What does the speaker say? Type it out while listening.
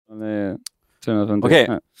350. Okej.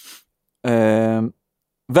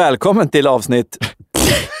 Välkommen till avsnitt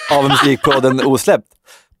av musikpodden Osläppt.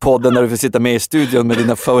 Podden där du får sitta med i studion med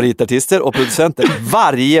dina favoritartister och producenter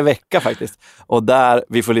varje vecka faktiskt. Och där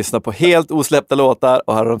vi får lyssna på helt osläppta låtar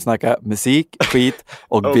och höra dem snacka musik, skit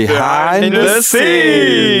och behind the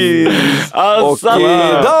scenes. Alltså, och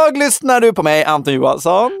idag lyssnar du på mig, Anton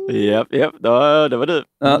Johansson. Japp, det var du.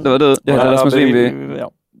 Ja, det var du. Jag heter Rasmus Wimby.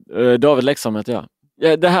 Ja. David Leksam heter jag.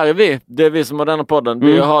 Ja, det här är vi. Det är vi som har denna podden.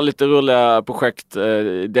 Vi har lite roliga projekt.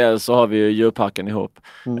 Dels så har vi ju Djurparken ihop.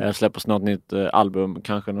 Jag släpper snart nytt album.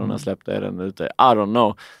 Kanske någon har släppt det, är den ute. I don't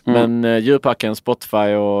know. Men Djurparken, Spotify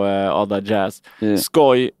och All That Jazz.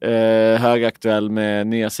 Skoj, högaktuell med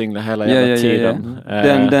nya singlar hela jävla tiden.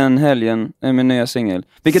 Den helgen är min nya singel.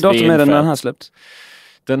 Vilket datum är den när den här släpps?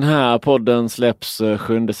 Den här podden släpps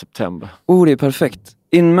 7 september. Det är perfekt.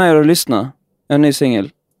 In med och lyssna. En ny singel.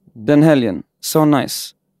 Den helgen. Så nice.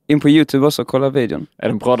 In på YouTube också, kolla videon. Är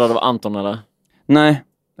den prodad av Anton eller? Nej,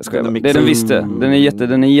 jag skojar. Det är den visste.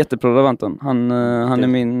 Den är jätteprodad av Anton. Han är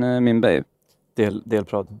min babe.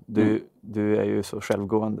 Delprad. Du är ju så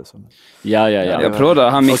självgående som. Ja. Jag prodar,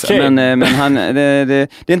 han mixar. Okay. Men han, det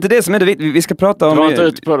är inte det som är det viktiga. Vi ska prata om... Dra inte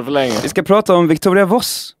ut på det för länge. Vi ska prata om Victoria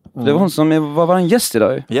Voss. Det var hon som var en gäst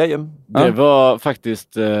idag. Det var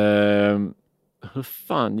faktiskt... hur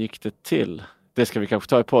fan gick det till? Det ska vi kanske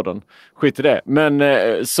ta i podden. Skit i det. Men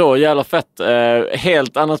så jävla fett.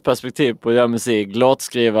 Helt annat perspektiv på att göra musik.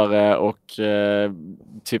 Låtskrivare och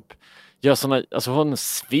typ gör såna, alltså hon är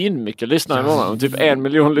svinmycket lyssnare i månaden. Typ 1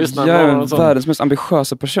 miljon lyssnare i månaden. Ja, världens mest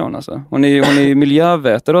ambitiösa person alltså. Hon är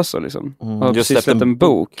miljövetare också liksom. Har precis släppt en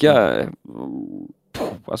bok.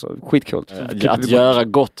 Alltså skitcoolt. Att göra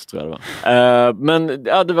gott tror jag det var. Men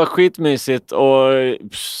ja, det var skitmysigt och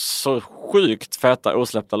så sjukt feta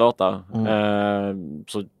osläppta låtar.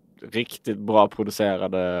 Så riktigt bra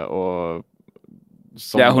producerade och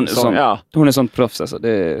hon är sånt proffs alltså. Det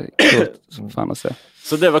är coolt som fan att se.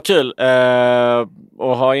 Så det var kul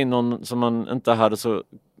att ha in någon som man inte hade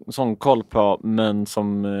sån koll på, men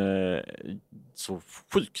som så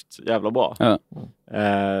sjukt jävla bra. Ja.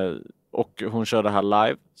 Och hon körde här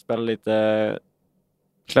live, spelade lite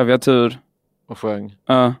klaviatur och sjöng.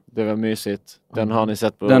 Ja. Det var mysigt. Den har ni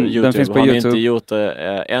sett på YouTube. Den finns på har YouTube. ni inte gjort det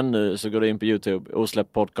ännu så går du in på YouTube,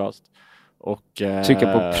 Osläppt podcast. Och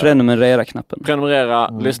trycka på prenumerera-knappen. Prenumerera,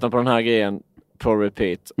 lyssna på den här grejen på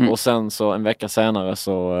repeat. Och sen så en vecka senare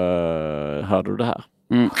så hör du det här.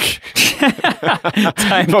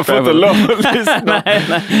 Man får inte lov att lyssna.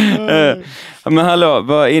 Nej. Men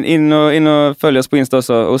hallå, in och följ oss på Insta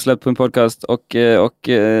så, Osläppt på en podcast och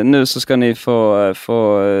nu så ska ni få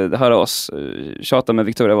höra oss tjata med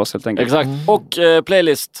Victoria Voss helt enkelt. Exakt. Och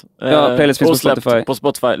playlist. Playlist finns på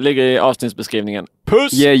Spotify. Ligger i avsnittsbeskrivningen.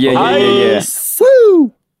 Puss! Yeah.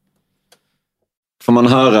 Får man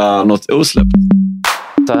höra något osläppt?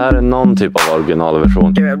 Det här är någon typ av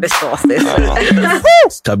originalversion. Jag blir ståsig.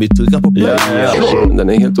 Ska vi trycka på play? Ja. Den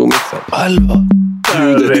är helt omixad. Allvar.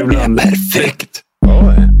 Det blir perfekt.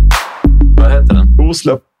 Oj. Vad heter den?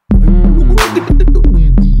 Osläppt.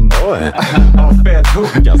 Oj. Fet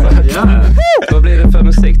hook alltså. Vad blir det för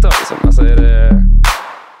musik då? Liksom? Alltså är det...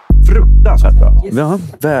 Fruktansvärt bra. Ja,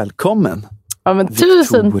 välkommen. Ja, men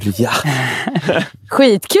tusen.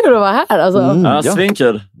 Skitkul att vara här alltså. Ja,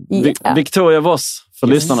 svinkul. Victoria Voss för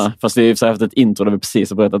lyssnarna. Fast vi har haft ett intro där vi precis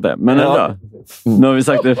har berättat det. Men ändå. Nu har vi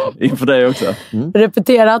sagt det inför dig också.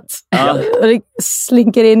 Repeterat. Det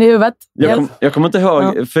slinker in i huvudet. Jag kommer inte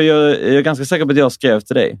ihåg, för jag är ganska säker på att jag skrev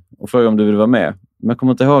till dig och frågade om du ville vara med. Men jag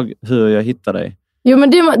kommer inte ihåg hur jag hittade dig. Jo, men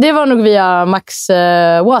det var nog via Max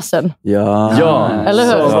Wasen. Ja, eller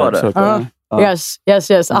hur? Så var det.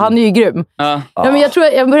 Yes. Han är ju grym. Ja, men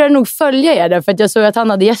jag började nog följa er där för att jag såg att han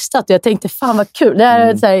hade gästat och jag tänkte, fan vad kul. Det här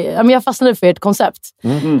är så här, jag fastnade för ert koncept.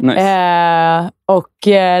 Nice.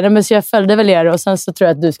 Så jag följde väl er och sen så tror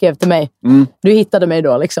jag att du skrev till mig. Du hittade mig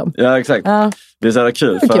då liksom. Ja, exakt. Det är så här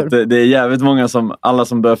kul för att det är jävligt många alla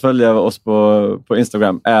som börjar följa oss på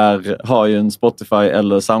Instagram har ju en Spotify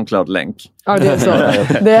eller Soundcloud-länk. Ja, det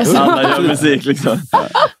är så. Alla gör musik liksom.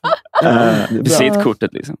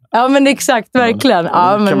 Visitkortet liksom. Ja, men exakt, verkligen.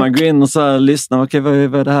 Kan man gå in och så här, lyssna, okej, vad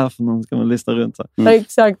är det här för någon? Ska man lyssna runt så?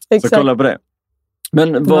 Exakt. Så kolla på det.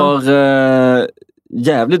 Men var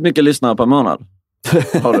jävligt mycket lyssnare per månad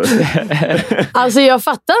har du? Alltså jag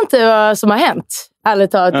fattar inte vad som har hänt.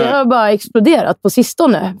 Ärligt talat, det har bara exploderat på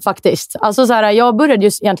sistone faktiskt. Alltså så här, jag började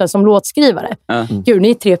ju egentligen som låtskrivare. Gud, ni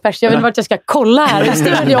är 3 pers. Jag vet inte vart jag ska kolla här i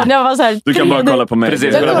studion. Jag var så här, du kan bara kolla på mig.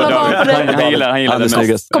 Precis, jag kollar bara på det. Han gillar det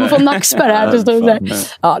mest. Kommer få nackspärr här till stund.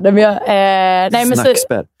 Ja, men jag... nej, men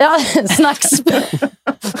snackspärr. Ja, snackspärr.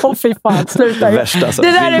 Fy fan, sluta. Det värsta alltså.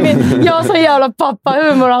 Det där är min... Jag har så jävla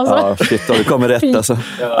pappa-humor alltså. Ja, shit, du kommer rätt alltså.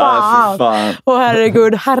 Fan. Åh,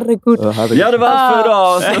 herregud. Ja, det var allt för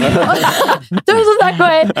idag. Tusen tack för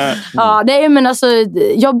mig. Nej, men alltså,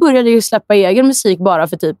 jag började ju släppa egen musik bara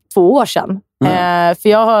för typ 2 år sedan. För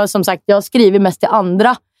jag har som sagt, jag skriver mest till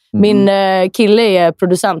andra. Min kille är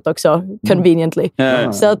producent också, conveniently.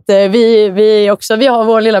 Så att vi har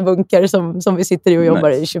vår lilla bunker som vi sitter i och jobbar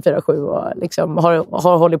i 24/7 och liksom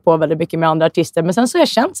har hållit på väldigt mycket med andra artister. Men sen så har jag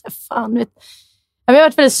känt så fan, vet, jag har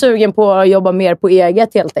varit väldigt sugen på att jobba mer på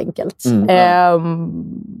eget helt enkelt.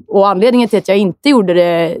 Och anledningen till att jag inte gjorde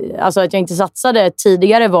det, alltså att jag inte satsade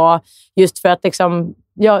tidigare var just för att liksom,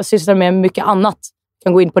 jag sysslar med mycket annat. Jag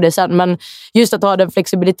kan gå in på det sen. Men just att ha den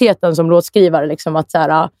flexibiliteten som låtskrivare, liksom att så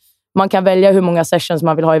här, man kan välja hur många sessions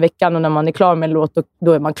man vill ha i veckan och när man är klar med en låt,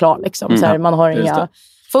 då är man klar. Liksom. Så här, man har inga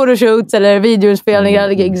photoshoots eller videoinspelningar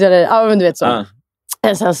eller gigs eller men du vet så.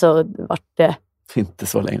 Sen så vart det... Inte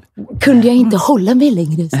så länge. Kunde jag inte hålla mig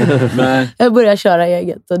längre. Så. Jag började köra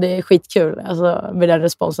eget och det är skitkul alltså, med den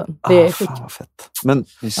responsen. Det är skitkul. Fett. Men,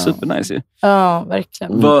 det är supernice ju. Ja,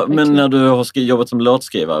 verkligen. Men när du har jobbat som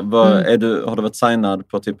låtskrivare, har du varit signad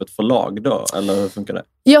på typ ett förlag då? Eller hur funkar det?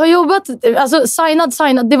 Jag har jobbat, alltså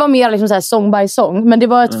signad, det var mer liksom så här song by song. Men det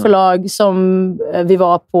var ett förlag som vi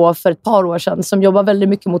var på för ett par år sedan som jobbar väldigt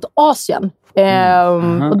mycket mot Asien.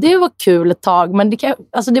 Och det var kul ett tag, men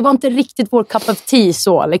det var inte riktigt vår cup of tea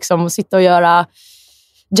så, liksom, att sitta och göra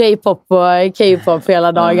J-pop och K-pop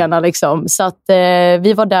hela dagarna. Liksom. Så att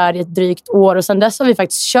vi var där i ett drygt år och sen dess har vi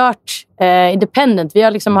faktiskt kört independent. Vi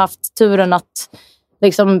har liksom haft turen att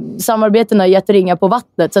liksom, samarbetena har gett ringar på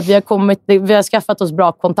vattnet. Så att vi har skaffat oss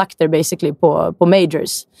bra kontakter basically på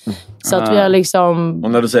majors. Så att vi har liksom...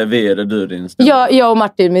 Och när du säger vi, är det du din stämma? Ja, jag och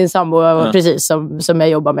Martin, min sambo, precis som jag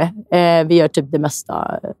jobbar med. Vi gör typ det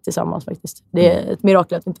mesta tillsammans faktiskt. Det är ett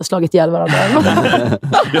mirakel att vi inte har slagit ihjäl varandra.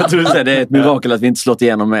 Jag tror att det är ett mirakel att vi inte slått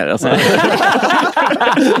igenom mer. Alltså.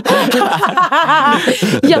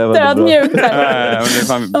 Jätteödmjukt.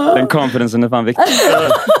 Den confidencen är fan viktig.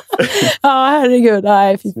 Ja, herregud.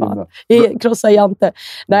 Nej, fy fan. Krossa Jante.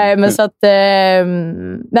 Nej, men så att det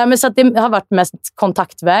har varit mest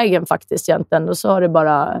kontaktvägen faktiskt egentligen. Och så har det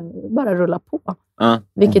bara rullat på.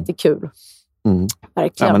 Vilket är kul.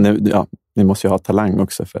 Verkligen. Ja, men ni måste ju ha talang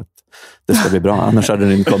också för att det ska bli bra. Annars hade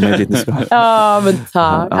ni inte kommit dit ni ska. Ja, men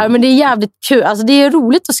tack. Ja, men det är jävligt kul. Alltså, det är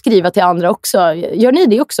roligt att skriva till andra också. Gör ni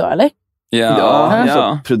det också, eller?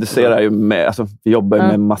 Ja. Producerar ju med, alltså, vi jobbar ju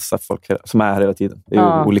med massa folk som är här hela tiden. Det är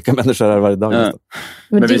ju olika människor här varje dag.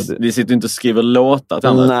 Men vi sitter inte och skriver låtar till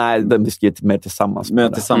andra. Nej, vi skriver mer tillsammans.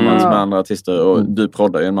 Med andra artister och du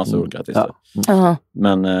proddar ju en massa olika artister.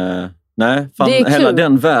 Men nej, fan, hela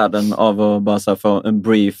den världen av att bara så här, få en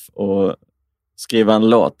brief och skriva en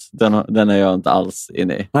låt, den är jag inte alls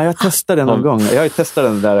inne i. Nej, jag testade den någon gång. Jag har ju testat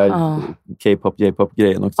den där K-pop,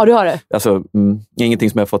 J-pop-grejen också. Ja, du har det? Alltså, ingenting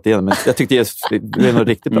som jag har fått igen, men jag tyckte det är nog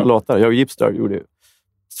riktigt bra låtar. Jag och Jeepstar gjorde ju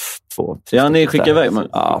 2. Ja, ni skickar iväg.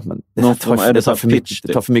 Ja, men det tar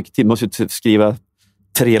för mycket tid. Man måste ju skriva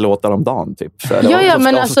 3 låtar om dagen, typ.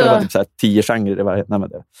 Men alltså... Så ska det vara typ 10 genrer i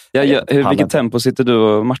varje... Vilket tempo sitter du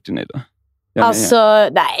och Martin i då? Alltså,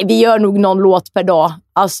 nej, vi gör nog någon låt per dag.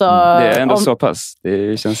 Alltså, det är ändå så pass.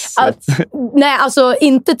 Det känns nej, alltså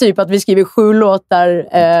inte typ att vi skriver 7 låtar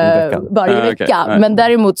varje vecka. Okay. Men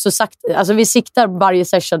däremot så alltså vi siktar varje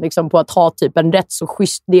session liksom på att ha typ en rätt så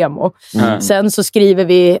schysst demo. Sen så skriver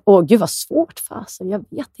vi, gud vad svårt alltså, jag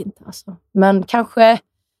vet inte alltså. Men kanske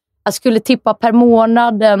jag skulle tippa per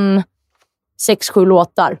månad 6-7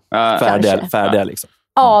 låtar. Färdiga liksom.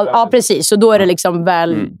 Ja, precis. Så då är det liksom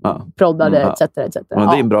väl proddade, etc. Men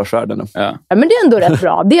det är en bra skörd nu. Ja, men det är ändå rätt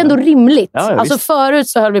bra. Det är ändå rimligt. Alltså förut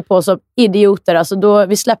så höll vi på som idioter. Alltså då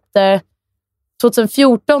vi släppte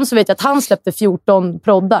 2014 så vet jag att han släppte 14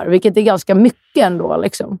 proddar. Vilket är ganska mycket ändå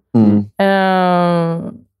liksom.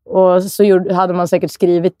 Och så hade man säkert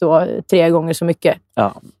skrivit då 3 gånger så mycket.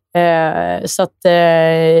 Ja. Så att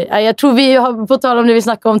jag tror vi har, på tal om det vi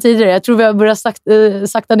snackade om tidigare, jag tror vi har börjat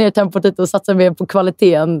sakta ner tempot lite och satsa mer på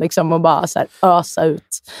kvaliteten liksom, och bara så här, ösa ut.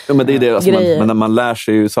 Ja, men det är det alltså, men man lär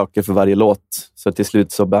sig ju saker för varje låt, så till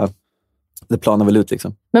slut så bara det planar väl ut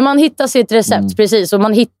liksom. Men man hittar sitt recept, precis, och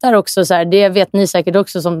man hittar också så här, det vet ni säkert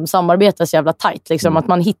också som samarbetar så jävla tajt liksom, att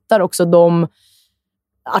man hittar också de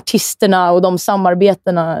artisterna och de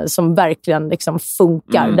samarbetena som verkligen liksom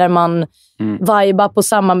funkar. Där man vibar på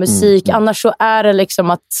samma musik. Annars så är det liksom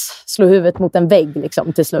att slå huvudet mot en vägg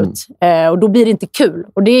liksom, till slut. Och då blir det inte kul.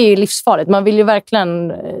 Och det är ju livsfarligt. Man vill ju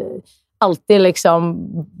verkligen alltid liksom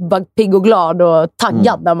vara pigg och glad och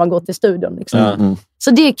taggad när man går till studion. Liksom.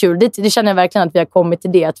 Så det är kul. Det känner jag verkligen att vi har kommit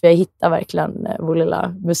till det. Att vi har hittat verkligen vår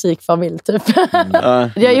lilla musikfamilj. Typ.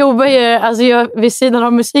 Jag jobbar ju, vid sidan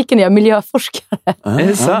av musiken är jag miljöforskare. Är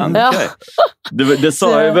det sant? Ja. Okay. Det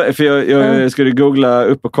sa jag, för jag skulle googla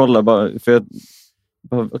upp och kolla bara, för jag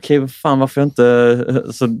okej, varför jag inte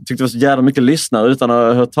så tyckte det var så jävla mycket lyssnare utan att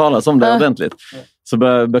ha hört talas om det ordentligt. Så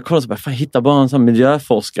började jag kolla, hitta bara en sån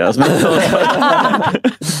miljöforskare som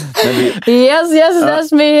Yes,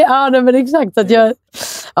 that's me. Ja, men exakt. Att men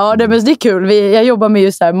det är kul. Jag jobbar med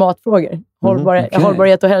just så här matfrågor.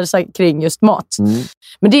 Hållbarhet och hälsa kring just mat.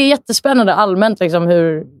 Men det är jättespännande allmänt liksom,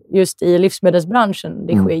 hur just i livsmedelsbranschen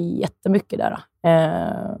det sker jättemycket där.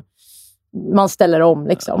 Man ställer om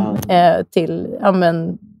liksom, till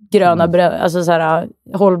gröna alltså så här,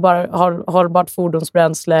 hållbart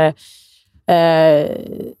fordonsbränsle,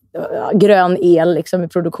 grön el liksom, i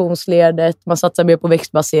produktionsledet. Man satsar mer på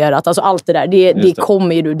växtbaserat. Alltså allt det där, det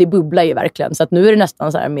kommer ju, det bubblar ju verkligen. Så att nu är det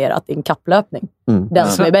nästan så här mer att det är en kapplöpning. Den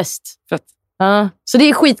som är bäst. Fett. Så det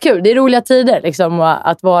är skitkul. Det är roliga tider liksom,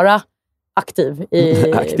 att vara aktiv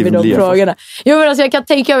med de frågorna. Jo, men alltså, jag kan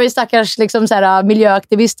tänka mig stackars liksom, så här,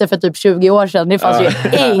 miljöaktivister för typ 20 år sedan. Det fanns ju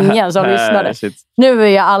ingen som lyssnade. Nu är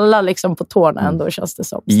ju alla liksom, på tårna ändå, känns det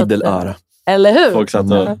som. Idel öra. Eller hur? Folk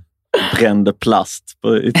satt och brände plast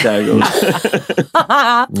i trädgården.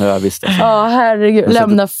 Ja, visst. Herregud.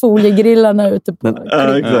 Lämna foliegrillarna ute på... men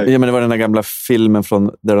det var den där gamla filmen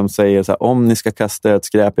från där de säger så här, om ni ska kasta ett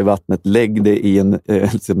skräp i vattnet, lägg det i en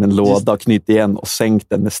låda och knyt igen och sänk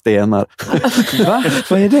den med stenar. Va?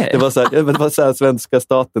 Vad är det? Det var så här svenska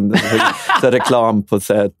staten, så här reklam på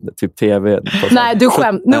så här, typ tv. Nej,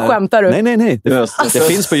 nu skämtar du. Nej. Det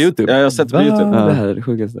finns på YouTube. Ja, jag har sett på YouTube. Det här är det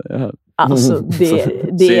sjukaste jag hört. Alltså,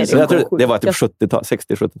 det är jag tror det var typ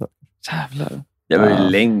 60-70-tal. Jävlar. Det var ju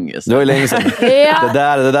länge sedan. Det var ju länge sedan.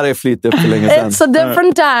 Det där är flytt upp för länge sedan. It's a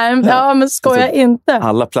different time. Ja, men skojar alltså, inte.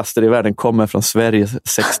 Alla plaster i världen kommer från Sveriges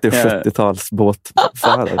 60-70-tals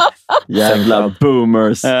båtförare. Jävla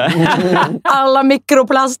boomers. Alla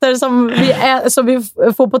mikroplaster som vi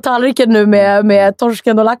får på tallriken nu med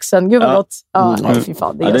torsken och laxen. Gud vad gott. Fy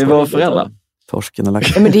fan, det är våra föräldrar. Torsken och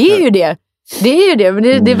laxen. Ja, men det är ju det.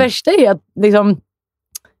 Men det värsta är att liksom,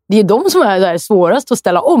 det är de som är där svårast att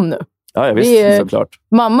ställa om nu. Ja, visst, såklart.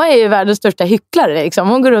 Mamma är ju världens största hycklare. Liksom.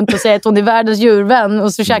 Hon går runt och säger att hon är världens djurvän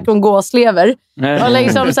och så käkar hon gåslever. Och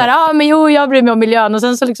liksom så här, jag bryr mig om miljön. Och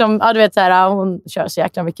sen så liksom, du vet så här, hon kör så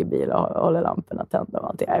jäkla mycket bil och håller lamporna tända och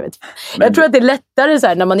allt. Jag tror att det är lättare så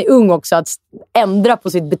här, när man är ung också att ändra på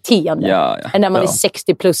sitt beteende. Än när man är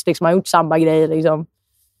 60 plus, liksom, har gjort samma grejer liksom.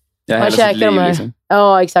 Man käkar liksom.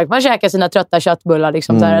 Ja, exakt. Man käkar sina trötta köttbullar.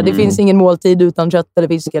 Liksom, så här. Det finns ingen måltid utan kött eller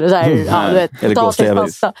fisk. Eller, så här, du vet, eller gåslever.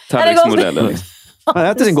 Tallriksmodeller. Liksom. Man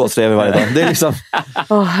äter sin gåslever varje dag. Det är liksom...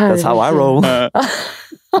 That's how I roll.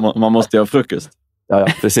 Man måste ha frukost. Ja,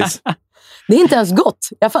 precis. Det är inte ens gott.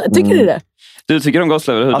 Tycker du det? Du tycker om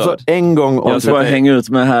gåslever överhuvudtaget? Alltså, en gång... Jag tror jag hänger ut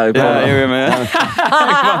med här i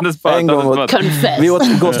en gång. Vi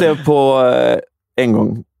åt gåslever på... en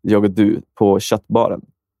gång, jag och du, på köttbaren.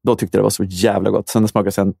 Då tyckte det var så jävla gott. Sen det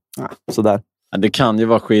smakade sådär. Ja, det kan ju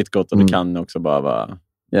vara skitgott och det kan också bara vara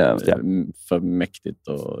för mäktigt.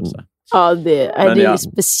 Och så. Ja, det är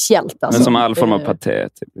speciellt. Alltså. Men som all form av paté.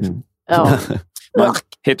 Typ. Ja.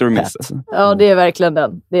 Hit or miss. Alltså. Ja, det är verkligen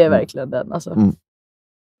den. Det är verkligen den. Alltså.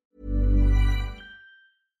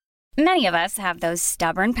 Many of us have those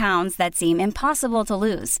stubborn pounds that seem impossible to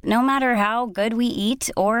lose, no matter how good we eat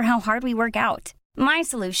or how hard we work out. My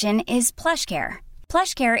solution is PlushCare.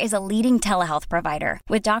 PlushCare is a leading telehealth provider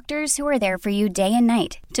with doctors who are there for you day and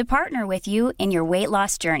night to partner with you in your weight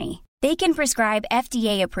loss journey. They can prescribe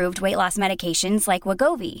FDA-approved weight loss medications like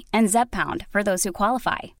Wegovy and Zepbound for those who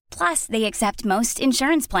qualify. Plus, they accept most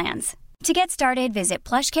insurance plans. To get started, visit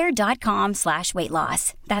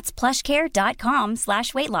plushcare.com/weightloss. That's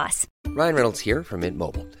plushcare.com/weightloss. Ryan Reynolds here from Mint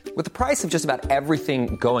Mobile. With the price of just about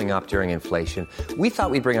everything going up during inflation, we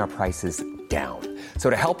thought we'd bring our prices down. So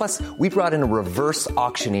to help us, we brought in a reverse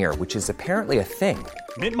auctioneer, which is apparently a thing.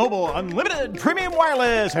 Mint Mobile Unlimited Premium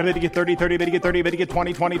Wireless. How to get 30, 30, bit to get 30, bit to get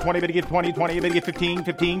 20, 20, 20, bit to get 20, 20, bit to get 15,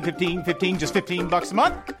 15, 15, 15, just $15 a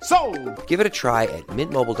month? Sold! Give it a try at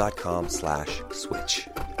mintmobile.com/switch.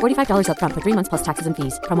 $45 up front for 3 months plus taxes and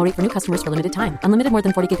fees. Promo rate for new customers for limited time. Unlimited more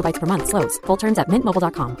than 40 gigabytes per month. Slows full terms at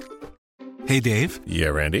mintmobile.com. Hey, Dave.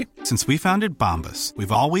 Yeah, Randy. Since we founded Bombas,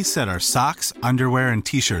 we've always said our socks, underwear, and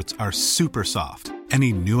T-shirts are super soft.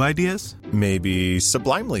 Any new ideas? Maybe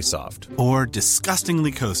sublimely soft. Or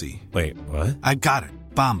disgustingly cozy. Wait, what? I got it.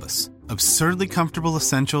 Bombas. Absurdly comfortable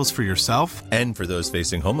essentials for yourself and for those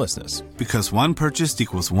facing homelessness. Because one purchased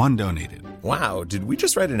equals one donated. Wow, did we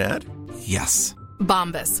just write an ad? Yes.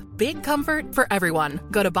 Bombas. Big comfort for everyone.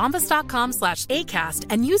 Go to bombas.com/ACAST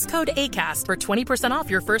and use code ACAST for 20%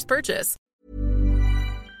 off your first purchase.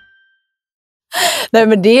 Nej,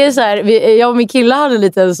 men det är så här, jag och min kille hade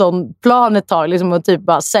lite en sån plan ett tag, liksom att typ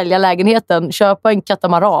bara sälja lägenheten, köpa en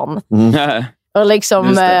katamaran. Och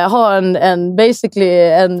liksom ha en basically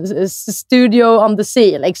en studio on the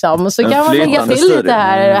sea liksom. Och så kan man lägga till lite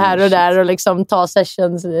här och där och liksom ta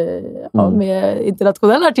sessions med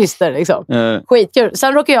internationella artister liksom. Skitkul.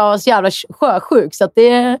 Sen råkar jag vara så jävla sjösjuk så att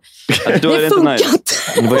det funkar inte.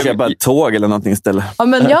 Du får köpa ett tåg eller någonting istället. Ja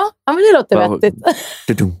men det låter vettigt.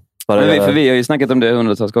 För vi har ju snackat om det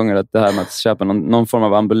hundratals gånger, att det här med att köpa någon form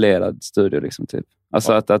av ambulerad studio liksom, typ.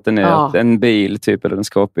 Alltså att den är en bil typ, eller en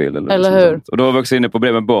skåpbil eller hur. Sånt. Och då var vi också inne på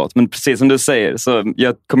det med båt. Men precis som du säger, så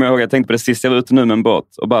jag kommer ihåg, jag tänkte på det sist jag var ute nu med en båt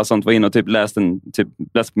och bara sånt, var inne och typ läste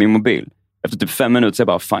på min mobil. Efter typ 5 minuter så jag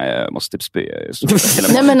bara, fan jag måste typ spy.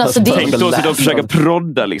 Nej men alltså det tänk då att försöka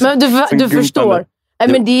prodda liksom. Men du förstår.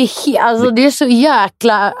 Nej, men det är så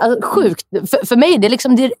jäkla sjukt. För mig, det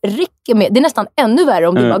räcker med. Det är nästan ännu värre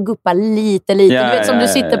om du bara guppar lite. Du vet, som du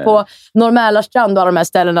sitter på Norr Strand och alla de här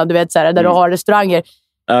ställena, du vet, så här, där du har restauranger.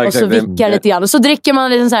 Och så vickar lite grann. Och så dricker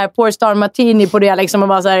man en sån här Portstar Martini på det liksom, och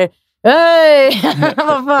bara så här, hej!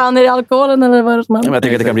 Vad fan, är det alkoholen eller vad är det som händer? Jag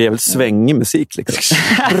tänker att det kan bli jävligt svängig musik liksom.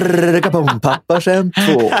 Pappa sen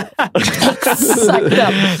 2.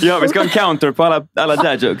 Ja, vi ska ha en counter på alla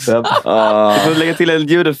dad jokes. Vi får lägga till en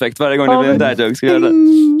ljudeffekt varje gång det blir en dad joke. Ska vi göra det?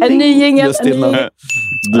 En ny jingel.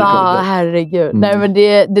 Herregud. Nej, men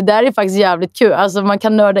det där är faktiskt jävligt kul. Alltså man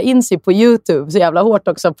kan nörda in sig på YouTube så jävla hårt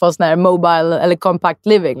också på sån här mobile eller compact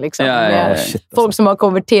living liksom. Folk som har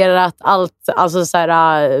konverterat allt, alltså så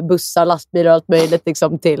här bussar, lastbilar och allt möjligt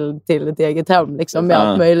liksom till ett eget hem liksom, med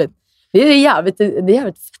allt möjligt. Det är jävligt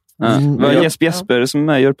fett. Jesper som är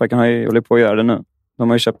med i Djurparken har ju hållit på att göra det nu. De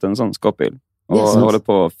har ju köpt en sån skåpbil och håller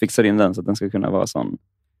på att fixa in den så att den ska kunna vara sån.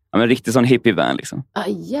 Ja, men riktigt sån hippie-van liksom.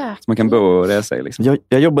 Så man kan bo och resa i liksom.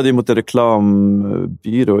 Jag jobbade ju mot en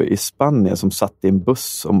reklambyrå i Spanien som satt i en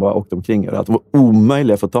buss som bara åkte omkring. Och det var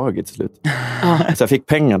omöjligt att få tag i till slut. Så jag fick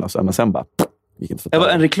pengarna så, men sen bara... Det var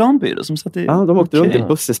en reklambyrå som satt i... Ja, de åkte runt i en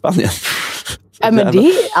buss i Spanien. Men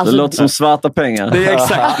det låter som svarta pengar. Det är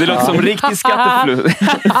exakt, det låter som riktig skattefluff.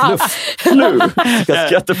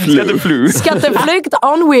 Skatteflykt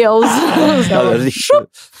on wheels.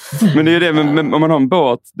 Men det är ju det, men om man har en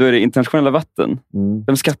båt, då är det internationella vatten.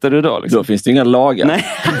 Vem skattar du då? Liksom? Då finns det inga lagar. Nej.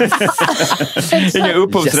 Inga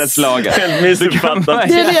upphovsrättslagar. Det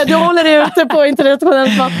är det, du håller dig ute på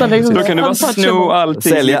internationellt vatten. Liksom. Då kan du bara sno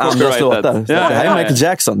allting. Sälja andras låtar. Det här är Michael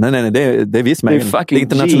Jackson. Nej, det är vi som är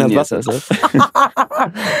internationellt vatten. Alltså.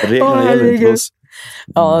 Reglerna gäller inte oss.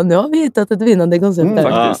 Ja, nu har vi hittat ett vinnande koncept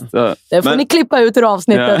här. Det får ni klippa ut ur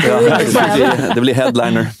avsnittet. Det blir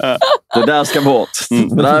headliner. Det där ska bort.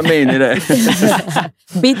 Det där är min idé.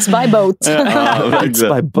 Beats by Boat. Beats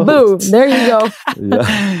by Boat. Boom, there you go.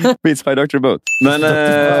 Beats by Dr. Boat. Men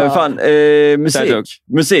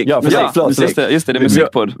musik. Ja, just det är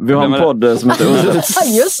musikpodd. Vi har en podd som heter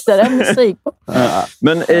just det är musikpodd.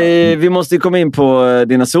 Men vi måste ju komma in på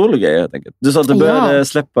dina sologrejer helt enkelt. Du sa att du började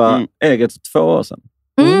släppa eget 2 år sedan.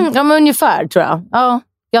 Ja, men ungefär tror jag. Ja,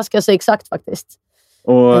 ganska så exakt faktiskt.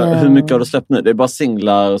 Och hur mycket har du släppt nu? Det är bara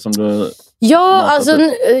singlar som du... Ja, alltså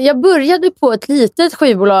jag började på ett litet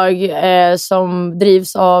skivbolag som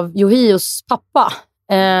drivs av Yohios pappa.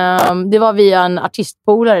 Det var via en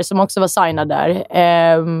artistpolare som också var signad där.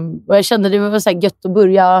 Och jag kände det var så här gött att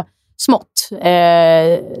börja smått.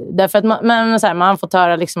 Därför att man har fått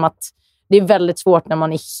höra liksom att det är väldigt svårt när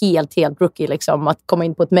man är helt rookie liksom, att komma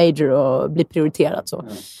in på ett major och bli prioriterad.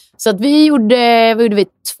 Så att vi gjorde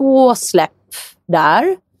 2 släpp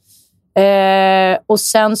där. Och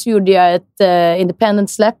sen så gjorde jag ett independent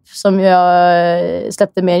släpp som jag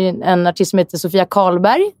släppte med en artist som heter Sofia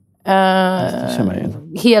Karlberg.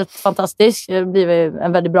 Helt fantastisk. Det blev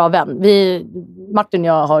en väldigt bra vän. Martin och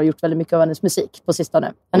jag har gjort väldigt mycket av hennes musik på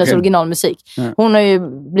sistone. Hennes originalmusik. Hon har ju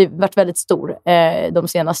varit väldigt stor de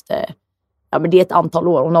senaste... Ja, men det är ett antal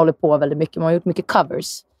år. Hon håller på väldigt mycket. Hon har gjort mycket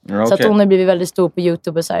covers. Så att hon har blivit väldigt stor på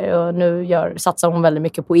YouTube och så här, och nu satsar hon väldigt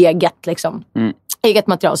mycket på eget liksom. Eget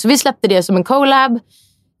material. Så vi släppte det som en collab.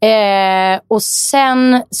 Och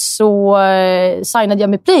sen så signade jag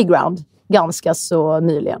med Playground. ganska så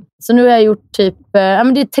nyligen. Så nu har jag gjort typ, det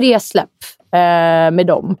är 3 släpp med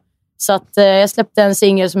dem. Så att jag släppte en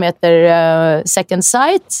singel som heter Second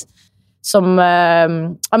Sight. Som,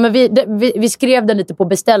 vi skrev den lite på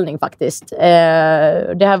beställning faktiskt.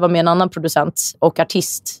 Det här var med en annan producent och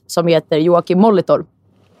artist som heter Joakim Molitor.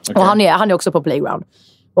 Okay. Och han är också på Playground.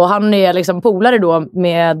 Och han är liksom polare då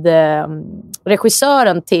med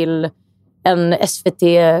regissören till en SVT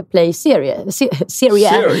Play-serie.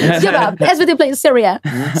 SVT Play-serie.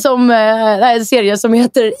 Som är en serie som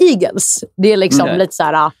heter Eagles. Det är liksom lite så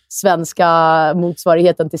här svenska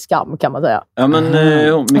motsvarigheten till Skam, kan man säga. Ja,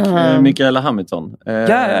 men Mikaela Hamilton.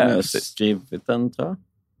 Skrivit den, tror jag.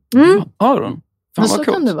 Har hon? Fan, så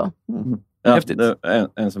kan det vara. Ja, det är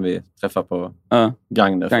en som vi träffar på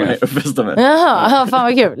Gagnef. Jaha, fan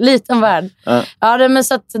vad kul. Liten värld. Ja, men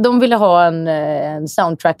så att de ville ha en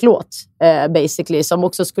soundtrack-låt basically, som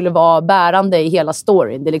också skulle vara bärande i hela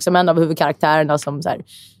storyn. Det är liksom en av huvudkaraktärerna som så här,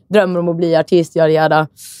 drömmer om att bli artist, gärna.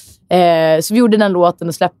 Så vi gjorde den låten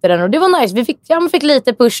och släppte den. Och det var nice. Vi fick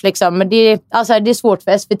lite push liksom. Men det är svårt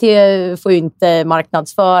för SVT får ju inte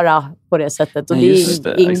marknadsföra på det sättet. Och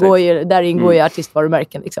där ingår ju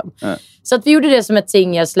artistvarumärken liksom. Så att vi gjorde det som ett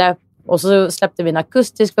singelsläpp. Och så släppte vi en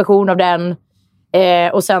akustisk version av den.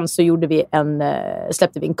 Och sen så gjorde vi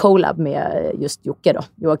släppte vi en collab med just Jocke då,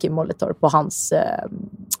 Joakim Molitor, på hans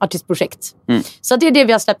artistprojekt. Så det är det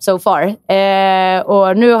vi har släppt so far.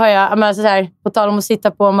 Och nu har jag, så här, på tal om att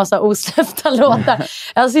sitta på en massa osläppta låtar.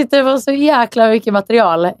 Jag sitter på så jäkla mycket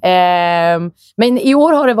material. Men i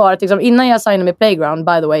år har det varit, liksom, innan jag signade med Playground,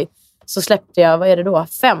 by the way, så släppte jag,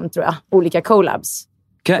 5 tror jag, olika collabs.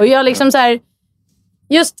 Okay. Och jag liksom så här,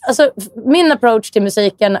 min approach till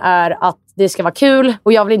musiken är att det ska vara kul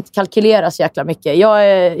och jag vill inte kalkylera så jäkla mycket.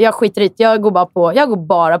 Jag skiter i, jag går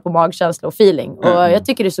bara på magkänsla och feeling. Och jag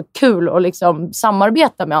tycker det är så kul att liksom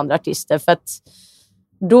samarbeta med andra artister, för att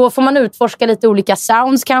då får man utforska lite olika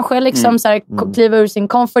sounds kanske, liksom så här, kliva ur sin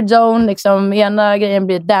comfort zone, liksom ena grejen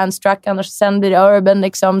blir dance track, annars sen blir det urban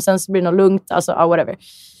liksom, sen så blir det något lugnt, alltså whatever.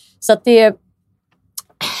 Så att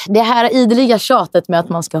det här ideliga tjatet med att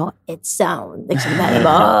man ska ha ett sound liksom,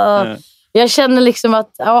 jag känner liksom att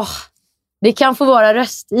det kan få vara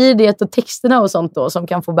röstidet och texterna och sånt då som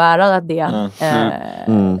kan få bära det.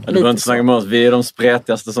 Du behöver inte snacka med oss, vi är de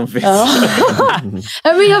spretigaste som finns.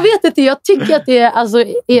 Men jag vet inte, jag tycker att det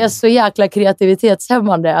är så jäkla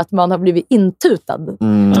kreativitetshämmande att man har blivit intutad.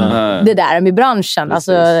 Det där med branschen.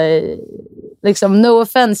 Alltså, liksom, no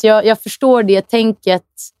offense, jag förstår det tänket.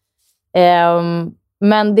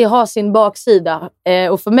 Men det har sin baksida.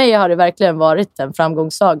 Och för mig har det verkligen varit en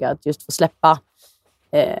framgångssaga att just få släppa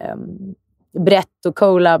brett och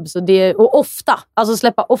collabs och ofta, alltså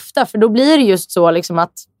släppa ofta, för då blir det just så liksom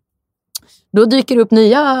att då dyker det upp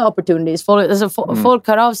nya opportunities. Folk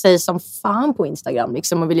hör av sig som fan på Instagram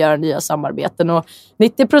liksom, och vill göra nya samarbeten, och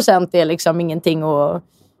 90% är liksom ingenting att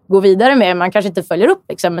gå vidare med. Man kanske inte följer upp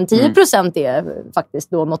liksom, men 10% är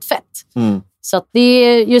faktiskt då något fett. Så att det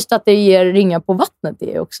är just att det ger ringar på vattnet,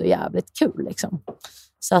 det är också jävligt kul liksom.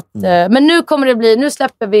 Så att, men nu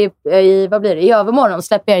släpper vi i övermorgon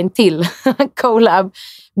släpper jag en till collab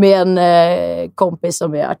med en kompis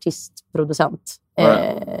som är artistproducent.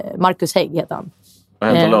 Marcus Hägg heter han. Vad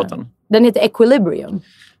heter låten? Den heter Equilibrium.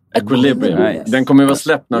 Yes. Den kommer ju vara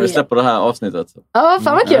släppt när vi släpper det här avsnittet. Ja,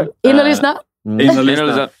 fan vad kul. In och lyssna.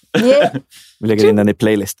 Vi lägger in den i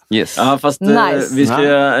playlist. Yes. Ja, fast vi ska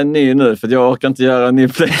göra en ny nu, för jag orkar inte göra en ny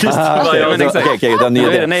playlist.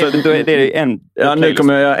 Nu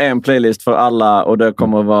kommer jag göra en playlist för alla, och det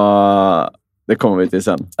kommer vi till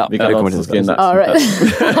sen. Ja, vilka låtar som ska in där. All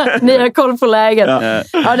right. Ni har koll på läget.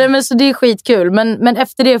 Men så det är skitkul. Men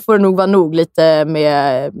efter det får det nog vara nog lite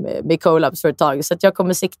med collabs för ett tag. Så att jag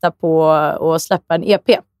kommer sikta på att släppa en EP.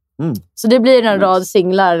 Så det blir en rad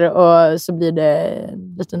singlar, och så blir det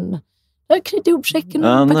en liten... Jag knyter ihop säcken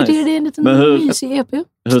och paketerar det i en liten mysig EP.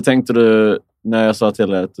 Hur tänkte du när jag sa till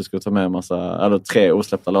dig att du skulle ta med 3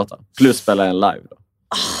 osläppta låtar? Plus spela en live då?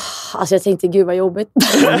 Alltså jag tänkte, gud vad jobbigt.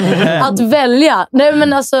 Att välja. Nej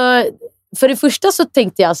men alltså, för det första så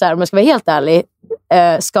tänkte jag så här, om jag ska vara helt ärlig.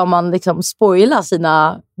 Ska man liksom spoila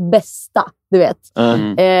sina bästa, du vet.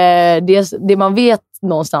 Det man vet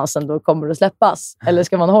någonstans ändå kommer att släppas. Eller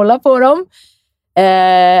ska man hålla på dem?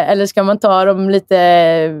 Eller ska man ta dem lite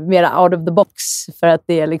mer out of the box, för att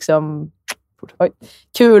det är liksom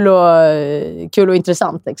kul och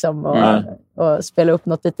intressant liksom, och spela upp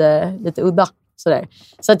något lite udda sådär.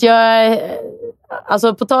 Så att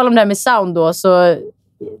alltså på tal om det här med sound då, så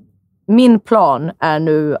min plan är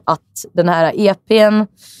nu att den här EP:n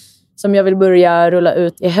som jag vill börja rulla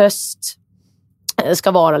ut i höst,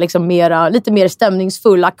 ska vara liksom lite mer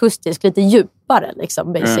stämningsfull, akustisk, lite djupare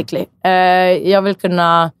liksom, basically. Jag vill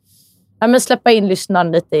kunna släppa in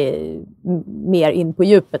lyssnaren lite mer in på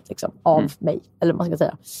djupet liksom, av mig, eller vad man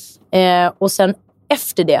ska säga. Och sen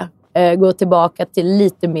efter det gå tillbaka till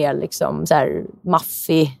lite mer liksom, så här,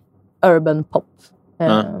 maffig urban pop.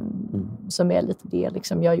 Som är lite det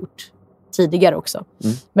liksom, jag har gjort tidigare också.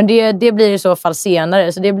 Men det blir i så fall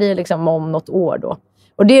senare, så det blir liksom om något år då.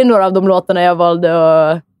 Och det är några av de låtarna jag valde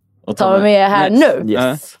att ta med här nu.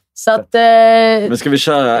 Yes. Så att, men ska vi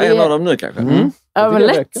köra en av dem nu kanske? Ja, men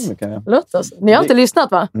lätt. Låt oss. Ni har inte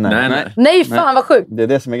lyssnat, va? Nej, fan vad sjukt. Det är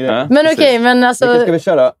det som är grejen. Men okej, men alltså... Vilka ska vi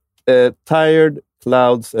köra? Tired,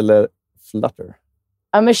 Clouds eller Flutter?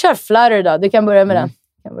 Ja, men kör Flutter då. Du kan börja med den.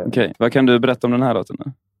 Okej, vad kan du berätta om den här låten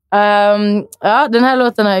då? Den här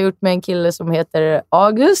låten har jag gjort med en kille som heter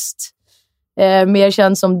August. Mer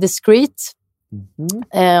känd som Discreet.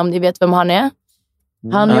 Om ni vet vem han är.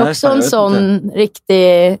 Han är också en sån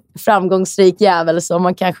riktig framgångsrik jävel som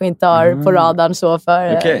man kanske inte har på radarn så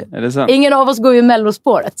för. Okay, är det sant? Ingen av oss går ju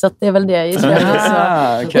mellospåret, så att det är väl det i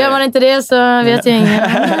Sverige. Okay. Gör man inte det så vet jag ingen.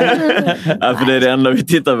 Ja, för det är det enda vi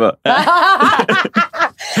tittar på.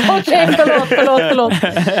 Okej, förlåt.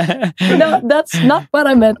 No, that's not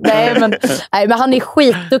what I meant. Nej, men han är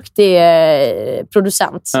skitduktig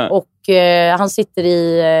producent. Och han sitter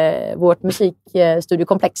i vårt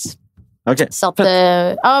musikstudiokomplex. Okay. Så att,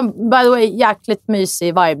 by the way, jäkligt mysig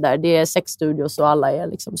vibe där. Det är 6 studios och alla är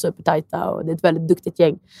liksom supertajta och det är ett väldigt duktigt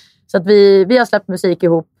gäng. Så att vi har släppt musik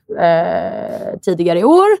ihop tidigare i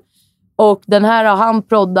år. Och den här har han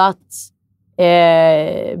proddat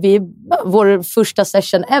vår första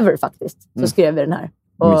session ever faktiskt. Så skrev vi den här.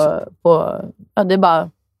 Det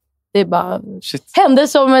är bara hände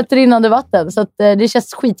som ett rinnande vatten. Så att, det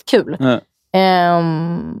känns skitkul.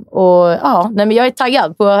 Men jag är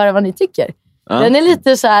taggad på att höra vad ni tycker. Den är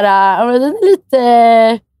lite så här, den är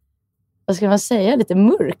lite, vad ska man säga, lite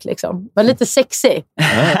mörk liksom, men lite sexy.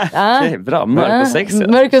 Okay, bra, mörk och sexy.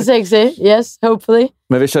 Mörk och sexy, yes, hopefully.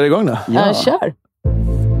 Men vi kör igång då. Ja, kör.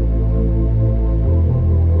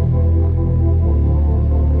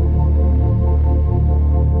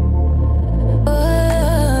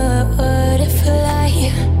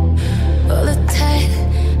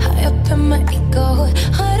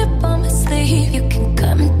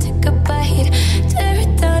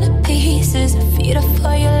 Fly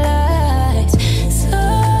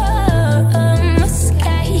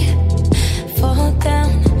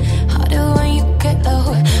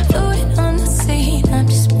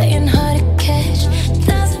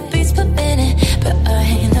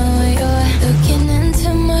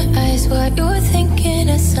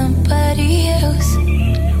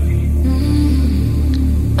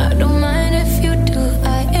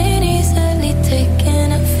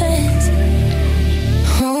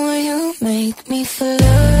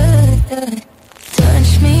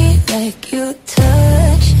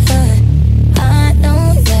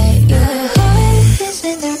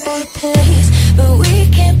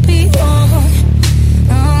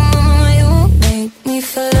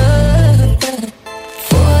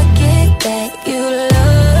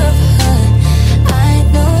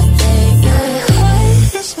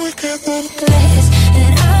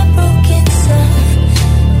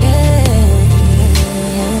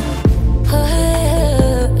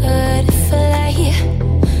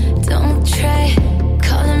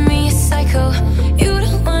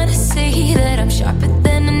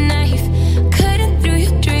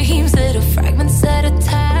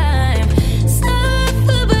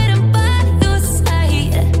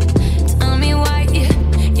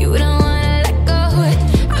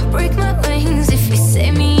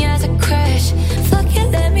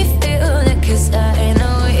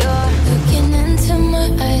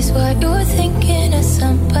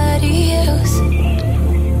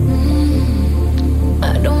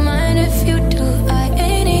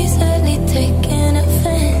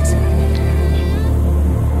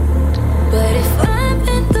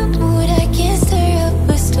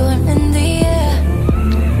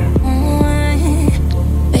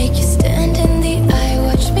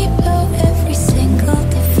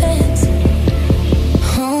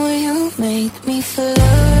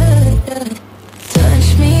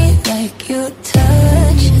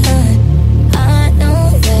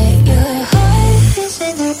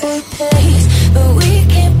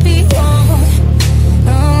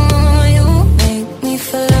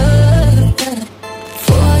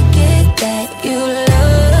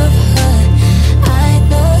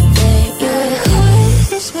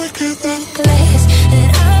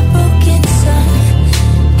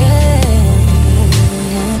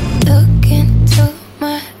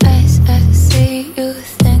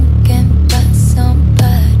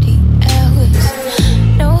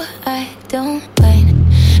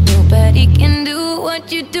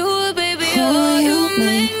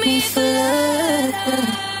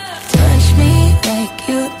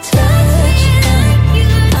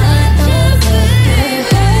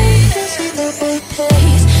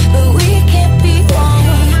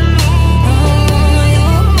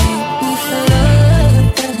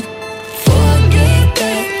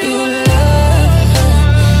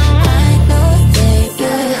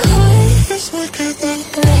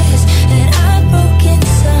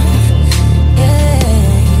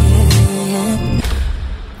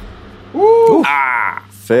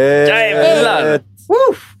Jävlar!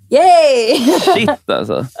 Yay! Shit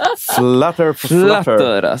alltså.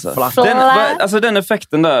 Flutter alltså. Den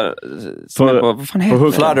effekten där som är på, vad fan heter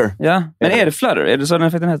det? Flutter. Ja, men är det Flutter? Är det så den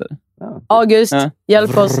effekten heter? August,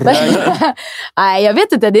 hjälp oss. Nej, jag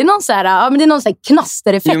vet inte. Det är någon så här, men det är någon så här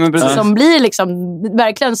knastereffekt som blir liksom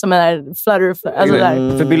verkligen som en flutter. Alltså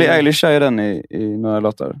där. För Billie Eilish kör den i några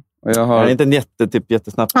låtar. Och jag har... Det är inte en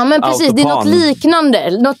jättesnabbt. Ja, men precis. Det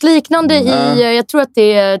är något liknande i, jag tror att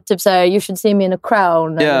det är typ så här, You should see me in a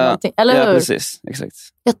crown. Eller någonting. Eller hur? Ja, precis. Exakt.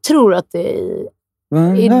 Jag tror att det är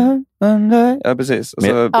Ja, precis.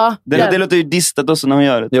 Det låter ju distat också när hon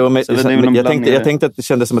gör det. Jo, men, jag tänkte att det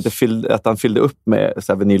kändes som att han fyllde upp med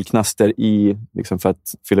så här vinylknaster liksom för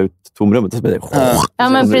att fylla ut tomrummet. Ja,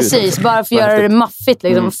 men precis. Bara för att göra det maffigt.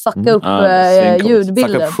 Liksom, fucka upp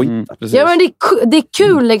ljudbilden. Ja, men det är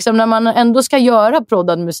kul liksom, när man ändå ska göra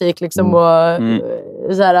proddad musik liksom,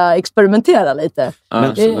 och så här, experimentera lite.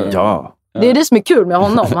 Det är det som är kul med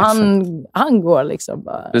honom. Han går liksom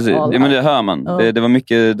bara... Precis, men det hör man. Det var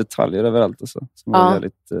mycket detaljer överallt. Alltså, som var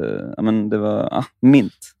väldigt... det var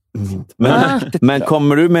mint. Men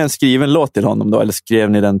kommer du med en skriven låt till honom då? Eller skrev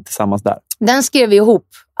ni den tillsammans där? Den skrev vi ihop.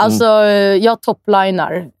 Alltså, jag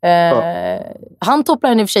toplinar. Han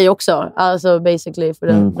toplinar i och för sig också. Alltså, basically,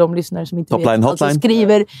 för de lyssnare som inte Topline, vet. hotline. Alltså,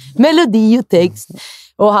 skriver melodi och text.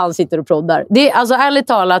 Och han sitter och proddar. Det är alltså ärligt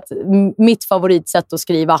talat mitt favoritsätt att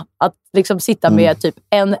skriva. Att liksom sitta med typ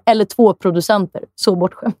 1 eller 2 producenter. Så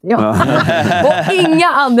bortskämd jag. Och inga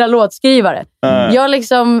andra låtskrivare.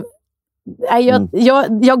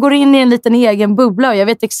 Jag går in i en liten egen bubbla. Och jag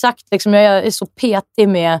vet exakt, liksom, jag är så petig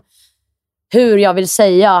med hur jag vill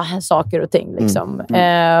säga saker och ting. Liksom.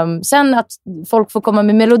 Sen att folk får komma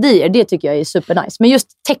med melodier, det tycker jag är supernice. Men just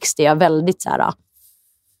text är jag väldigt så här...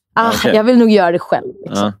 jag vill nog göra det själv.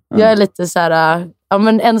 Liksom. Jag är lite så här,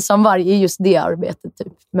 ensam varje i just det arbetet.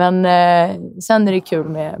 Typ. Men sen är det kul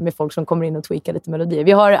med folk som kommer in och tweakar lite melodier.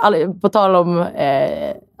 Vi har, på tal om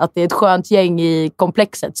att det är ett skönt gäng i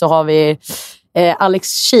komplexet, så har vi Alex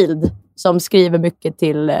Shield som skriver mycket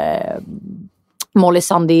till Molly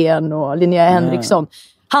Sandén och Linnea Henriksson.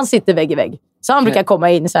 Han sitter vägg i vägg. Så han brukar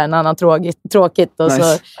komma in så här, en annan tråkigt och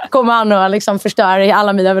så kommer han och liksom förstör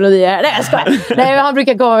alla mina melodier. Nej, jag skojar. Nej, han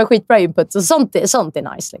brukar komma med skitbra input. Så sånt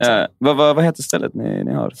är nice. Liksom. Vad heter stället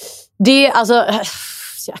ni har? Det är alltså...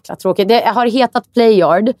 Så jäkla tråkigt. Det har hetat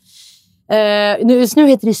Playyard. Nu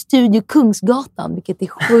heter det Studio Kungsgatan, vilket är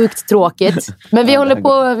sjukt tråkigt. Men vi håller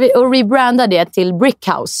på att rebranda det till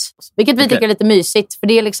Brickhouse. Vilket vi tycker är lite mysigt. För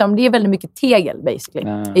det är väldigt mycket tegel,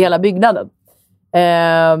 basically, i hela byggnaden.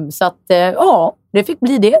 Så att, det fick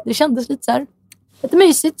bli det. Det kändes lite så här, lite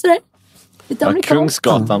mysigt sådär. Lite amerikanskt.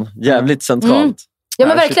 Kungsgatan, jävligt centralt. Ja,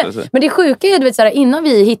 men verkligen. Men det sjuka är, du vet, så här, innan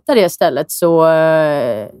vi hittade det stället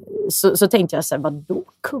så tänkte jag så här, vadå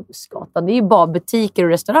Kungsgatan? Det är ju bara butiker och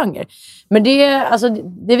restauranger. Men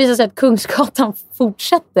det visar sig att Kungsgatan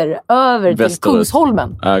fortsätter över till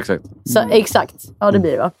Kungsholmen. Ja, exakt. Så, exakt. Ja, det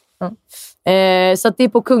blir det, va? Ja. Så att det är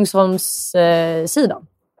på Kungsholms sidan.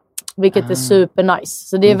 Vilket är super nice.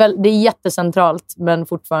 Så det är jättecentralt, men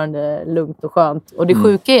fortfarande lugnt och skönt. Och det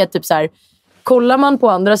sjuka är typ så här, kollar man på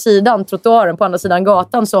andra sidan trottoaren, på andra sidan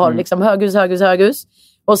gatan, så har du liksom höghus.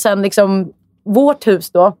 Och sen liksom vårt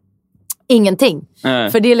hus då, ingenting.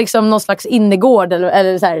 För det är liksom någon slags innergård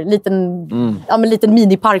eller så här, liten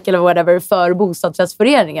minipark eller whatever för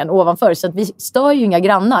bostadsrättsföreningen ovanför. Så att vi stör ju inga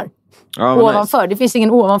grannar. Ovanför. Nice. Det finns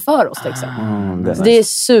ingen ovanför oss liksom. Det är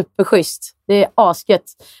superschysst. Det är asgött.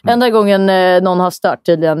 Enda gången någon har stört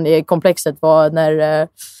tydligen i komplexet var när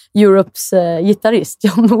Europes gitarrist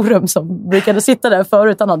John Norum, som brukade sitta där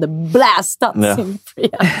förut, han hade blastat sin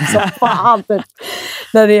preamp som fan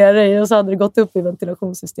där nere, och så hade det gått upp i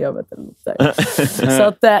ventilationssystemet eller något där. Så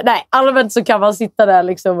att allmänt så kan man sitta där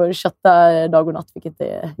liksom och chatta dag och natt, vilket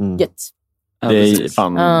är gött. Det är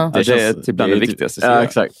fan det är typ bland det viktigaste. Ja,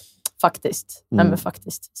 exakt. Faktiskt. Men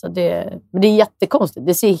faktiskt. Så men det är jättekonstigt.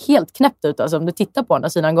 Det ser helt knäppt ut. Alltså, om du tittar på andra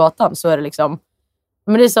sidan gatan så är det liksom...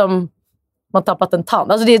 Men det är som man tappat en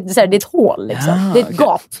tand. Alltså det är ett hål liksom. Det är ett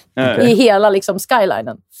gap i hela liksom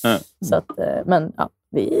skylinen. Så att, men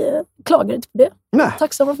vi klagar inte på det.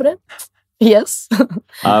 Tacksamma för det. Yes.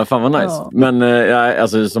 Ja, fan vad nice. Ja. Men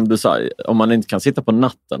alltså, som du sa, om man inte kan sitta på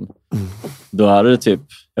natten, då är det typ...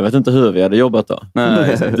 Jag vet inte hur vi hade jobbat då.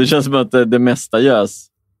 Det känns som att det mesta görs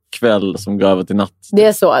kväll som går över till natt. Det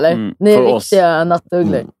är så, eller? Ni är riktiga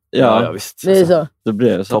nattugglor. Ja, visst. Det är så. Då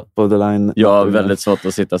blir det så. Top of the line. Jag har väldigt svårt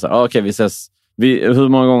att sitta så här. Okej, vi ses. Hur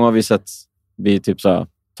många gånger har vi sett? Vi typ så här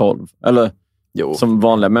 12. Eller Som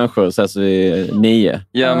vanliga människor så är vi 9.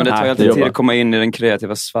 Ja, men det tar alltid tid att komma in i den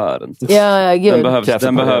kreativa sfären. Ja, gud.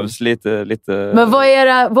 Den behövs lite... Men vad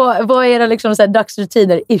är era liksom så här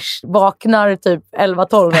dagsrutiner? Vaknar typ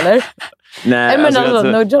 11-12 eller? Nej,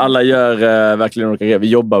 alla gör verkligen olika grejer. Vi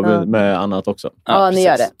jobbar med annat också. Ja, ni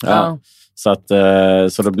gör det. Ja.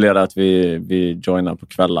 Så då blir det att vi joinar på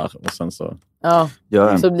kvällar och sen så... Ja,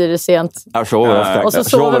 så blir det sent. Och så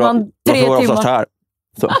sover man 3 timmar. Här.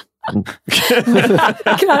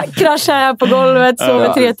 Kraschar här på golvet,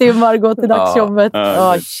 sover 3 timmar, går till dagsjobbet.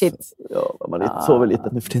 Shit. Ja, man sover lite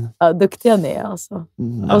nu för tiden. Ja, duktiga ni är alltså.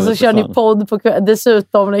 Och så kör ni podd på kvällen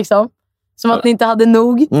dessutom liksom. Som att ni inte hade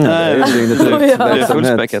nog. Nej, det är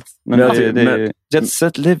fullspäckat. Men det är jet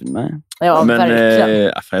set live, man. Ja, men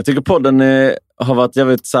verkligen. Jag tycker podden har varit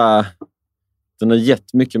jävligt så här, den har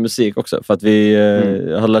gett mycket musik också för att vi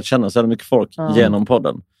har lärt känna så mycket folk genom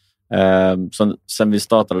podden. Sen vi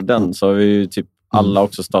startade den så har vi ju typ alla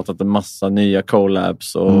också startat en massa nya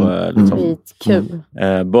collabs och liksom, kul.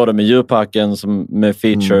 Både med Djurparken som med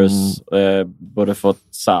features, både fått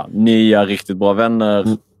så nya riktigt bra vänner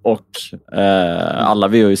och alla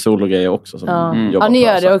vi har ju sologrejer också som jobbar ni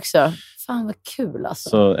gör på, det också. Fan vad kul alltså.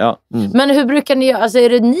 Så, Men hur brukar ni göra? Alltså, är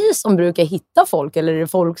det ni som brukar hitta folk eller är det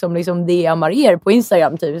folk som liksom DMar er på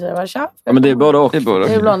Instagram typ? Så men det är både och. Det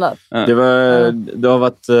är blandat. Det har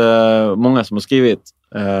varit många som har skrivit,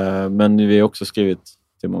 men vi har också skrivit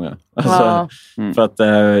till många. Alltså, för att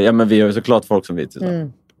men vi har ju såklart folk som vi tittar.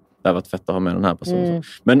 Det har varit fett att ha med den här personen.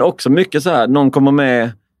 Men också mycket så här, någon kommer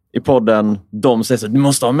med i podden, de säger så du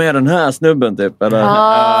måste ha med den här snubben typ, eller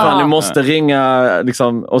fan, ni måste ringa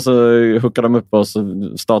liksom, och så hookar de upp och så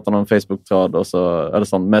startar de en Facebook-tråd och så eller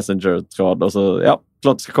sån Messenger-tråd och så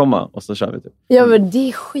klart det ska komma och så kör vi typ. Ja, men det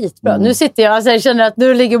är skitbra. Nu sitter jag och jag känner att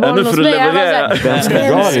nu ligger bollen hos mig. Nej,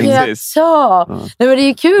 men det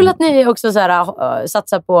är kul att ni också så här,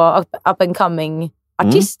 satsar på up and coming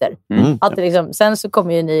artister. Att det liksom, sen så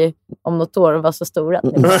kommer ju ni om något år vara så stora.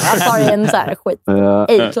 Jag tar en så här skit.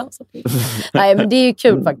 A-klass. Nej, men det är ju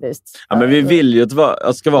kul faktiskt. Ja, men vi vill ju att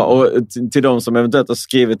det ska vara, och till de som eventuellt har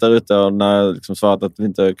skrivit där ute och när liksom svarat att vi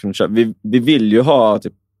inte kunde köra. Vi vill ju ha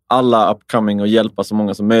typ alla upcoming och hjälpa så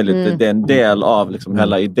många som möjligt. Det är en del av liksom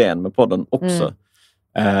hela idén med podden också.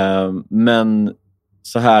 Men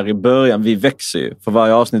så här i början, vi växer ju. För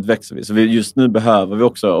varje avsnitt växer vi. Så just nu behöver vi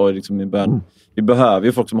också, och liksom i början, vi behöver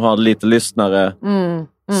ju folk som har lite lyssnare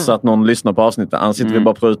så att någon lyssnar på avsnittet. Annars sitter vi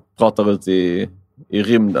bara pratar ut i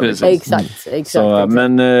rymden. Liksom. Exakt. Så,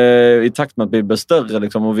 men i takt med att vi blir större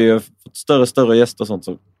liksom, och vi har fått större gäster och sånt,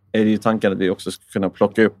 så är det ju tanken att vi också ska kunna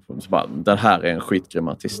plocka upp så bara, den här är en skitgrym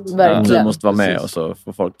artist. Du måste vara med och så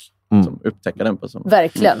får folk som upptäcka den personen.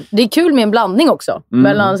 Verkligen. Det är kul med en blandning också.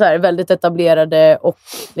 Mellan så här väldigt etablerade och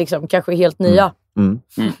liksom kanske helt nya.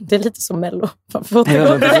 Det är lite som Mello. Vi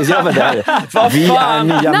är nya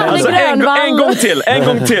Mello. Alltså, en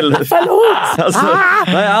gång till. Förlåt! Alltså,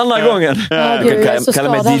 nej, andra gången.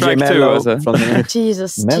 Kalla mig DJ Mello.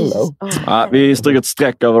 Jesus. Vi stryker ett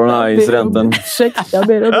streck över den här incidenten. Jag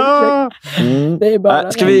ber om ursäkt. Det är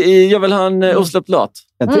bara... jag vill ha en osläppt låt.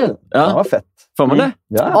 En till? Ja, vad fett. Får man det?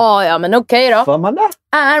 Ja, men okej då. Får man det?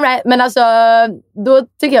 All right. Men alltså, då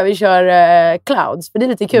tycker jag vi kör Clouds. För det är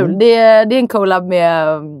lite kul. Det är en collab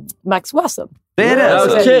med Max Wasson. Det är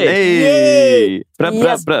det? Okej.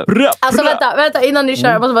 Alltså vänta. Innan ni kör,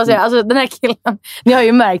 jag måste bara säga. Alltså den här killen, ni har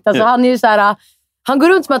ju märkt. Alltså, han är ju så här... Han går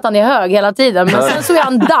runt som att han är hög hela tiden. Men sen så är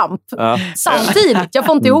han damp. Samtidigt. Jag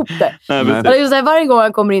får inte ihop det. Det är så här, varje gång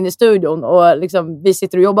han kommer in i studion och liksom, vi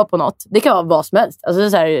sitter och jobbar på något. Det kan vara vad som helst. Alltså det är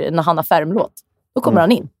så här, när Hanna Färm-låt. Då kommer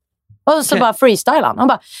han in. Och så bara freestylar han.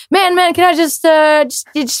 Bara, man, can I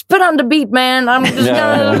just put on the beat, man. I'm just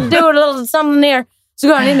gonna do a little something here. Så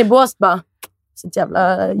går han in i båset bara. Så ett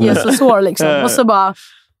jävla Jesus-hår liksom. Och så bara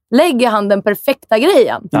lägger han den perfekta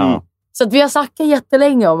grejen. Så att vi har sagt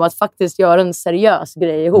jättelänge om att faktiskt göra en seriös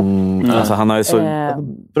grej ihop. Alltså han har ju så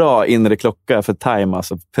bra inre klocka för time.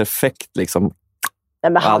 Alltså perfekt liksom.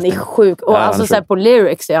 Nej, men han är sjuk. Och alltså, så här, på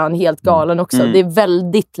lyrics är han helt galen också. Det är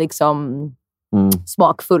väldigt liksom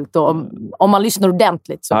smakfullt. Och om man lyssnar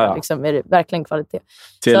ordentligt så liksom, är det verkligen kvalitet.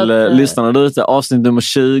 Till lyssnarna där ute, avsnitt nummer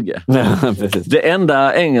 20. Det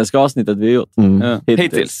enda engelska avsnittet vi har gjort.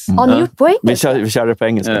 Hittills. Har ni gjort på engelska? Vi kör det på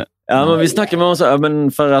engelska. Ja, men vi snackar med honom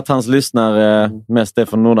men för att hans lyssnare mest är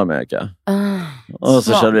från Nordamerika. Och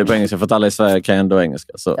så kör vi på engelska för att alla i Sverige kan ändå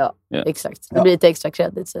engelska. Så. Ja, exakt. Det blir lite extra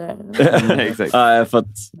credit. Så exakt. För att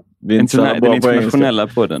vi inte den internationella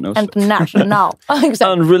på den. International.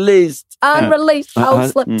 Unreleased.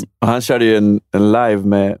 Outslipped. Han körde ju en live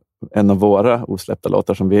med en av våra osläppta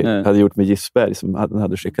låtar som vi hade gjort med Gisberg som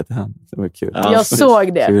hade skickat till han. Det var kul. Jag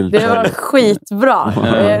såg det. Kul. Det var skitbra.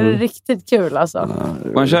 Det är riktigt kul alltså.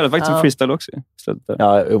 Man körde faktiskt en freestyle också.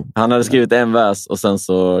 Han hade skrivit en vers och sen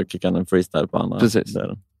så kickade han en freestyle på andra. Precis.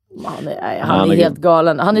 Han är helt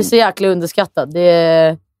galen. Han är så jäkla underskattad. Det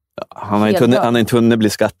är... Han har inte hunnit bli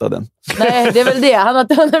skattad än. Nej, det är väl det. Han har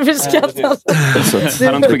inte hunnit bli skattad. Han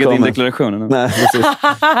har inte skickat in deklarationen. Nej, precis.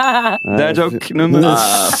 Där dock nummer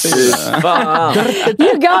 4.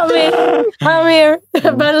 You got me. I'm here.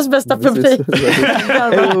 Världens bästa publik.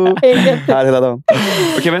 Här hela dagen.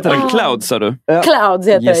 Okej, vad heter den? Clouds, sa du? Clouds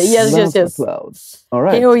heter det. Yes. Clouds. All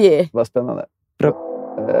right. Oh, yeah. Vad spännande.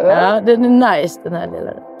 Ja, den är nice, den här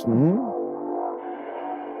lilla.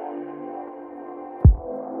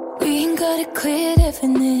 We ain't got a clear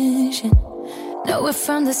definition. Know it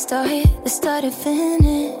from the start to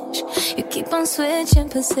finish. You keep on switching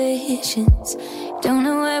positions. Don't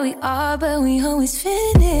know where we are, but we always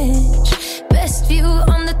finish. Best view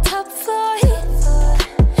on the top floor.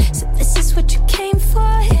 So this is what you came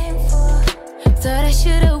for. Thought I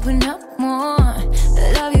should open up more.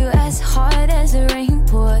 Love you as hard as a rain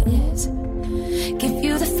pours. Give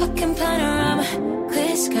you the fucking panorama.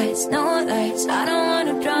 Clear skies, no lights, I don't want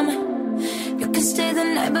no drama. You can stay the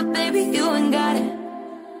night, but baby, you ain't got it.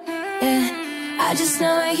 Yeah, I just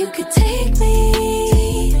know where you could take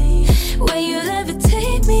me. Where you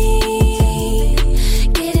levitate me.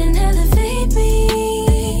 Get and elevate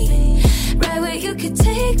me. Right where you could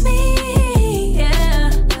take me. Yeah,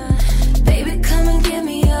 baby, come and give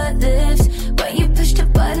me your lips. When you push the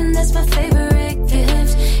button, that's my favorite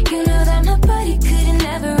gift. You know that my body couldn't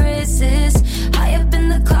ever resist.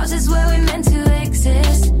 Clouds is where we meant to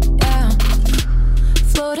exist, yeah.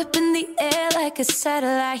 Float up in the air like a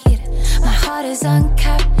satellite. My heart is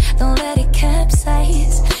uncapped, don't let it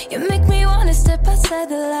capsize. You make me wanna step outside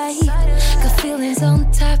the light. Got feelings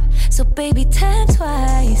on top, so baby tap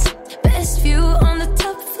twice. Best view on the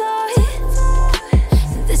top floor.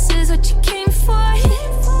 This is what you came for.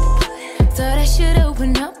 Thought I should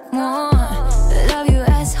open up more. Love you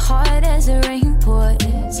as hard as a rain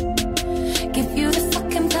pours. Give you the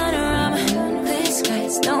fucking panorama. Clear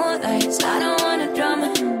skies, no lights, I don't want a drama.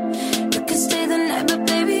 You can stay the night, but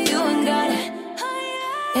baby, you ain't got it.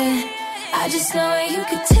 Yeah, I just know where you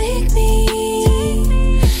could take me.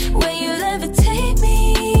 Where you levitate me.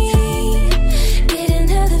 Get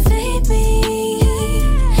and elevate me.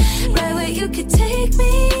 Right where you could take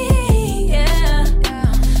me. Yeah,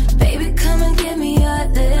 baby, come and give me your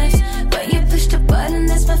lips. When you push the button,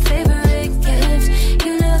 that's my favorite gift.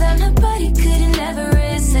 You know that my body couldn't ever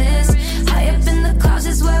resist. High up in the clouds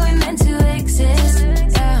is where we meant to exist.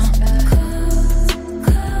 Yeah.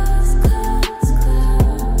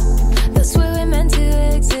 That's where we meant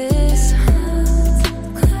to exist.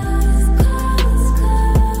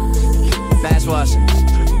 Fast Washington.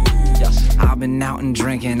 I've been out and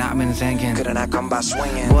drinking, I've been thinking, couldn't I come by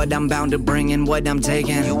swinging? What I'm bound to bring and what I'm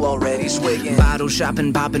taking. You already swigging. Bottle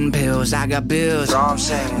shopping, popping pills, I got bills. Drum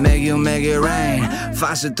singing. Make it rain.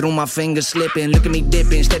 Faucet through my fingers slipping. Look at me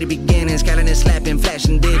dipping, steady beginnings. Counting and slapping,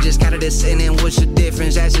 flashing digits. Counted and sinning, what's the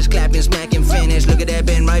difference? Asses clapping, smacking, finish. Look at that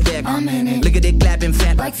bend right back. I'm in it. Look at it clapping,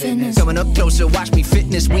 fat like fitness. Coming up closer, watch me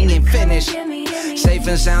fitness, we ain't finished. Safe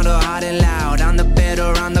and sound or hot and loud. On the bed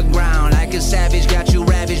or on the ground. Like a savage, got you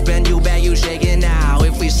ravaged. Bend you back, you shaking now.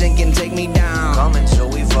 If we sinking, take me down. Coming till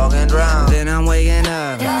we fucking drown. Then I'm waking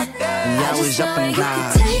up. I was up in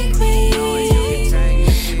clouds. Take me.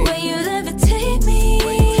 Where you levitate me.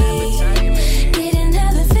 Get and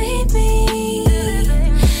elevate me.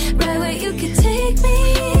 Right where you could take me.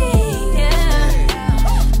 Yeah,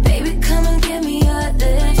 baby, come and give me your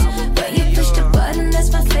lips. When you push the button,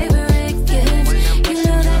 that's my favorite.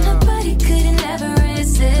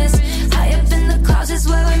 Is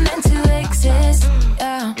where we're meant to exist.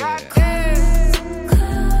 Yeah.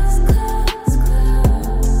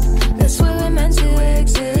 That's where we're meant to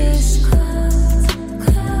exist.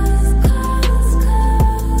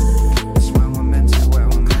 That's where we're meant to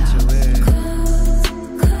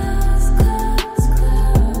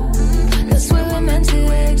That's where we're meant to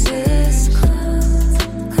exist.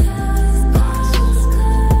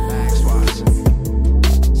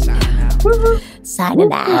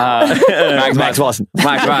 Signing out. Max Wasson.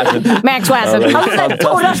 Max Wasson. Han är den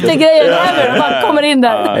torraste grejen ever. Man kommer in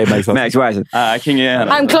där. Max Wasson.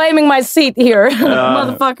 I'm claiming my seat here.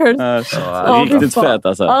 Motherfuckers. Riktigt fett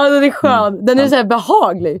alltså. Ja, den är skön. Den är så här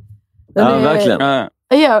behaglig. Den är verkligen.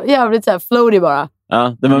 Jävligt så här floaty bara.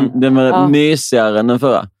 Ja, den var mysigare än den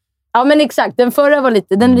förra. Ja, men exakt. Den förra var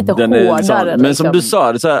lite, den är lite hårdare. Men som du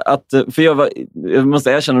sa, det så här att, för jag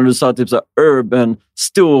måste erkänna när du sa typ så här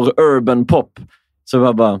stor urban pop, så var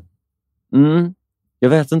jag bara, jag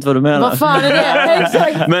vet inte vad du menar. Vad fan är det?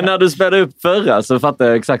 Exakt. Men när du spelade upp förra så fattade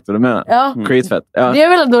jag exakt vad du menar. Ja. Skitfett. Ja. Det är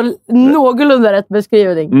väl ändå någorlunda rätt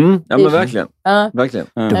beskrivning. Ja, men verkligen. Ja. Verkligen.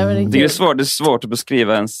 Det är svårt att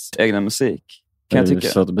beskriva ens egna musik. Kan jag tycka. Det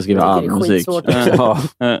är svårt att beskriva all musik.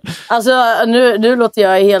 Alltså, nu låter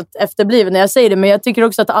jag helt efterbliven när jag säger det, men jag tycker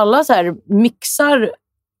också att alla så här mixar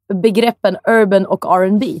begreppen urban och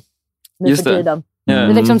R&B nu för tiden. Det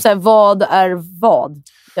är liksom så här, vad är vad?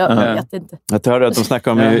 Jag vet inte. Jag hörde att de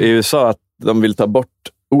snackar om i USA att de vill ta bort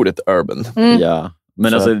ordet urban. Ja,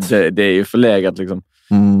 men alltså det är ju förlegat liksom.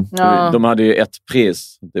 De hade ju ett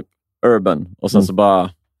pris, typ urban, och sen så bara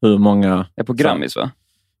hur många... är på Grammis, va?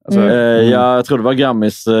 Alltså, jag tror det var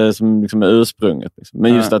Grammis som liksom är ursprunget. Liksom.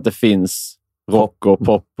 Men just att det finns rock och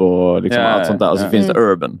pop och liksom allt sånt där. Och så finns det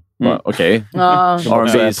urban. Okej.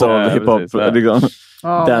 R&B, soul, hiphop, liksom.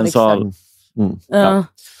 Dancehall.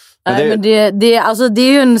 Nej, men det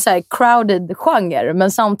är ju en så här crowded genre,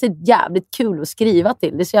 men samtidigt jävligt kul att skriva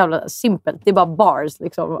till. Det är så jävla simpelt. Det är bara bars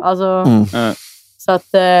liksom. Alltså, så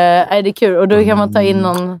att det är kul. Och då kan man ta in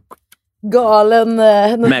någon galen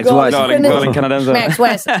galen kanadensare. Max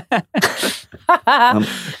West.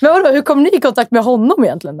 Men vadå, hur kom ni i kontakt med honom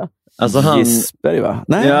egentligen då? Alltså han, Gisberg, va?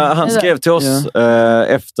 Nej. Ja, han skrev till oss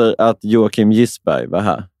efter att Joakim Gisberg var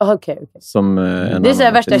här. Okay. Som, det är så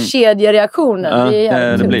här värsta kedjereaktionen.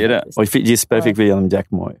 Det blir det. Och Gisberg fick vi genom Jack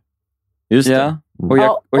Moy. Just det.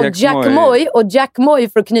 Och Jack Moy,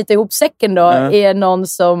 för att knyta ihop säcken då, är någon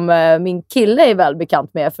som min kille är väl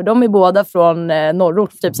bekant med. För de är båda från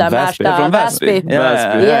norrort, typ såhär Märsta, från Väsby.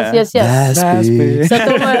 Yes. Väsby. Så att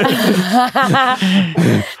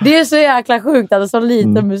det är så jäkla sjukt, alltså så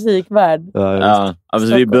liten musikvärld. Ja,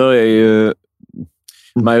 alltså vi börjar ju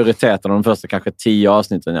majoriteten av de första kanske 10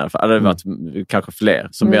 avsnitten i alla fall. Det hade varit kanske fler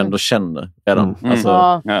som vi ändå känner redan.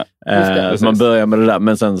 Alltså, så man börjar med det där,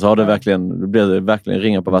 men sen så har det verkligen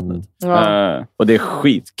ringar på vattnet. Och det är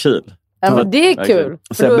skitkul. Ja, men det är kul.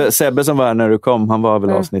 Sebbe som var här när du kom, han var väl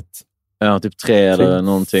avsnitt... Ja, typ 3 eller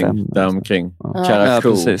någonting däromkring.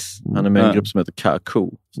 Karakou. Han är med i en grupp som heter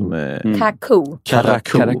Karakou.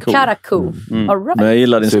 Karakou. All right. Men jag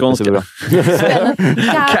gillar din skånska.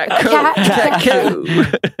 Karakou.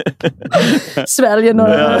 Sväljer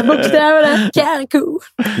några bokstäver. Karakou.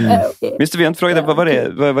 Visst, vi har inte frågat var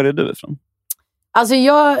är du ifrån? Alltså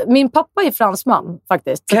min pappa är fransman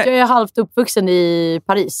faktiskt. Så jag är halvt uppvuxen i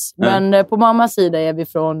Paris. Men på mammas sida är vi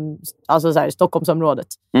från alltså så här, Stockholmsområdet.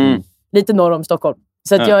 Lite norr om Stockholm.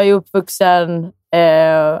 Så att jag är uppvuxen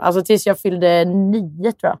alltså tills jag fyllde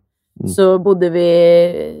 9 tror jag. Så bodde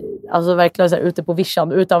vi alltså verkligen så här, ute på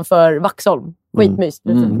Vischan utanför Vaxholm. Skitmys.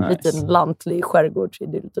 Liten lantlig skärgård.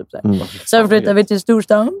 Typ, så sen flyttade vi till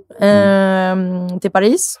storstan. Till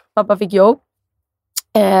Paris. Pappa fick jobb.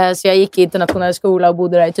 Så jag gick i internationell skola och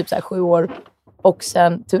bodde där i typ så här 7 år. Och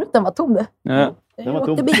sen, tur att den var tom det. Ja. Jag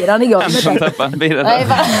åkte biran igång.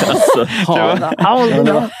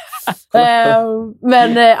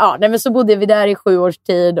 Men så bodde vi där i 7 års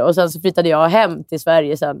tid. Och sen så flyttade jag hem till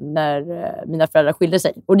Sverige sen när mina föräldrar skilde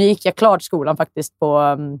sig. Och då gick jag klart skolan faktiskt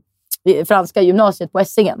på franska gymnasiet på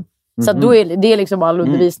Essingen. Så då är det liksom all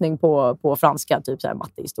undervisning på franska, typ så här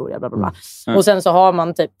matte, historia, bla bla bla. Och sen så har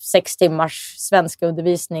man typ 6 timmars svenska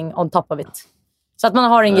undervisning on top of it. Så att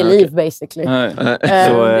man har ingen liv basically. Det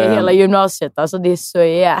är hela gymnasiet. Alltså det är så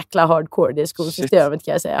jäkla hardcore, det skolsystemet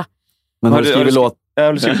kan jag säga. Men har du skrivit låt?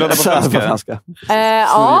 Har du skrivit låtar på franska?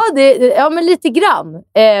 Ja, men lite grann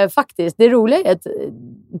faktiskt. Det roliga är att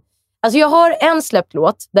alltså jag har en släppt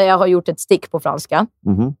låt där jag har gjort ett stick på franska.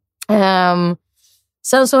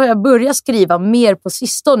 Sen så har jag börjat skriva mer på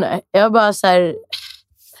sistone. Jag bara så här,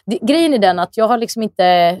 grejen är den att jag har liksom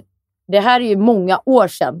inte... Det här är ju många år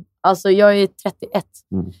sedan. Alltså jag är 31.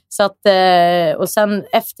 Så att, och sen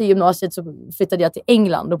efter gymnasiet så flyttade jag till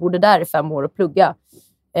England och bodde där i 5 år och plugga.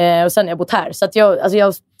 Och sen har jag bott här. Så att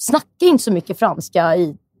jag snackar inte så mycket franska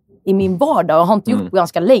i min vardag och har inte gjort på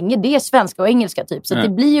ganska länge. Det är svenska och engelska typ. Så att det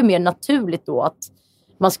blir ju mer naturligt då att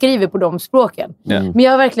man skriver på de språken. Men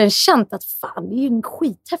jag har verkligen känt att fan, det är ju en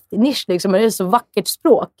skithäftig nisch liksom. Det är så vackert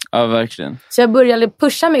språk. Ja, verkligen. Så jag började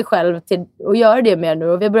pusha mig själv till att göra det mer nu.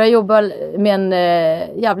 Och vi börjar jobba med en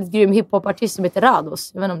jävligt grym hiphopartist som heter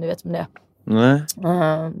Rados. Jag vet inte om ni vet om det är. Nej.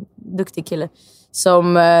 Duktig kille.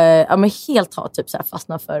 Som men helt har typ så här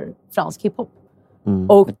fastnat för fransk hiphop.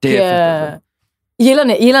 Och gillar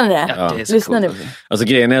ni det? Ja, lyssna nu. Alltså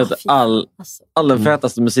grejen är att all den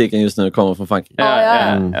fetaste musiken just nu kommer från Frankrike.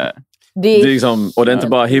 Det är liksom, och det är inte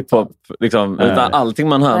bara hiphop liksom, utan allting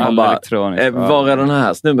man hör. Man bara, var är den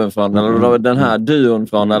här snubben från? Eller var är den här duon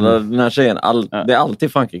från? Eller den här tjejen? Det är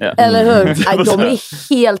alltid Frankrike. Eller hur? Nej, de är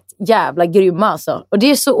helt jävla grymma alltså. Och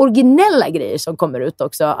det är så originella grejer som kommer ut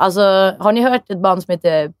också. Alltså, har ni hört ett band som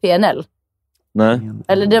heter PNL? Nej.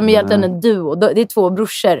 Eller de är egentligen en duo. Det är 2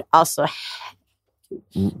 brorsor. Alltså,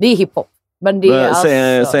 det är hiphop. Men det är alltså...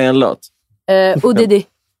 Säg en låt. Udidi.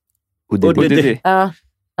 Udidi. Ja.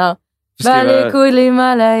 Balé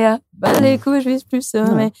l'Himalaya, balé je vis plus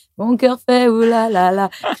sommeil, mon cœur fait oulala,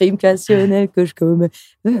 crime passionnel que je commets.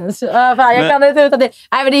 Fan, jag kan inte utan det.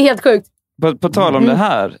 Nej, men det är helt sjukt. På tal om det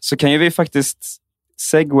här så kan ju vi faktiskt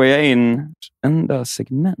segwaya in enda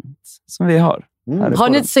segment som vi har. Har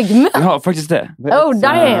ni ett segment? Vi har faktiskt det. Oh,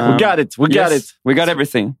 damn. We got it. We got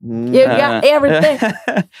everything. You got everything.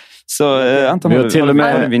 Så Anton, vi har till och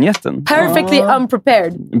med vignetten. Perfectly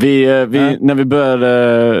unprepared.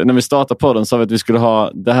 När vi startade podden sa vi att vi skulle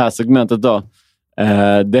ha det här segmentet då.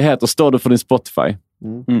 Det heter Står du för din Spotify?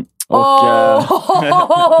 Och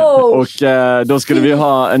då skulle vi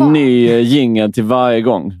ha en ny jingle till varje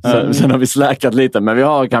gång. Sen har vi släkat lite, men vi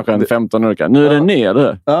har kanske en 15 olika. Nu är den ny,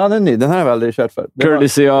 eller? Ja, den är ny. Den här har vi aldrig kört för.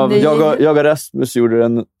 Courtesy av... Jag och Rasmus gjorde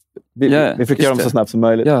den. Vi fick göra dem så snabbt som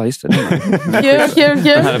möjligt. Ja, just det. Kul.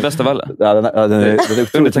 Den här är bäst av alla. Ja, den är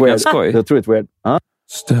otroligt weird. Skoj. Det är otroligt weird.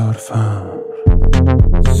 Står för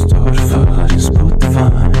din Spotify.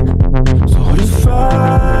 Står du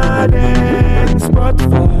för din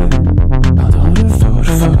Spotify. Står du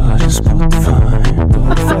för din Spotify.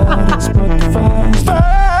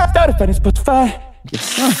 Står för din Spotify.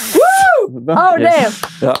 Oh, damn.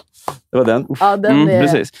 Ja, det var den. Ja, den är...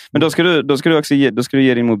 Precis. Men då ska du också ge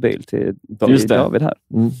din mobil till David här.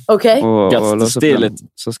 Okej. Och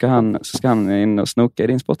så ska han in och snoka i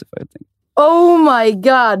din Spotify. Oh my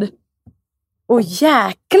god.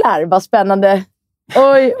 Jäklar vad spännande.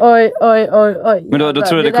 Oj. Men då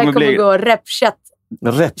tror jag det kommer bli... gå repchat.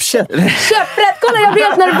 Käpprätt, kolla jag blir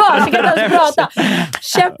helt nervös. Jag kan inte ens prata.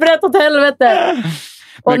 Käpprätt åt helvete.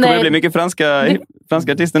 Men kommer det bli mycket franska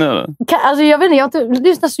artister nu då? Alltså jag vet inte, jag har inte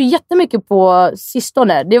lyssnat så jättemycket på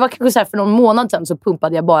sistone. Det var kanske så här för någon månad sedan så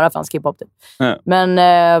pumpade jag bara fransk hiphop typ. Ja. Men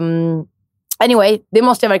anyway, det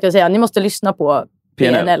måste jag verkligen säga. Ni måste lyssna på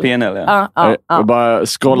PNL. Ja. Och bara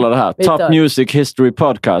scrolla det här. Top Music History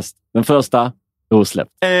Podcast. Den första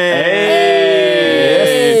osläppt.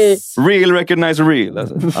 Real recognize real.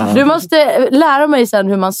 Alltså. Du måste lära mig sen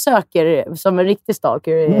hur man söker som en riktig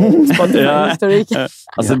stalker i Spotify-historik.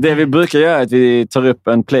 Alltså det vi brukar göra är att vi tar upp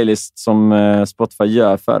en playlist som Spotify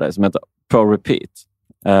gör för dig som heter Pro Repeat.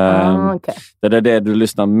 Okay. Det är det du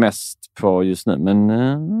lyssnar mest på just nu. Men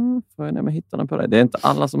får jag nämna hitta den på dig. Det är inte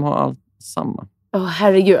alla som har allt samma.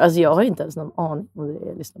 Herregud, alltså jag har inte ens någon aning om det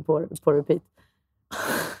jag lyssnar på repeat.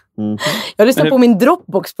 Jag lyssnar på min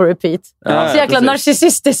Dropbox på repeat. Så jäkla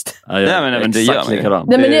narcissistiskt. Men det gör man.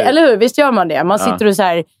 Nej, men eller hur? Visst gör man det? Man sitter och så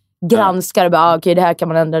här granskar och bara, okej, det här kan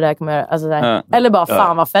man ändra, det här kan man göra. Alltså, så här. Eller bara,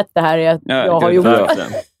 fan vad fett det här är jag har gjort.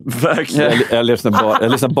 Verkligen. Jag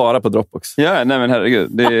lyssnar bara på Dropbox. Ja, nej men herregud.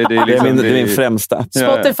 Det är min främsta.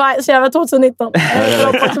 Spotify, så jävla 2019.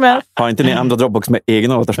 Dropbox med. Har inte ni andra Dropbox med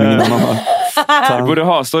egna låtar som ingen annan har? Du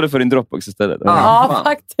borde står det för din Dropbox istället. Ja,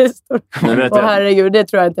 faktiskt. Herregud, det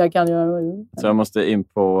tror jag inte jag kan göra. Så jag måste in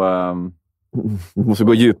på... Du måste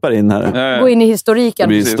gå djupare in här. Gå in i historiken.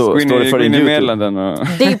 Gå in i meddelanden.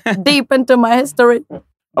 Deep into my history.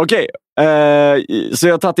 Okej, så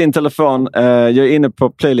jag har tagit in telefon. Jag är inne på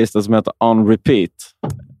playlisten som heter On Repeat.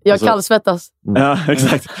 Jag kallsvettas. Ja,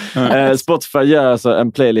 exakt. Spotify gör alltså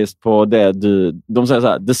en playlist på det de säger så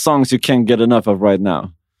här: the songs you can't get enough of right now.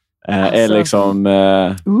 Är liksom...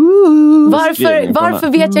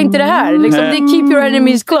 Varför vet jag inte det här? Liksom, det är keep your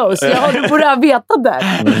enemies close. Jag borde ha vetat det.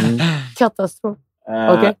 Katastrof.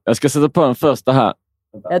 Okay. Jag ska sätta på den första här.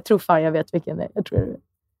 Jag tror fan jag vet vilken det är.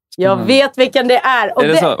 Jag vet vilken det är. Och är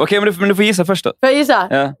det så? Okej, men du får gissa först då. Får jag gissa?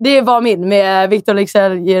 Ja. Det var min med Victor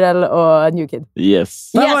Leksell, Jireel och New Kid.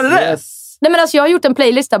 Yes. Vad var det? Yes. Nej, men alltså jag har gjort en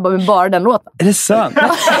playlist där med bara den låten. Är det sant?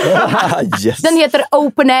 Yes. Den heter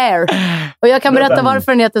Open Air. Och jag kan berätta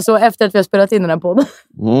varför den heter så efter att vi har spelat in den här podden.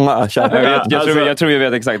 Jag tror vi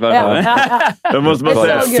vet exakt varför. Jag måste bara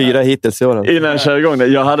säga 4 hittills i år. Innan jag kör igång det.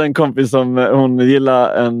 Jag hade en kompis som hon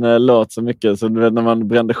gillar en låt så mycket. Så du vet när man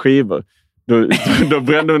brände skivor. Då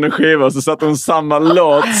brände hon en skiva och så satte hon samma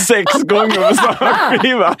låt 6 gånger på samma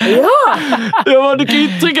skiva. Ja, du kan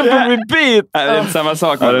ju trycka på repeat. Det är inte samma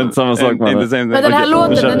sak. Det är inte samma sak. Men den här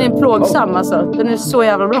låten, den är plågsam alltså. Den är så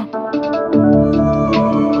jävla bra.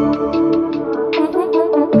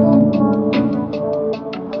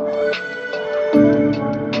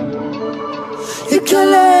 Jag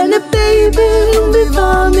kallar henne baby, hon vill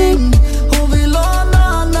vara min. Hon vill ha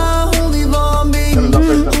nana, hon vill vara min.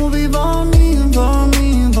 Hon vill vara min, vara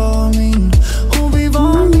min, vara min. Hon vill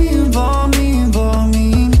vara min, vara min, vara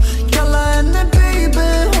min. Kalla henne baby,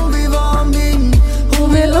 hon vill vara min.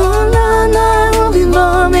 Hon vill ha nana, hon vill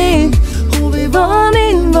vara min. Hon vill vara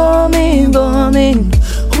min, vara min, vara min.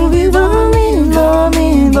 Hon vill vara min, vara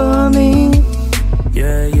min, vara min.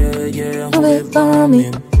 Hon vill vara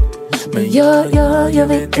min. Men jag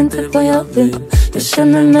vet inte vad jag vill. Jag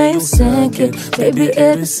känner mig osäker. Baby,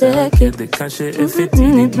 är du säker? Det kanske är för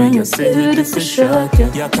tidigt, men jag ser hur du försöker.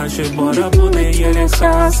 Jag kanske bara borde ge dig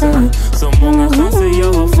chansen. Så många chanser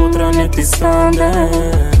jag har fått dra ner till stranden.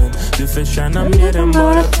 Du förtjänar mer än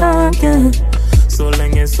bara tanken. Så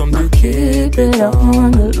länge som du keep it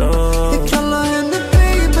on the low. Jag kallar henne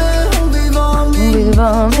baby, hon vill vara min. Hon vill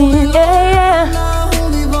vara min, yeah.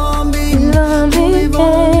 Hon vill vara min. Hon vill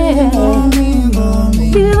vara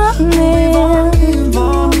min, yeah.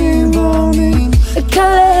 Jag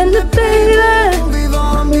kallar henne baby. Hon vill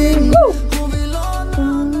vara min.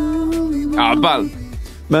 Ja, ball.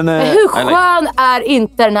 Men hur skön är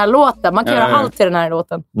inte den här låten? Man kan göra allt i den här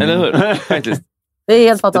låten. Eller hur? Faktiskt. Det är helt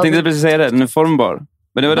Jag fantastiskt. tänkte precis säga det, den är formbar.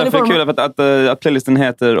 Men det var därför kul att playlisten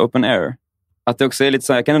heter Open Air. Att det också är lite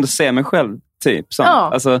så här, jag kan ändå se mig själv typ. Så.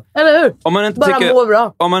 Ja, alltså, eller hur? Om man inte bara må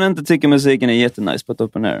bra. Om man inte tycker musiken är jättenice på ett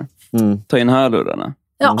Open Air, ta in hörlurarna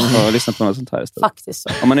och lyssna på något sånt här istället. Faktiskt så.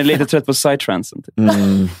 Om man är lite trött på psytrance. Typ.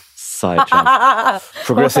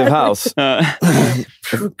 Progressive house.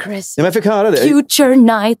 Progressive. Ja, men jag fick höra det. Future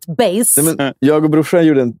night bass. Nej, men jag och brorsan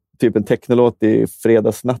gjorde en technolåt i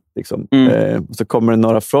fredagsnatt. Liksom. Och så kommer det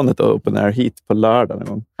några från ett Open Air hit på lördag någon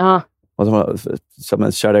gång. Och så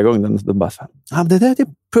man körde igång den. De bara så här, det där är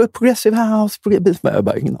progressive house. Jag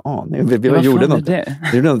bara, ingen aning. Vi gjorde något.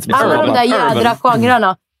 Alla de där jädra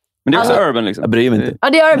genrerna. Men det är också urban liksom. Jag bryr mig inte. Ja,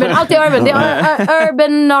 det är urban. Allt är urban. Det är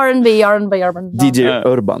urban, R&B. DJ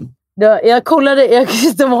Urban. Jag kollade,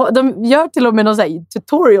 de gör till och med någon så här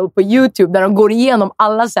tutorial på YouTube där de går igenom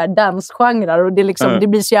alla så här dansgenrer och det, liksom, det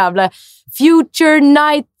blir så jävla future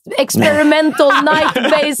night, experimental night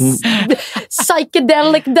bass,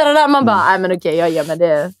 psychedelic, där man bara, nej men okej, jag ger mig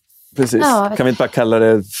det. Precis, kan vi inte bara kalla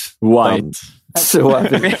det white?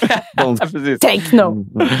 Techno.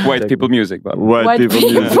 White people music. White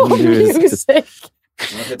people music.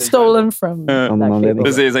 Stolen from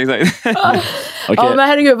precis, exakt. Ja, men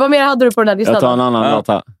herregud, vad mer hade du på den här listan? Jag tar en annan låt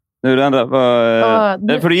här. Nu är det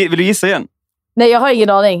andra. Vill du gissa igen? Nej, jag har ingen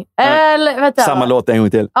aning. Eller, vänta. Samma låt en gång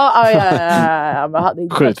till. Ja.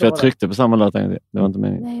 Sjukt, för jag tryckte på samma låt en gång till. Det var inte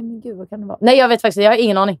meningen. Nej, men gud, vad kan det vara? Nej, jag vet faktiskt. Jag har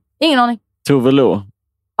ingen aning. Tove Lo.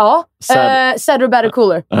 Ja. Sadder, Better,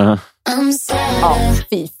 Cooler. Uh-huh. Ja,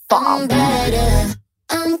 fy fan.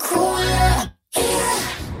 I'm cooler,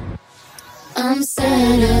 I'm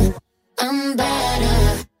sadder, I'm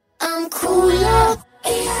better, I'm cooler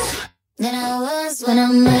than I was when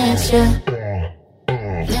I met you.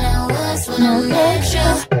 Than I was when I met you.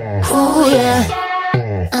 Oh yeah,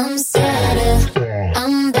 I'm sadder,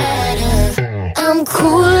 I'm better, I'm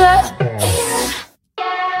cooler.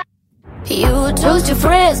 You told your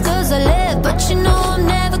friends cause I left, but you know I'm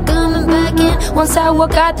never coming back in. Once I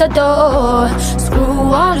walk out the door,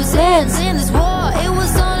 screw all these hands in this war. It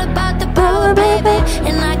was all about the power, baby,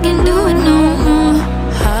 and I can do it no more.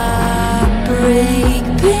 Heartbreak,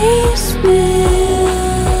 peace,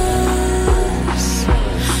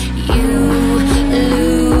 you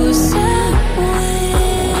lose and win.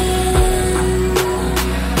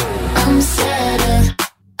 I'm sadder,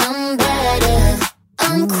 I'm better,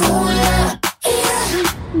 I'm cooler.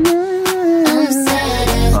 I'm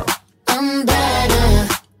sadder, I'm better,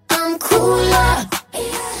 I'm cooler.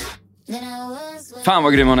 Fan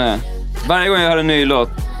vad grym hon är. Varje gång jag hör en ny låt,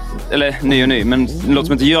 eller ny, men en låt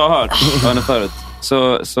som inte jag har hört henne förut,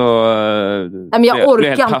 men jag orkar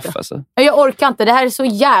helt inte. paff, alltså. Jag orkar inte. Det här är så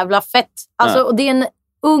jävla fett. Alltså, och det är en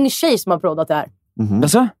ung tjej som har proddat det här.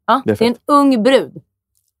 Alltså? Ja, det är en ung brud.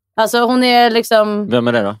 Alltså hon är liksom... Vem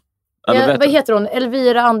är det då? Vad heter hon?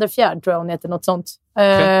 Elvira Anderfjärd tror jag hon heter, något sånt.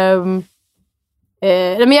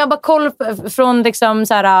 Men jag bara koll från liksom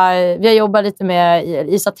så här, vi jobbar lite med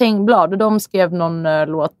Isa Tengblad och de skrev någon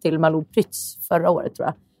låt till Malou Prytz förra året tror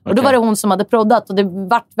jag. Och då var det hon som hade proddat och det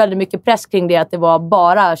vart väldigt mycket press kring det att det var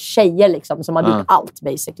bara tjejer liksom som hade gjort allt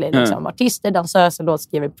basically. Liksom. Artister, dansöser,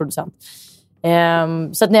 låtskrivare, producent.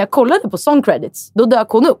 Så att när jag kollade på song credits, då dök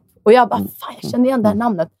hon upp. Och jag bara, fan jag kände igen det här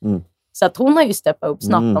namnet. Så att hon har ju steppat upp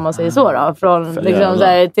snabbt om man säger så då. Från liksom så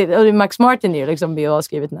här, till, och Max Martin är ju liksom B.O. har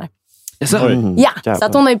skrivit den här. Ja, så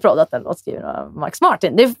att hon har ju proddat en låt skriven av Max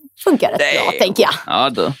Martin. Det funkar rätt bra, tänker jag. Ja,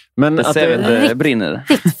 då. Men det att det brinner.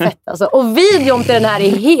 Riktigt fett alltså. Och videon till den här är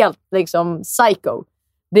helt liksom psycho.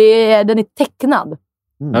 Den är tecknad.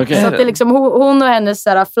 Okay. Så att det är liksom hon och hennes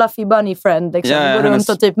såhär, fluffy bunny friend liksom, går runt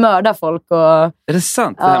och typ mördar folk. Och, är det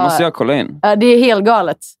sant? Det här måste jag kolla in. Ja, det är helt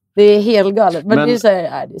galet. Det är helt galet. Men det är så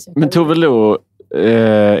här, det är så men Tove Lo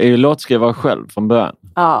är ju låtskrivare själv från början.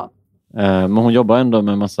 Ja. Men hon jobbar ändå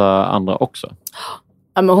med en massa andra också.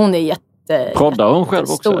 Ja, men hon är proddar hon själv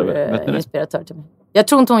också? Stor inspiratör till mig. Jag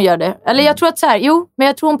tror inte hon gör det. Eller jag tror att men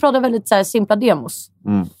jag tror hon proddar väldigt så här simpla demos.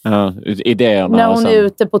 Ja, idéerna. När hon är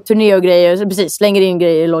ute på turné och grejer. Precis, slänger in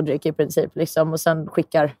grejer i Logic i princip. Liksom, och sen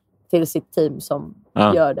skickar till sitt team som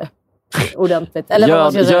gör det ordentligt. Eller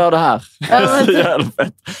gör det här.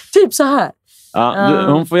 Typ så här. Ja,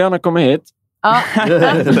 hon får gärna komma hit. Ja,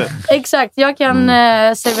 exakt. Jag kan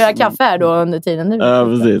servera kaffe här då under tiden nu. Ja,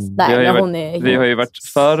 precis. Nej, vi har ju varit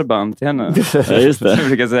förband till henne. Ja, just det. Jag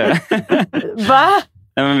brukar säga. Va?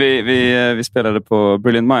 Nej, men vi spelade på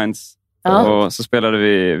Brilliant Minds. Och så spelade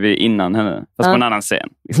vi innan henne. Fast på en annan scen.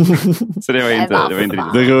 Så det var inte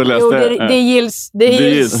det roligaste. Jo, det gills.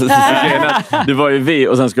 Det var ju vi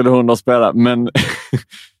och sen skulle hon då spela. Men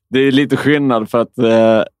det är lite skillnad för att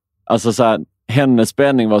alltså så här, hennes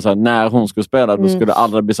spelning var så här, när hon skulle spela då skulle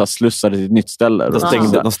alla bli så här slussade till ett nytt ställe.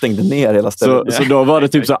 De stängde ner hela stället. Så då var det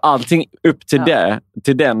typ så allting upp till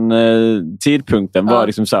till den tidpunkten var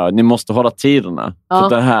liksom så här, ni måste hålla tiderna. För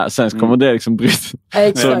det här, sen kommer det liksom bryta.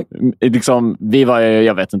 Exakt. Så liksom, vi var,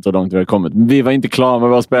 jag vet inte hur långt vi har kommit, men vi var inte klara med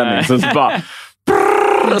vår spelning. Så bara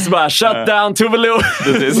och så bara, shut down Tove Lo.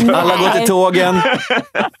 Alla går till tågen.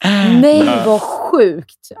 Nej, vad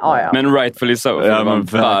sjukt. Ja. Men rightfully so. För det var en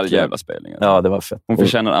all jävla spelning. Ja, det var fett. Hon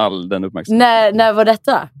förtjänar all den uppmärksamheten. När var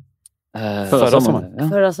detta? Förra sommaren. Ja.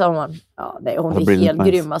 Förra sommaren. Ja, nej, hon är helt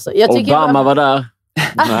grym. Alltså. Jag tycker Obama var där.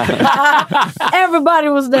 Everybody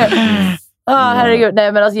was there. Herregud.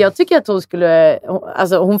 Nej, men alltså, jag tycker att hon skulle...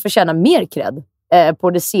 hon förtjänar mer cred. På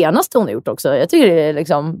det senaste hon har gjort också. Jag tycker det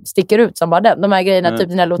liksom sticker ut som bara den. De här grejerna, typ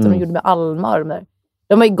den här låten hon gjorde med Alma.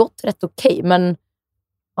 De har ju gått rätt okej, men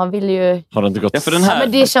man vill ju... Har det inte gått? Ja, för den här,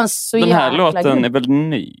 men det känns så den här jäkla låten grym. är väl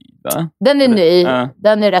ny, va? Den är ny.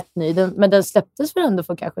 Den är rätt ny. Men den släpptes väl ändå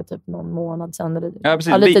för kanske typ någon månad sedan. Eller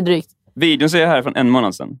precis. Lite drygt. Videon ser jag här från en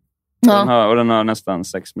månad sedan. Och den har nästan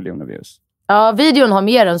 6 miljoner views. Ja, videon har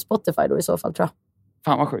mer än Spotify då i så fall, tror jag.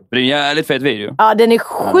 Fan vad sjukt. Det är en jävligt fet video. Ja, den är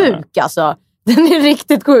sjuk alltså. Den är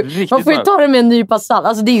riktigt sjuk. Man får ju ta det med en nypa salt.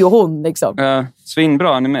 Alltså det är ju hon liksom.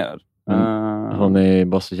 Svinbra animerad. Hon är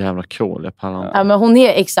bara så jävla cool. Ja, men hon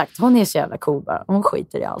är så jävla cool bara. Hon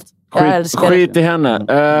skiter i allt. Skit i henne.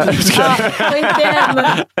 Skit i henne.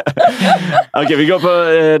 Okej, vi går på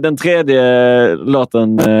den tredje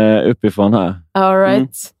låten uppifrån här. All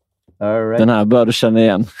right. Den här bör du känna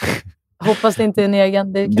igen. Hoppas det inte är en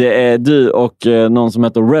egen. Det är du och någon som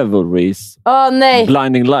heter Revelries. Nej.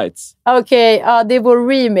 Blinding Lights. Okej, det är vår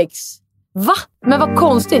remix. Va? Men vad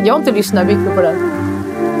konstigt. Jag har inte lyssnat mycket på den.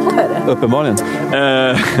 Har jag det? Uppenbarligen.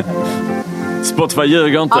 Spotify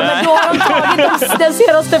ljuger inte. Ja, men då har de tagit den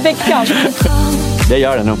senaste veckan. Det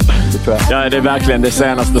gör det nog. Det tror jag. Ja, det är verkligen det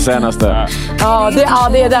senaste. Ja,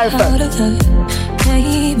 det är därför.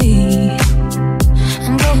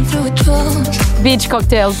 Beach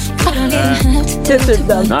cocktails. Det är typ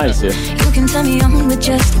den. Nice, yeah. You can turn me on with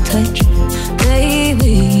just a touch,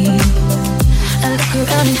 baby. I look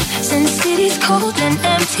around and since city's cold and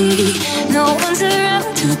empty, no one's around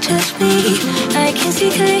to touch me. I can see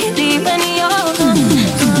clearly when you're gone.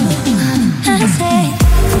 I say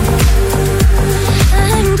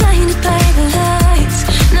I'm blinded by the lights.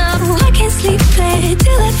 No, I can't sleep there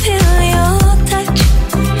till I feel your touch.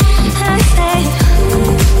 I say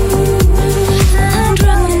I'm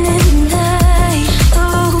drowning in the night.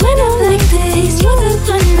 Oh, when I'm like this, you're the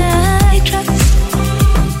one I trust.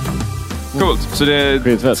 Coolt. Så det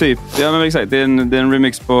är typ... Ja, men exakt. Det är en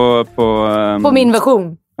remix på min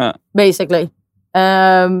version. Basically.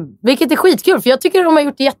 Vilket är skitkul, för jag tycker de har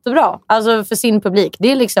gjort det jättebra. Alltså för sin publik.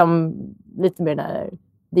 Det är liksom lite mer den här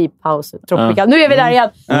deep house, tropical. Nu är vi där igen.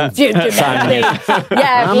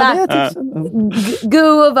 Jävla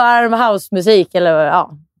go och varm housemusik. Eller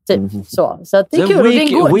typ så. Så att det är kul.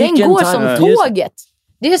 Den går som tåget.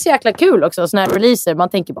 Det är så jäkla kul också, såna här releaser. Man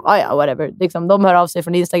tänker bara, whatever. Liksom, de hör av sig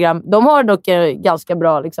från Instagram. De har dock ganska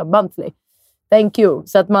bra liksom, monthly. Thank you.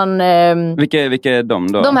 Så att man... Vilka är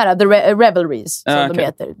de då? De här, The Revelries, som de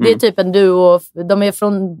heter. Det är typ en duo. De är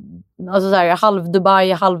från alltså så här, halv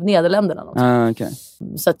Dubai, halv Nederländerna. Okay.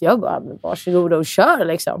 Så att jag bara, varsågoda och kör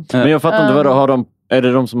liksom. Men jag fattar inte vad då. Har de Är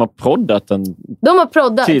det de som har proddat den? De har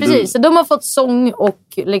proddat, precis. De har fått sång och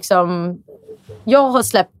liksom... Jag har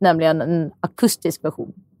släppt nämligen en akustisk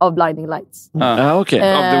version av Blinding Lights.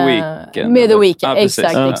 Okej. Of The Weeknd. Med The Weeknd,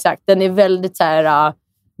 exakt. Den är väldigt så här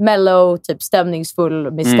mellow, typ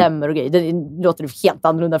stämningsfull med stämmor och grejer. Den låter helt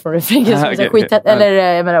annorlunda från refrängen eller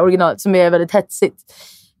jag menar originalet som är väldigt hetsigt.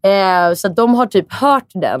 Så de har typ hört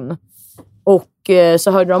den och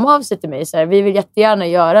så hörde de av sig till mig så här, vi vill jättegärna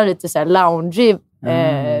göra lite så här loungy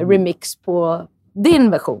remix på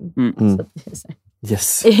din version. Så att,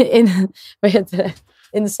 yes. Vad heter det?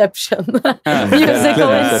 Inception.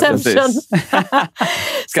 Musical Inception.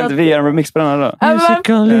 Ska inte vi göra en remix på den här då?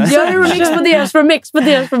 Gör en remix på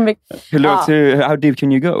deras remix. How deep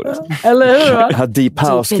can you go? Eller hur? Va? How deep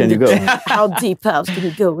house can you go? How deep house can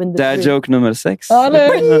you go? In the Dad joke nummer 6.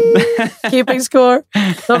 Keeping score.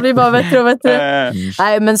 De blir bara bättre och bättre.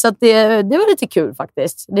 Nej, men så att det var lite kul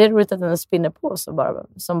faktiskt. Det är roligt att den spinner på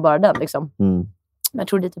som bara den liksom. Men jag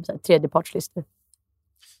tror det är typ så här tredjepartslistor.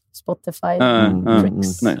 Spotify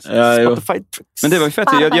tricks. Nice. Spotify tricks. Men det var ju fett.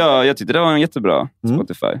 Jag tyckte det var en jättebra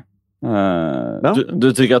Spotify.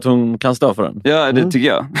 Du tycker att hon kan stå för den? Ja, det tycker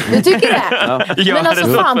jag. Du tycker det? Men alltså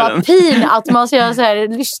fan vad pin att man ska så här,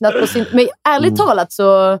 lyssnat på sin... Men ärligt talat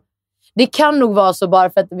så... Det kan nog vara så bara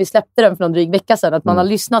för att vi släppte den för någon dryg vecka sedan. Att man har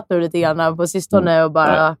lyssnat nu lite grann på sistone och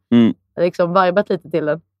bara liksom vibat lite till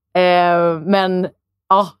den. Men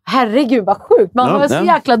herregud vad sjukt. Man har så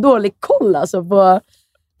jäkla dålig koll alltså på...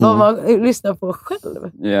 vad man lyssnar på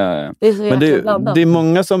själv. Yeah. Det är så jäkla blandat. Det är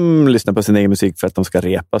många som lyssnar på sin egen musik för att de ska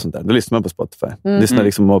repa och sånt där. Då lyssnar man på Spotify. Lyssnar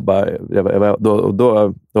liksom och bara...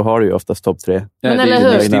 Då har du ju oftast topp 3. Men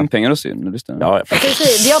eller hur? Stimpengar och syn. Ja,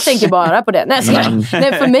 precis. Jag tänker bara på det. Nej,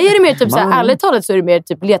 för mig är det mer typ så här, ärligt talat så är det mer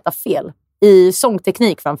typ leta fel. I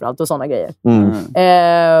sångteknik framförallt och sådana grejer.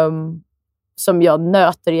 Som jag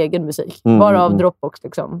nöter i egen musik. Bara av Dropbox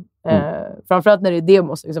liksom. Framförallt när det är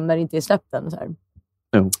demos, liksom, när det inte är släppt än. Så här.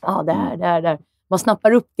 Det här. Man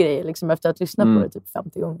snappar upp grejer liksom, efter att lyssna på det typ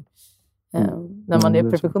 50 gånger. När man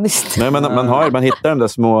är perfektionist. Nej, men man hittar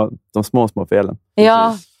de små felen.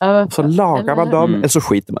 Ja. Så lagar man dem, eller så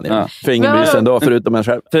skiter man i dem. För ingen bryr sig ändå, förutom en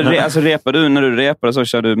själv. Alltså repar du, när du repar så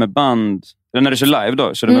kör du med band? Eller när du kör live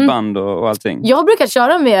då, kör du med band och allting? Jag brukar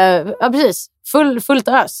köra med, precis,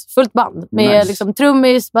 fullt band. Med liksom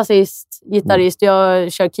trummis, basist, gitarrist.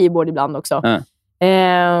 Jag kör keyboard ibland också.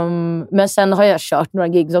 Men sen har jag kört några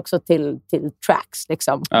gigs också till tracks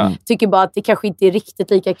liksom. Tycker bara att det kanske inte är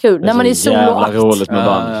riktigt lika kul när man är soloakt. Roligt med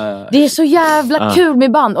band. Det är så jävla kul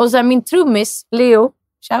med band. Och så här, min trummis Leo,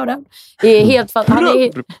 shoutout, är helt han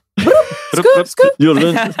är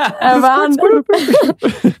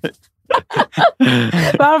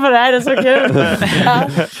varför är det så kul?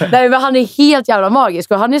 Nej, men han är helt jävla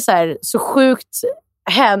magisk och han är så sjukt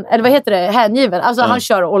hängiven. Alltså han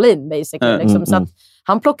kör all in basically liksom, så att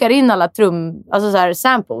han plockar in alla alltså så här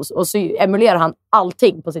samples och så emulerar han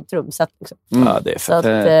allting på sitt trumset liksom. Ja, det är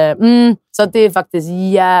fett. Så att det är faktiskt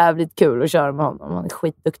jävligt kul att köra med honom. Han är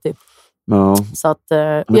skitduktig. Så att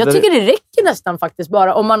jag tycker det räcker nästan faktiskt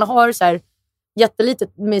bara om man har så här jättelite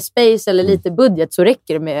med space eller lite budget så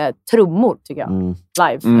räcker det med trummor tycker jag.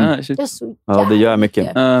 Live. Det är så det gör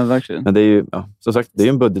mycket. Verkligen. Men det är ju, som sagt, det är ju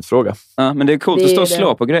en budgetfråga. Ja, men det är coolt att stå och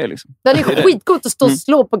slå på grejer liksom. Det är skitcoolt att stå och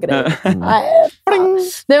slå på grejer.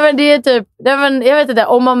 Nej, men det är typ, jag vet inte,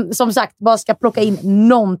 om man som sagt bara ska plocka in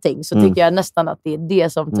någonting så tycker jag nästan att det är det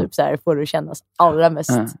som typ så här får det kännas allra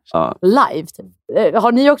mest live. Typ.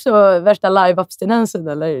 Har ni också värsta live-abstinensen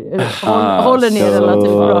eller håller ni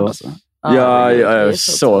relativt bra? Jag är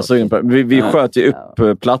så sugen på det. Vi sköt ju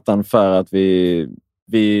upp plattan för att vi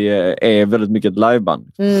är väldigt mycket ett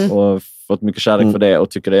liveband och fått mycket kärlek för det och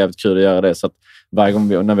tycker det är jävligt kul att göra det. Så att varje gång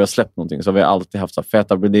när vi har släppt någonting så har vi alltid haft så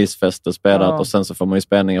feta releasefester spelat och sen så får man ju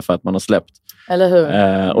spelningar för att man har släppt. Eller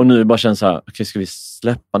hur? Och nu bara känns så här, okej, ska vi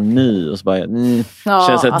släppa nu? Och så bara,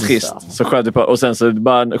 känns det trist. Så sköt vi på, och sen så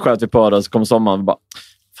bara sköt vi på det och så kom sommaren och bara,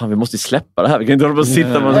 fan vi måste släppa det här. Vi kan inte hålla på och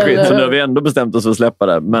sitta med en skit. Så nu har vi ändå bestämt oss för att släppa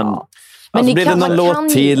det. Men så blir det någon låt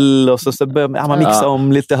till och så börjar man mixa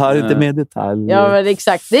om lite här, lite mer detaljer. Ja, men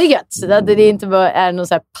exakt. Det är gött. Det är inte bara är någon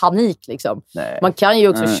så här panik liksom. Man kan ju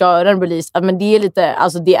också köra en release. Men det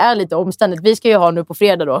är lite omständigt. Vi ska ju ha nu på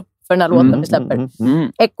fredag då för den här låten vi släpper.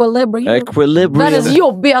 Equilibrium. Världens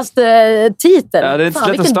jobbigaste titel. Ja, det är inte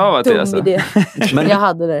lätt att stava till alltså. Men jag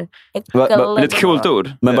hade det. Det är ett coolt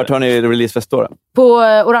ord. Men vart har ni releasefest då? På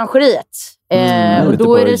Orangeriet. Och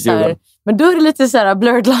då är det så här... Men då är det lite så här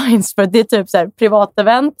blurred lines för att det är typ så här privat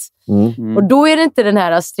event. Och då är det inte den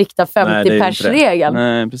här strikta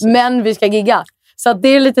 50-pers-regeln. Men vi ska gigga. Så att det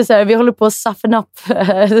är lite så här, vi håller på att soften upp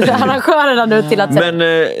arrangörerna nu till att... Men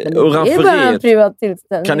och rafferiet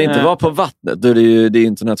kan det inte vara på vattnet? Då är det ju det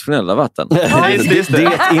internationella vatten. Det är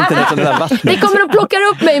internationella vatten. Ni kommer att plocka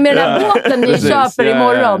upp mig med den här båten ni köper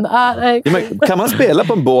imorgon. Kan man spela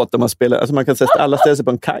på en båt om man spelar? Alltså man kan sätta alla ställer sig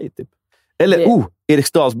på en kaj typ. Eller,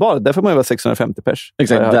 Eriksdalsbadet, där får man ju vara 650 pers.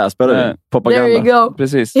 Exakt, där spelar vi propaganda. There you go.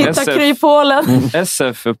 Precis. Hitta kryphålen.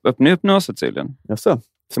 SF öppnar upp Nåset tydligen. Jaså?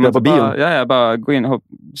 Så man på bio? Bara gå in och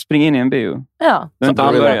springa in i en bio. Ja.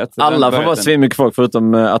 Alla får vara svinmycket folk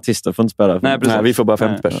förutom artister får inte spela. Nej, vi får bara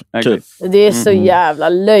 50 pers. Kul. Det är så jävla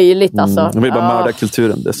löjligt alltså. De vill bara mörda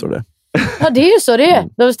kulturen, det står det. Ja, det är ju så det är.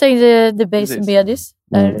 De stängde The Base and Bedis.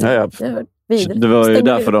 Det var ju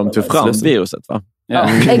därför de tog fram viruset, va? Ja,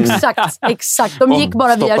 exakt. De gick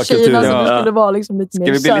bara via Kina så det skulle vara liksom lite mer.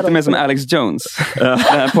 Ska vi bli lite mer som Alex Jones? Den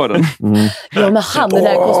här podden. Ja, men han den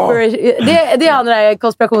där det är han där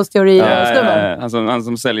konspirationsteori-snubben. Han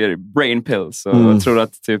som säljer brain pills och tror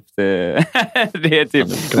att typ det är typ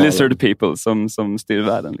lizard people som styr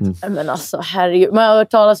världen. Liksom. Men alltså, herregud. Man har hört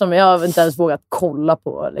talas om, jag har inte ens vågat kolla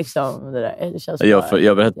på liksom, det där. Det känns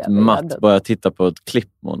jag var helt matt bara titta på ett klipp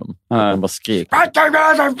med honom. Han bara skrek.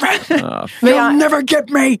 You'll never get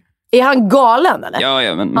me! Är han galen eller?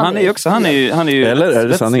 Ja, men han är ju också han är ju eller är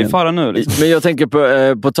det sanningen? Fara nu liksom. Men jag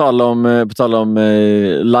tänker på tal om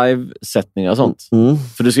live-sättningar och sånt.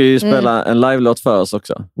 För du ska ju spela en live-låt för oss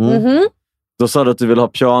också. Då sa du att du vill ha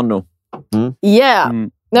piano.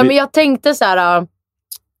 Nej, men jag tänkte så här,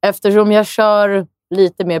 eftersom jag kör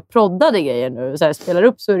lite mer proddade grejer nu, så här, spelar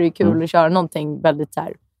upp, så är det ju kul att köra någonting väldigt så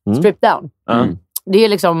här stripped down. Det är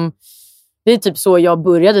liksom, det är typ så jag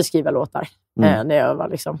började skriva låtar när jag var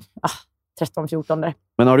liksom 13-14 där.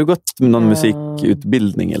 Men har du gått med någon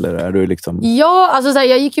musikutbildning eller är du liksom... Ja, alltså så här,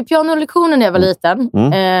 jag gick ju pianolektioner när jag var liten.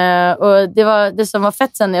 Och det som var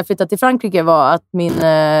fett sen när jag flyttade till Frankrike var att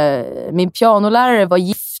min pianolärare var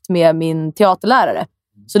gift med min teaterlärare.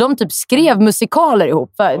 Så de typ skrev musikaler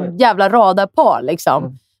ihop för jävla radarpar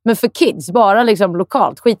liksom. Men för kids, bara liksom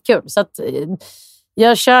lokalt, skitkul. Så att jag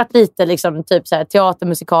har kört lite liksom typ så här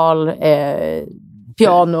teatermusikal,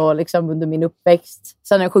 piano liksom under min uppväxt.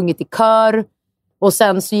 Sen har jag sjungit i kör. Och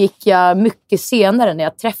sen så gick jag mycket senare när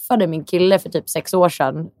jag träffade min kille för typ 6 år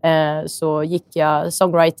sedan. Så gick jag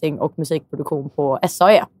songwriting och musikproduktion på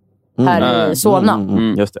SAE här i Solna.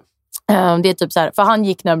 Just det. Det är typ så här, för han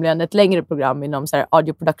gick nämligen ett längre program inom så här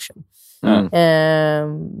audio production.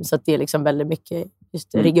 Så att det är liksom väldigt mycket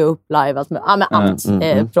just rigga upp live, allt,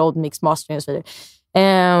 prod, mix, mastering och så vidare.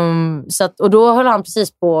 Så att, och då höll han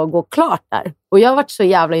precis på att gå klart där. Och jag har varit så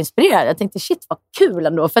jävla inspirerad. Jag tänkte shit vad kul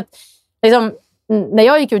ändå. För att liksom, när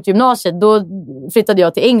jag gick ut gymnasiet då flyttade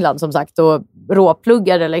jag till England som sagt och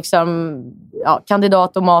råpluggade liksom,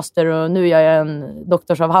 kandidat och master, och nu gör jag en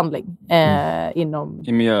doktorsavhandling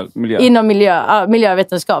inom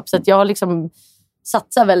miljövetenskap. Så att jag har liksom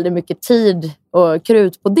satsat väldigt mycket tid och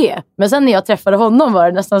krut på det. Men sen när jag träffade honom var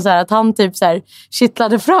det nästan så här att han typ så här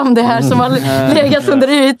kittlade fram det här som har legat under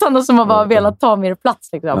ytan och som har bara velat ta mer plats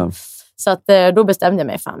liksom. Så att då bestämde jag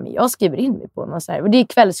mig, fan, jag skriver in mig på någon så här. Och det är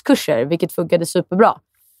kvällskurser, vilket funkade superbra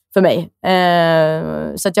för mig.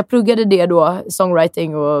 Så att jag pluggade det då,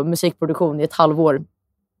 songwriting och musikproduktion i ett halvår.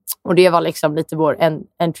 Och det var liksom lite vår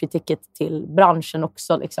entry ticket till branschen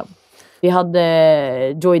också liksom. Vi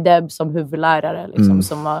hade Joy Deb som huvudlärare liksom,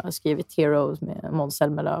 som har skrivit Heroes med Måns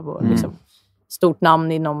Zelmerlöw och liksom stort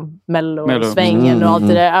namn inom Mello-svängen och allt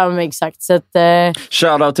det där. Ja, men exakt. Så att,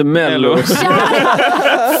 shoutout till Mello.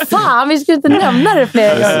 Fan, vi skulle inte nämna det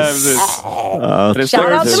fler gånger.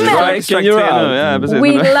 Shoutout till Mello.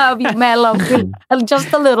 We love you, Mello.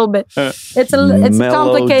 Just a little bit. It's a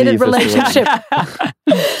complicated relationship.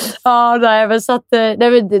 Nej, så att,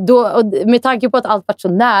 då, och med tanke på att allt var så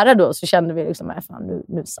nära då, så kände vi liksom, fan,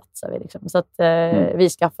 nu satsar vi liksom. Så att vi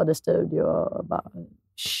skaffade studio och bara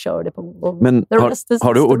körde på. Men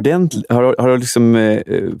har du liksom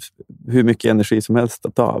hur mycket energi som helst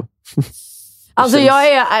att ta av? Alltså jag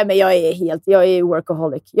är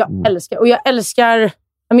workaholic. Jag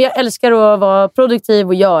älskar att vara produktiv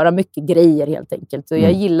och göra mycket grejer helt enkelt. Och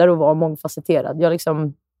jag gillar att vara mångfacetterad. Jag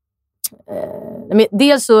liksom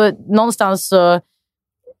dels så någonstans så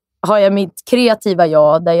har jag mitt kreativa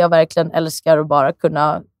jag, där jag verkligen älskar att bara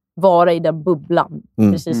kunna vara i den bubblan.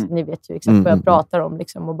 Precis, ni vet ju exakt vad jag pratar om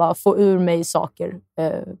liksom, och bara få ur mig saker,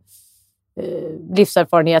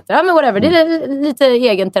 livserfarenheter, men whatever. Det är lite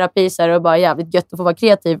egen terapi så här, och bara jävligt gött att få vara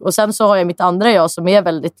kreativ. Och sen så har jag mitt andra jag som är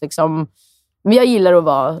väldigt liksom Men jag gillar att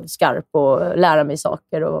vara skarp och lära mig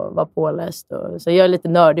saker och vara påläst. Så jag är lite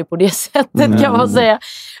nördig på det sättet kan man säga.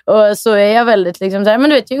 Och så är jag väldigt liksom så här, men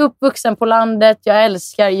du vet, jag är uppvuxen på landet, jag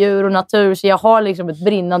älskar djur och natur, så jag har liksom ett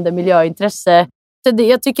brinnande miljöintresse. Så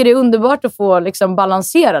jag tycker det är underbart att få liksom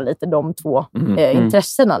balansera lite de två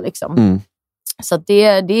intressena liksom. Så att det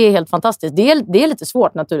är helt fantastiskt. Det är lite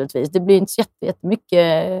svårt naturligtvis. Det blir inte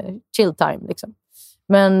jättemycket chill time liksom.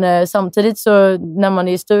 Men samtidigt så när man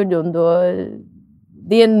är i studion då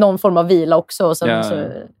det är någon form av vila också och sen så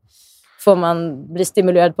får man bli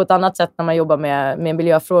stimulerad på ett annat sätt när man jobbar med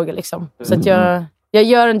miljöfrågor liksom. Så att jag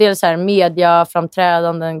gör en del så här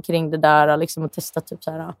mediaframträdanden kring det där liksom, och testar typ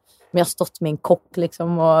så här. Men jag har stått med en kock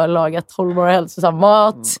liksom, och lagat hållbar och hälsosam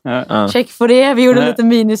mat. Check på det. Vi gjorde en liten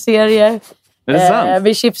miniserie. Är det sant?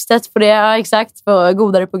 Vid Chipstead på det, ja, exakt. På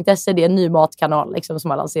godare.se, det är en ny matkanal liksom,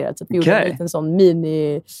 som har lanserats. Så vi gjorde en liten sån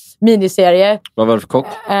miniserie. Vad var det för kock?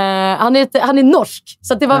 Han är norsk.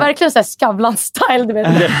 Så det var verkligen så här Skavlan-style, du vet.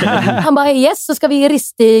 Han bara, yes, så ska vi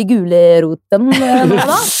rista i guleroten.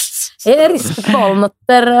 Rista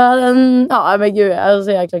valnötter. Ja, men gud,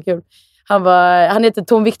 alltså jäkla kul. Han heter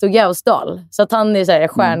Tom Victor Gausdal. Så att han är så här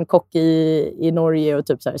stjärnkock i Norge och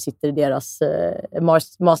typ så här sitter i deras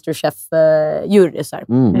Masterchef-jury.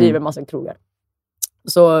 Driver en massa krogar.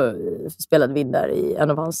 Så spelade vi in där i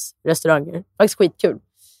en av hans restauranger. Faktiskt skitkul.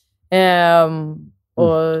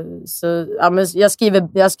 Och så, ja, men jag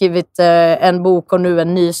har skrivit en bok och nu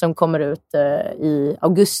en ny som kommer ut i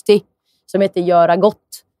augusti. Som heter Göra gott.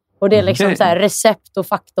 Och det är liksom så här recept och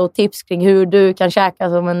fakta och tips kring hur du kan käka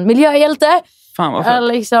som en miljöhjälte. Fan vad fett.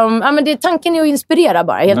 Liksom, ja, men tanken är att inspirera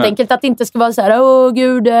bara. Helt enkelt att det inte ska vara så här, åh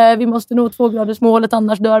gud, vi måste nå 2-gradersmålet,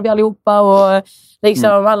 annars dör vi allihopa. Och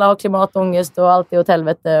liksom, alla har klimatångest och allt är åt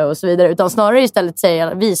helvete och så vidare. Utan snarare istället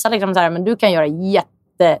visa liksom så här, men du kan göra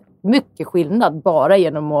jättemycket skillnad bara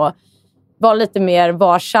genom att vara lite mer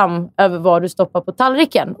varsam över vad du stoppar på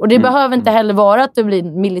tallriken. Och det behöver inte heller vara att du blir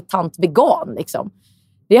militant vegan liksom.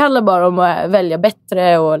 Det handlar bara om att välja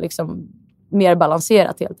bättre och liksom mer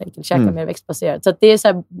balanserat helt enkelt. Käka mer växtbaserat. Så att det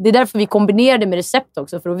är därför vi kombinerar det med recept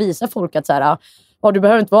också. För att visa folk att så här, du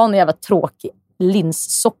behöver inte vara en jävla tråkig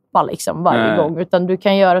linssoppa liksom varje gång. Utan du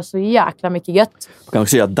kan göra så jäkla mycket gött. Du kan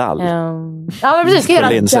också göra dall. Ja, men precis. Ska göra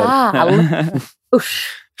dall.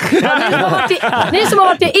 Usch. Ni som har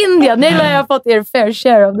varit i Indien, ni har fått er fair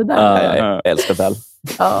share av det där. Jag älskar dall.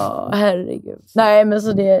 Ja, herregud. Nej, men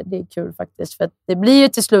så det är kul faktiskt. För att det blir ju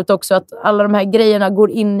till slut också att alla de här grejerna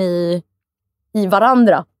går in i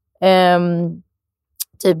varandra.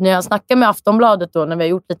 Typ när jag snackar med Aftonbladet då, när vi har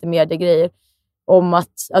gjort lite mediegrejer, om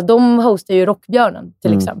att de hostar ju Rockbjörnen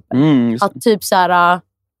till exempel. Att typ så här,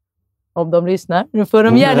 om de lyssnar, nu får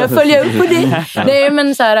de gärna följa upp på det. Nej,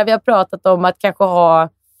 men så här, vi har pratat om att kanske ha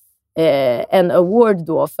en award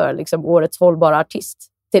då för liksom årets hållbara artist.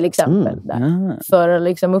 Till exempel. För att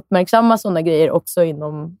liksom uppmärksamma sådana grejer också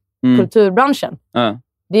inom kulturbranschen.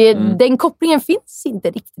 Den kopplingen finns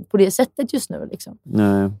inte riktigt på det sättet just nu. Liksom.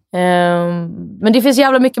 Men det finns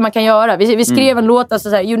jävla mycket man kan göra. Vi skrev en låt, alltså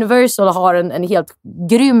så här, Universal har en helt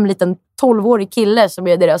grym liten 12-årig kille som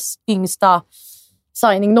är deras yngsta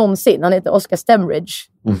signing någonsin. Han heter Oscar Stemridge.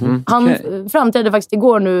 Han framträdde faktiskt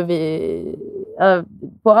igår nu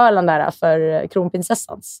på Öland där för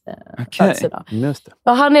kronprinsessans födelsedag.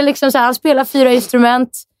 Och han är liksom så här, han spelar 4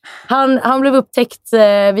 instrument. Han blev upptäckt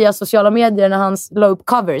via sociala medier när han la upp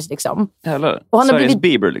covers liksom. Jävlar. Och han har Sveriges blivit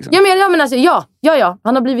Bieber liksom. Ja men alltså ja.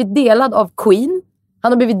 Han har blivit delad av Queen.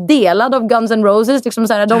 Han har blivit delad av Guns N' Roses liksom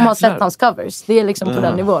så här, de har sett hans covers. Det är liksom på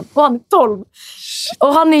den nivån. Och han är 12.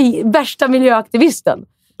 Och han är värsta miljöaktivisten.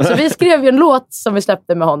 Så vi skrev ju en låt som vi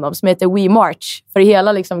släppte med honom som heter We March. För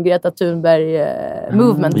hela liksom Greta Thunberg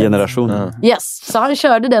movement. Generationen. Yes. Så han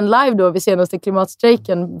körde den live då vid senaste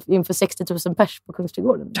klimatstrejken inför 60 000 pers på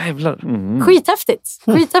Kungsträdgården. Jävlar. Skithäftigt.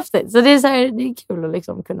 Så det är så här, det är kul att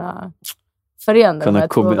liksom kunna förena de här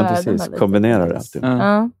två världarna. Kombinera det.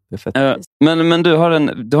 Det är fett. Men du har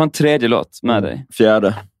en tredje låt med dig.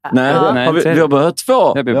 Fjärde. Nej, vi har bara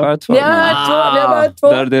 2. Vi har bara 2. Vi har bara 2.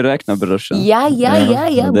 Där det räknar brorsan. Ja.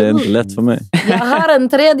 Det är inte lätt för mig. Jag har en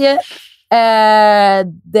tredje.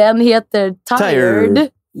 Den heter Tired.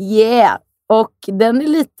 Yeah. Och den är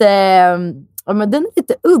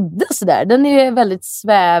lite udda sådär. Den är väldigt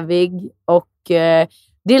svävig och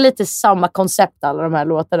det är lite samma koncept alla de här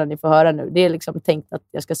låtarna ni får höra nu. Det är liksom tänkt att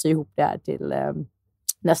jag ska sy ihop det här till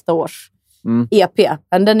nästa års EP.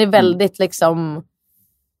 Men den är väldigt liksom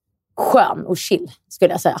skön och chill,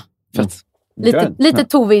 skulle jag säga. Fett. Lite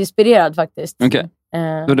Tove-inspirerad faktiskt. Okej.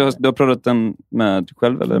 Du har pratat den med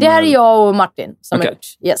själv? Eller det här är jag och Martin som har gjort.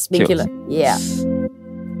 Yes, min kille. Yeah.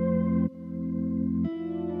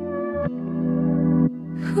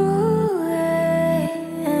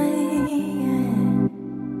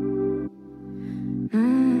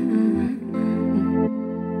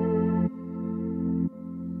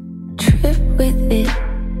 with it.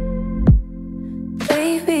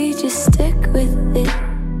 Baby, just stick with it.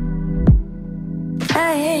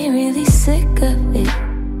 I ain't really sick of it,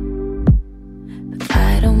 but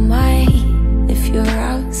I don't mind if you're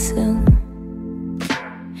out soon.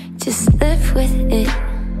 Just live with it.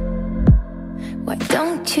 Why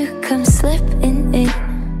don't you come slip in it?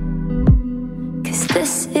 'Cause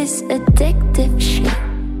this is addictive shit.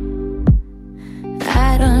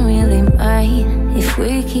 I don't really mind if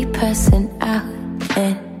we keep passing out.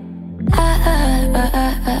 And I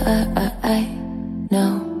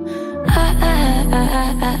know I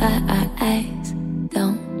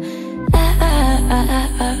don't.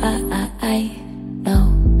 I know.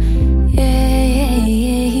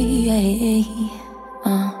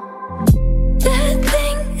 The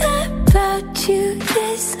thing about you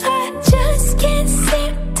is I just can't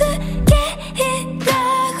seem to get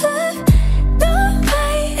enough of. No,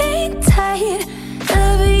 I ain't tired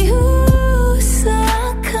of you, so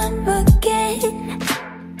I'll come again.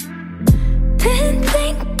 Been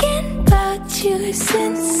thinking about you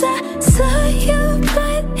since I saw you,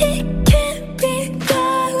 but it can't be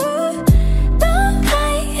love. No,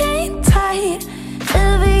 I ain't tired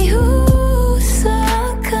of you, so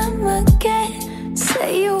I'll come again. Say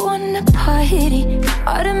you wanna party,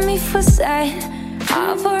 part of me for sad.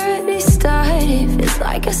 I've already started, feels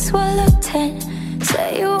like I swallowed 10.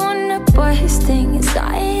 Say you wanna bursting, it's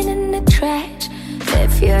lying in the trash.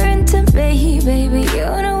 If you're into me, baby, you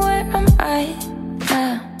know where I'm at.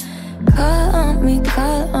 Call on me,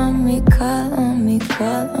 call on me, call on me,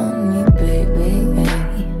 call on me, baby.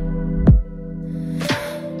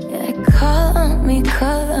 Yeah, call on me,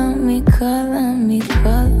 call on me, call on me,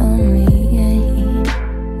 call on me.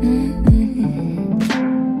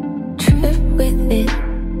 Trip with it,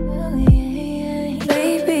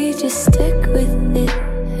 baby, just stick with it.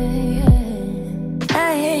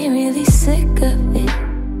 I ain't really sick of it,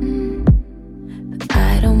 but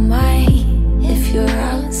I don't mind if you're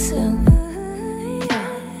out soon.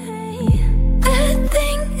 The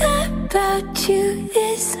thing about you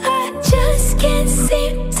is I just can't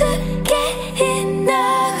seem to get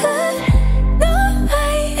enough. No,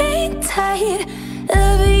 I ain't tired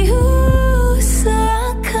of you, so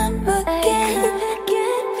I'll come again.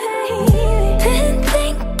 Been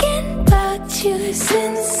thinking about you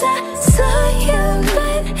since I saw you,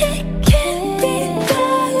 but it can't be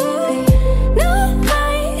love. No,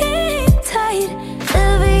 I ain't tired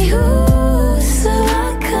of you, so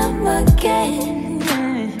I'll come again.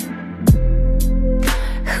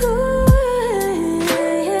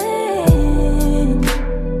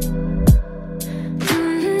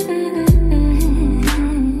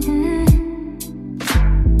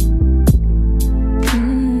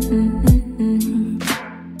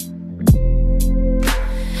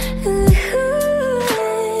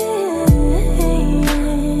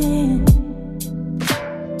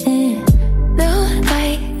 No,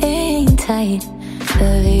 I ain't tired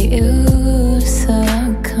of you, so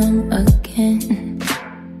I'll come again.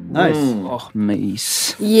 Nice.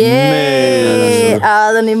 Mys. Yeah!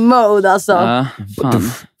 Ja, den är mode alltså. Ja,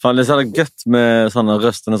 Fan, det är så gött med sådana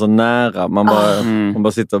rösten så nära. Man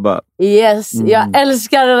bara sitter och bara... Yes, jag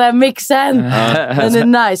älskar den där mixen.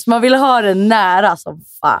 Den är nice. Man vill ha den nära som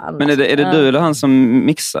fan. Men är det du eller han som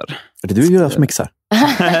mixar? Är det du eller jag som mixar?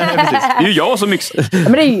 Precis. Det är ju jag som mixar.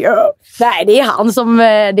 Men det är jag. Nej, det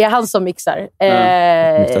är han som mixar.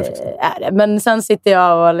 Är det. Men sen sitter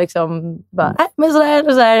jag och liksom bara, men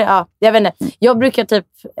sådär. Ja, jag vet inte. Jag brukar typ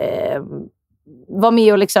vara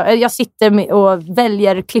med och liksom, jag sitter med och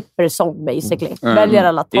väljer klippersång basically. Väljer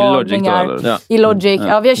alla tagningar. I Logic.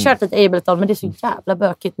 Ja, vi har kört ett Ableton, men det är så jävla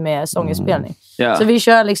bökigt med sånginspelning. Så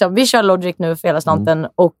vi kör Logic nu för hela slanten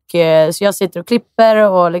och så jag sitter och klipper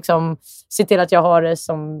och liksom ser till att jag har det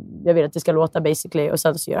som jag vill att det ska låta basically och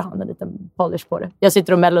sen så gör han en liten polish på det. Jag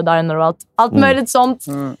sitter och melodiner och allt möjligt sånt.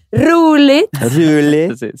 Roligt.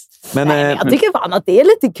 Precis. Men jag tycker fan att det är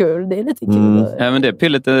lite kul. Det är lite kul. Ja, men det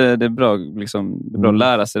pillet det är bra liksom, det är bra att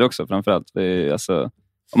lära sig det också framförallt. Alltså,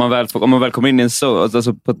 om man väl kommer in i en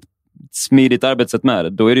alltså på ett smidigt arbetssätt med det,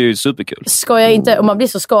 då är det ju superkul. Ska jag inte, om man blir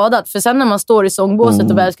så skadad, för sen när man står i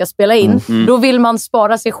sångbåset och väl ska spela in, då vill man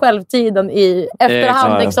spara sig själv-tiden i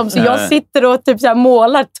efterhand liksom. Så jag sitter och typ så här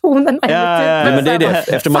målar tonerna men det är det.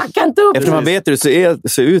 Efter man vet hur det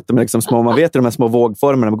ser ut, de liksom små, man vet hur de här små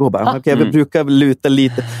vågformerna går bara, jag brukar luta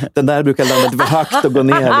lite, den där brukar landa lite för högt och gå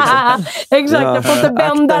ner liksom. Exakt, jag får inte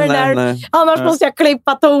bända den där, annars måste jag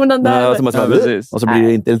klippa tonen där. Och så blir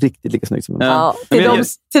det inte riktigt lika snyggt som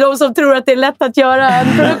till de som tror att det är lätt att göra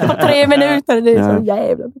en produkt på 3 minuter. Det är så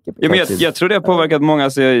jävla mycket Ja, men jag tror det har påverkat många.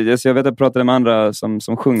 Alltså jag vet att jag pratade med andra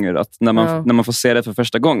som sjunger, att när man får se det för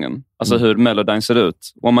första gången, alltså hur Melodyne ser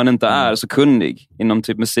ut, och om man inte är så kunnig inom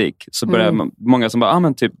typ musik, så börjar många som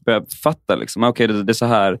bara typ börjar fatta liksom, okej, det är så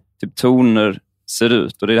här typ toner ser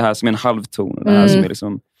ut, och det är det här som är en halvton, och det här som är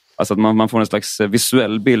liksom, alltså att man får en slags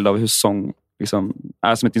visuell bild av hur sång liksom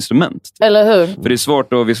är som ett instrument. Typ. Eller hur? För det är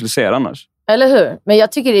svårt att visualisera annars. Eller hur? Men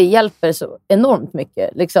jag tycker det hjälper så enormt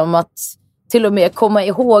mycket. Liksom att till och med komma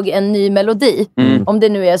ihåg en ny melodi. Om det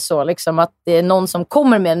nu är så liksom, att det är någon som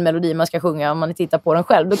kommer med en melodi man ska sjunga, om man tittar på den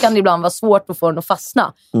själv. Då kan det ibland vara svårt att få den att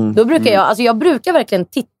fastna. Då brukar jag brukar verkligen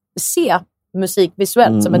se musik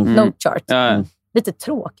visuellt som ett note chart. Lite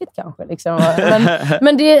tråkigt kanske. Liksom.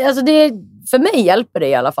 Men det, för mig hjälper det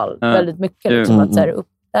i alla fall väldigt mycket. Liksom, att så här, upp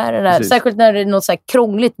där. Särskilt när det är något så här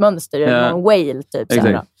krångligt mönster. Någon whale typ.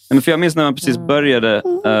 Men för jag minns när man precis började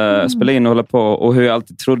spela in och hålla på, och hur jag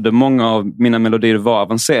alltid trodde många av mina melodier var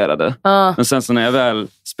avancerade. Men sen så när jag väl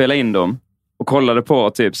spelade in dem och kollade på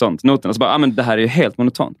typ sånt, noterna, så bara, men det här är ju helt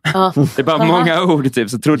monotont. Det är bara många ord typ,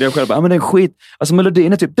 så trodde jag själv, men det är skit. Alltså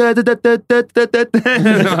melodin är typ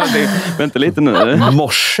vänta lite nu.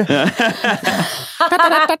 Morse.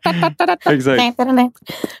 Exakt.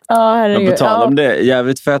 Men på tal om det,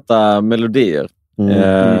 jävligt feta melodier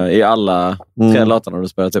i alla 3 låtarna du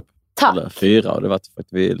spelar typ. Tack. Eller 4, och det var för att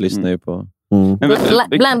vi lyssnar ju på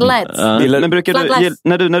Blend lights. Men brukar du,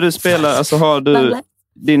 när du spelar, alltså har du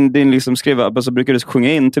din liksom skriva, alltså brukar du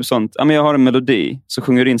sjunga in typ sånt, men jag har en melodi, så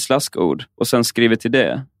sjunger du in slaskord och sen skriver till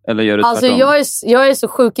det, eller gör du tvärtom? Alltså jag är så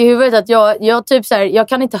sjuk i huvudet att jag typ så här, jag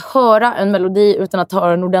kan inte höra en melodi utan att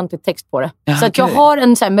ha en ordentlig text på det. Så att jag har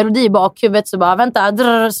en så här melodi i bakhuvudet, så bara vänta,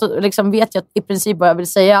 så liksom vet jag i princip vad jag vill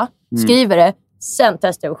säga, skriver det, sen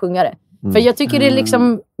testar jag att sjunga det. För jag tycker det är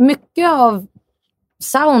liksom mycket av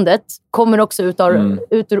soundet kommer också ut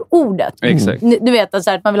ur ordet. Exakt. Du vet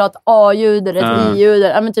att man vill ha ett A-ljud eller ett I-ljud,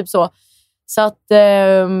 men typ så. Så att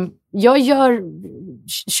jag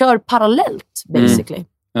kör parallellt basically.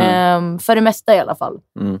 För det mesta i alla fall.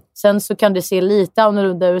 Sen så kan det se lite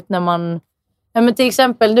annorlunda ut när man, men till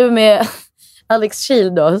exempel du med Alex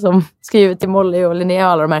Shield då, som skriver till Molly och Linnea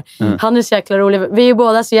och alla de här. Han är så jäkla rolig. Vi är ju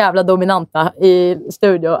båda så jävla dominanta i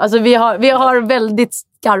studio. Alltså vi har väldigt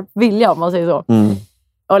skarp vilja, om man säger så.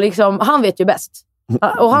 Och liksom, han vet ju bäst.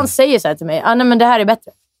 Och han säger så här till mig, nej men det här är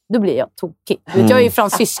bättre. Då blir jag tokig. Jag är ju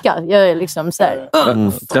fransyska. Jag är liksom så här.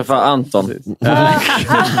 Träffa Anton.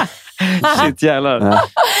 Shit, jävlar.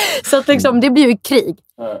 Så att liksom, det blir ju krig.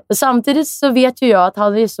 Och samtidigt så vet ju jag att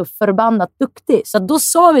han är så förbannat duktig. Så då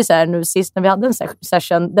sa vi så här nu sist när vi hade en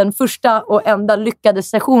session, den första och enda lyckade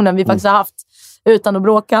sessionen vi faktiskt har haft utan att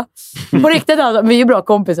bråka. På riktigt, alltså, vi är ju bra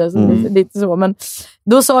kompisar, så det är lite så. Men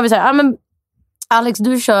då sa vi så här, men Alex,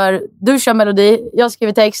 du kör melodi, jag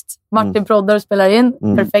skriver text, Martin proddar och spelar in,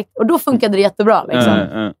 perfekt. Och då funkade det jättebra.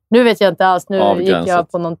 Liksom. Nu vet jag inte alls, nu gick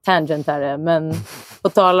jag på någon tangent här, men på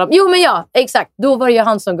tal om... Jo, men ja, exakt. Då var det ju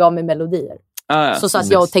han som gav mig melodier. Så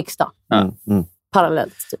satt jag och texta.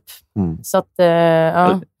 Parallellt, typ. Så att,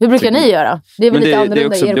 hur brukar ni göra? Det är väl lite annorlunda.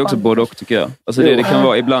 Det är också både och, tycker jag. Alltså det kan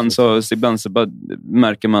vara, ibland så bara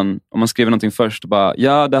märker man, om man skriver någonting först,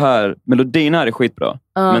 bara, det här, melodin här är skitbra,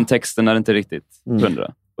 men texten är inte riktigt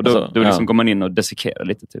 100. Och då liksom går man in och desikerar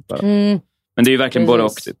lite, typ. Bara. Men det är ju verkligen både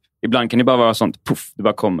och, typ. Ibland kan det bara vara sånt, puff, det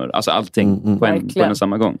bara kommer. Alltså allting på en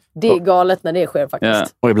samma gång. Det är galet när det sker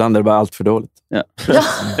faktiskt. Och ibland är det bara allt för dåligt.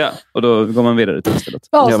 Och då går man vidare till istället.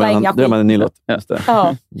 Då gör man en ny låt.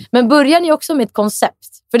 Men börjar ni också med ett koncept?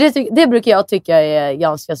 För det brukar jag tycka är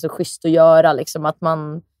ganska så schysst att göra. Liksom, att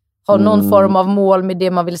man har någon form av mål med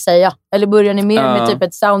det man vill säga. Eller börjar ni mer med typ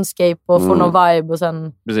ett soundscape och få någon vibe och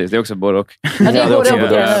sen... Precis, det är också både och. Ja, det är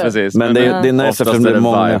både och. Precis. Men det är nice eftersom det är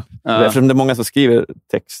många. Eftersom det är många som skriver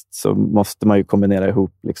text så måste man ju kombinera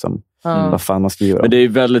ihop liksom, vad fan man skriver om. Men det är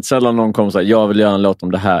väldigt sällan någon kommer och säger, jag vill göra en låt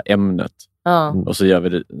om det här ämnet. Och så gör vi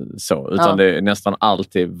det så. Utan det är nästan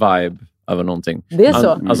alltid vibe över någonting. Det är så.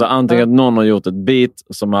 Alltså antingen att någon har gjort ett beat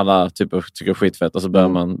som alla typer tycker är skitfett och så börjar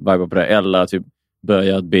man vibe på det. Eller typ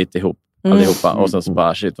börja ett beat ihop allihopa och sen så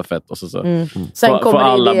bara shit vad fett och så sen får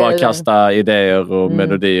alla bara kasta idéer och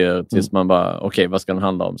melodier tills man bara okej, vad ska den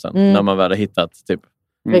handla om sen när man väl har hittat typ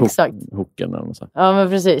hooken eller så. Ja, men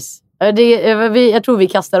precis. Jag tror vi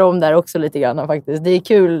kastar om där också lite grann faktiskt. Det är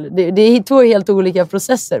kul. Det är 2 helt olika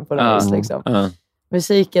processer på något vis liksom.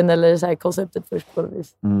 Musiken eller så här konceptet först på något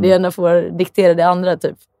vis. Det ena får diktera det andra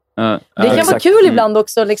typ. Det kan vara kul ibland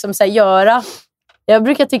också liksom så här, göra. Jag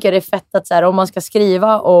brukar tycka det är fett att så här, om man ska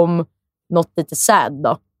skriva om något lite sad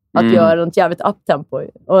då, att göra något jävligt uptempo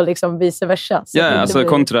och liksom vice versa. Så alltså blir...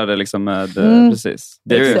 kontra det liksom med precis.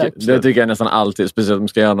 Det tycker jag nästan alltid, speciellt om man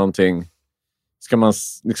ska göra någonting, ska man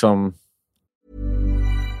liksom...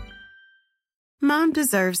 Mom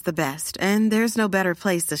deserves the best, and there's no better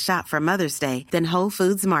place to shop for Mother's Day than Whole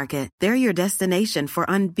Foods Market. They're your destination for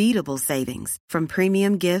unbeatable savings, from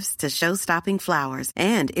premium gifts to show-stopping flowers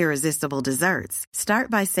and irresistible desserts. Start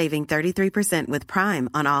by saving 33% with Prime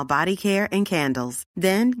on all body care and candles.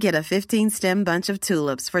 Then get a 15-stem bunch of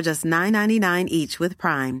tulips for just $9.99 each with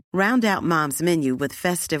Prime. Round out Mom's menu with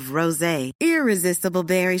festive rosé, irresistible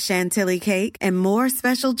berry chantilly cake, and more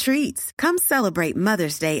special treats. Come celebrate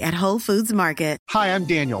Mother's Day at Whole Foods Market. Hi, I'm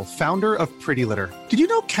Daniel, founder of Pretty Litter. Did you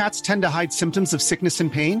know cats tend to hide symptoms of sickness and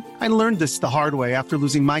pain? I learned this the hard way after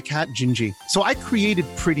losing my cat, Gingy. So I created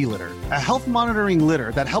Pretty Litter, a health monitoring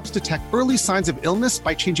litter that helps detect early signs of illness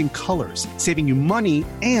by changing colors, saving you money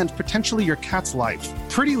and potentially your cat's life.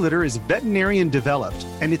 Pretty Litter is veterinarian developed,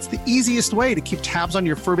 and it's the easiest way to keep tabs on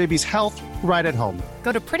your fur baby's health right at home.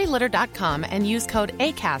 Go to prettylitter.com and use code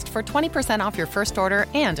ACAST for 20% off your first order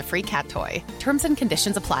and a free cat toy. Terms and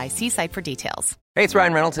conditions apply. See site for details. Hey, it's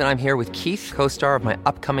Ryan Reynolds, and I'm here with Keith, co-star of my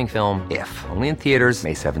upcoming film, If, only in theaters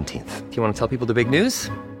May 17th. Do you want to tell people the big news?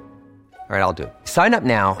 All right, I'll do it. Sign up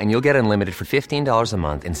now and you'll get unlimited for $15 a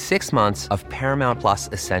month and 6 months of Paramount Plus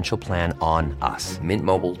Essential Plan on us.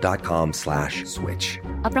 MintMobile.com/switch.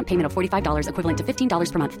 Upfront payment of $45 equivalent to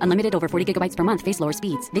 $15 per month. Unlimited over 40 gigabytes per month. Face lower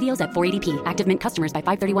speeds. Videos at 480p. Active Mint customers by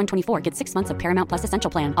 531.24 get 6 months of Paramount Plus Essential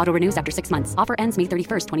Plan. Auto renews after 6 months. Offer ends May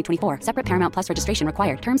 31st, 2024. Separate Paramount Plus registration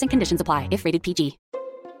required. Terms and conditions apply if rated PG.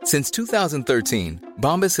 Since 2013,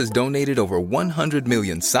 Bombas has donated over 100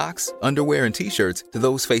 million socks, underwear, and T-shirts to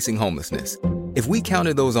those facing homelessness. If we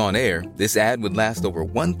counted those on air, this ad would last over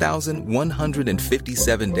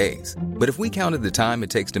 1,157 days. But if we counted the time it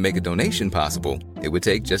takes to make a donation possible, it would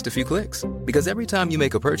take just a few clicks. Because every time you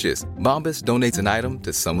make a purchase, Bombas donates an item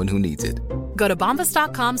to someone who needs it. Go to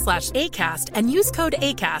bombas.com/ACAST and use code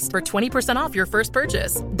ACAST for 20% off your first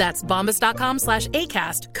purchase. That's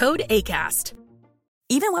bombas.com/ACAST, code ACAST.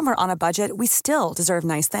 Even when we're on a budget, we still deserve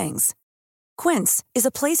nice things. Quince is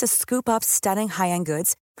a place to scoop up stunning high-end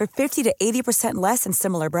goods for 50 to 80% less than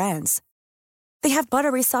similar brands. They have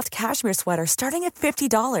buttery soft cashmere sweaters starting at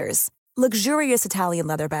 $50, luxurious Italian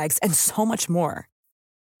leather bags, and so much more.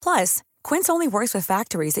 Plus, Quince only works with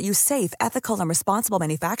factories that use safe, ethical, and responsible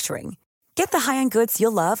manufacturing. Get the high-end goods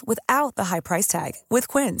you'll love without the high price tag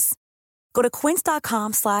with Quince. Go to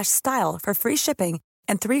quince.com/style for free shipping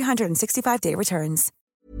and 365-day returns.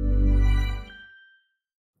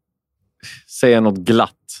 Säga något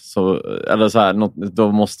glatt så, eller så här,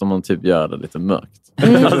 då måste man typ göra det lite mörkt.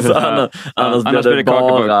 Alltså, annars blir det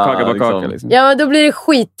bara kaka. Liksom. Ja, men då blir det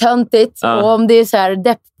skittöntigt. Och om det är så här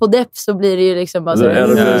depp på depp så blir det ju liksom bara så, det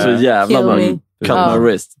blir så jävla man cut my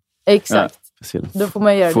wrist. Exakt. Då får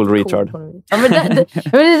man göra full retard. Ja, men det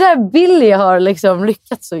där Billy har liksom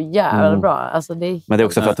lyckats så jävla bra. Alltså, men det är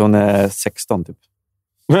också för att hon är 16 typ.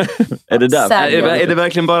 Är det där? Är det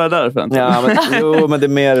verkligen bara därför? Ja, men det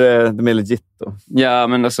är mer legit då. Ja,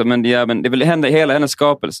 men det vill hända hela hennes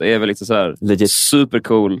skapelse är väl lite så här legit,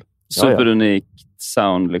 supercool, superunik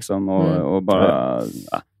sound liksom och bara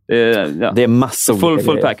det är massor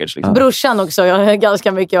full package liksom. Brorsan också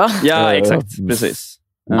ganska mycket, va? Ja, exakt, precis.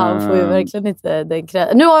 Han får ju verkligen inte den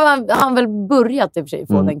cred. Nu har han väl börjat i och för sig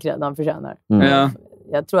få den cred han förtjänar.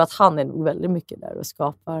 Jag tror att han är nog väldigt mycket där och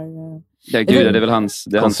skapar... Ja, gud, det är väl hans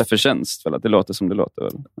förtjänst väl, att det låter som det låter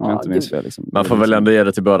väl. Liksom. Man får väl ändå ge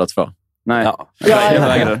det till båda två. Nej,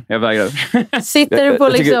 jag vägrar. Sitter du på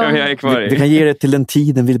liksom... Jag är kvar i. Du kan ge det till den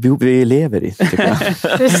tiden vi lever i, tycker jag.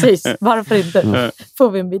 Precis, varför inte?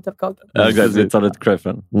 Får vi en bit av kakan? Ja, vi tar lite cred för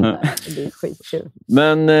den. Det är skitkul.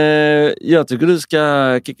 Men jag tycker du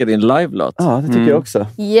ska kicka din live-låt. Ja, det tycker jag också.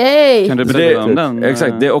 Yay! Kan du berätta om den?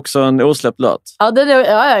 Exakt, det är också en osläppt låt. Ja,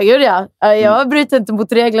 gud ja. Jag bryter inte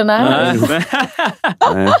mot reglerna här.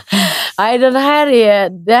 Nej, det här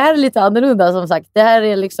är lite annorlunda som sagt. Det här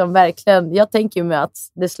är liksom verkligen, jag tänker ju med att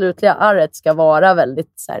det slutliga arret ska vara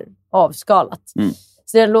väldigt så här, avskalat.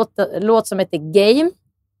 Så det är en låt som heter Game.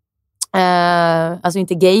 Alltså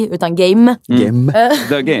inte gay, utan game. The game.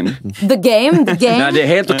 The game. Nej, det är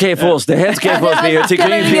helt okej för oss. Jag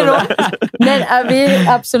tycker ingenting om det. Nej, vi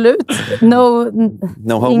absolut. No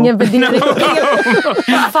ingen värdering.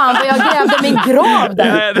 Fan, vad jag grävde min grav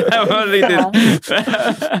där. Nej, det var riktigt.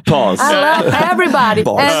 Paus. I love everybody.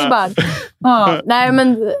 Nej,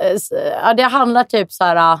 men det handlar typ så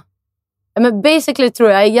här... Men basically tror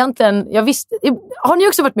jag egentligen... har ni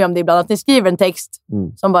också varit med om det ibland? Att ni skriver en text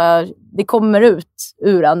som bara... Det kommer ut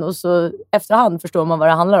ur en och så efterhand förstår man vad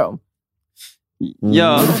det handlar om.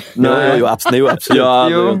 Ja. Jo, absolut.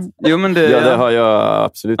 Jo, men det... Ja, det har jag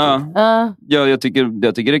absolut. Ja, jag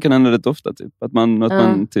tycker det kan hända rätt ofta. Typ. Att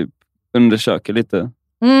man typ undersöker lite.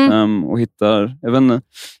 Och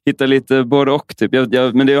hittar lite både och typ.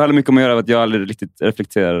 Men det handlar mycket om att göra att jag aldrig riktigt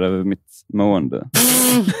reflekterar över mitt mående.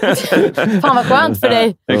 Fan vad skönt för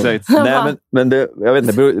dig. Exakt. Nej, men det, jag vet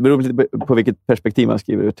inte, det beror lite på vilket perspektiv man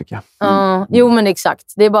skriver ut, tycker jag. Jo, men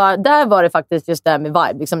exakt. Det är bara, där var det faktiskt just det här med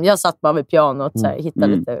vibe. Liksom, jag satt bara vid pianot och hittade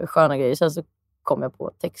lite sköna grejer. Sen så kom jag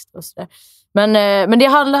på text och sådär. Men det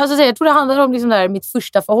handlar, alltså, jag tror det handlar om liksom där, mitt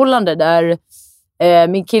första förhållande där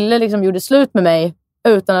min kille liksom gjorde slut med mig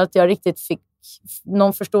utan att jag riktigt fick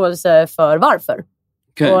någon förståelse för varför.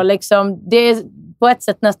 Okay. Och liksom, det är på ett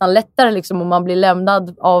sätt nästan lättare liksom, om man blir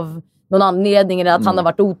lämnad av någon anledning eller att han har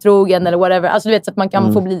varit otrogen eller whatever. Alltså du vet, så att man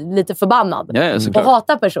kan få bli lite förbannad och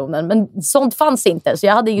hata personen. Men sånt fanns inte, så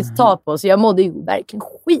jag hade inget att ta på. Så jag mådde ju verkligen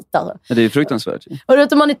skit alltså. Det är fruktansvärt. Och du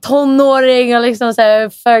vet, man är tonåring och liksom så här,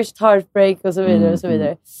 first heartbreak och så vidare och så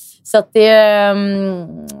vidare. Så att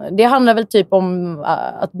det handlar väl typ om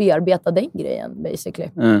att bearbeta den grejen basically.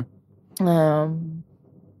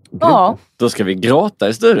 Ja. Då ska vi gråta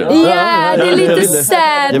i studion. Ja, det är lite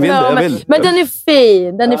sad. Men den är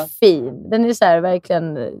fin. Den är så här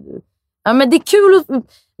verkligen... Ja, men det är kul att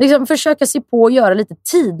liksom försöka se på och göra lite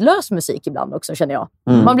tidlös musik ibland också, känner jag.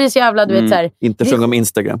 Man blir så jävla, du vet så här... Inte sjunga om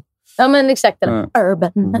Instagram. Ja, men exakt.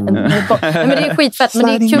 Urban. Men det är skitfett. Men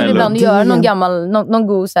det är kul ibland att göra någon gammal, någon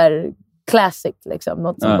god så här classic liksom.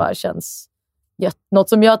 Något som bara känns... Något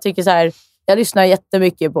som jag tycker så här... Jag lyssnar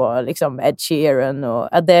jättemycket på liksom Ed Sheeran och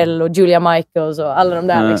Adele och Julia Michaels och alla de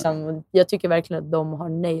där. Liksom. Jag tycker verkligen att de har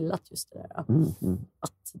nailat just det där.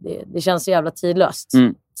 Att det känns så jävla tidlöst.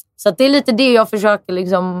 Så att det är lite det jag försöker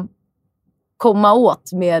liksom komma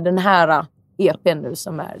åt med den här EPn nu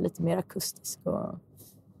som är lite mer akustisk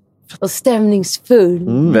och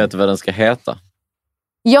stämningsfull. Vet du vad den ska heta?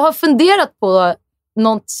 Jag har funderat på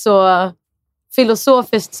något så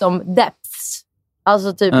filosofiskt som depths.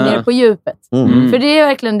 Alltså typ nere på djupet. För det är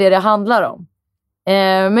verkligen det handlar om.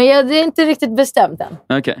 Men det är inte riktigt bestämt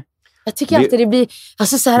än. Okay. Jag tycker alltid det blir...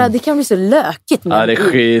 Alltså så här, det kan bli så lökigt. Ja, det är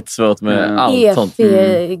skitsvårt med allt sånt.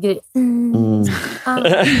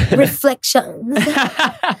 Reflection.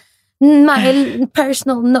 My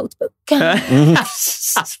personal notebook.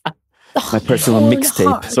 My personal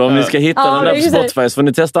mixtape. Så om ni ska hitta den där på Spotify så får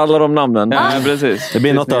ni testa alla de namnen. Ja, precis. Det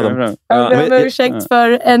blir något av dem. Jag ber om ursäkt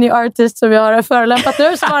för any artist som jag har förolämpat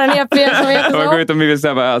nu som har en EP som heter så. Jag går ut om vi vill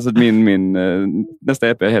säga alltså min nästa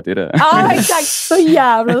EP heter ju det. Ja, exakt. Så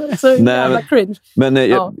jävla cringe. Men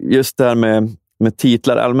just där med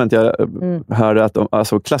titlar allmänt. Jag hörde att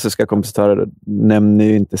alltså, klassiska kompositörer nämner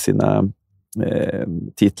ju inte sina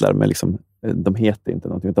titlar med liksom, de heter inte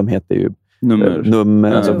någonting. De heter ju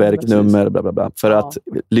nummer, alltså verknummer, bla bla bla. För att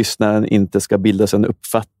lyssnaren inte ska bilda sig en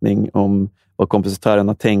uppfattning om vad kompositören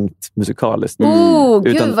har tänkt musikaliskt.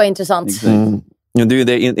 Gud vad intressant. Det är ju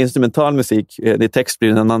det, instrumental musik, det text blir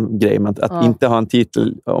en annan grej. Men att inte ha en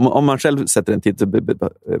titel, om man själv sätter en titel,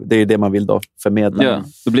 det är ju det man vill då förmedla. Ja,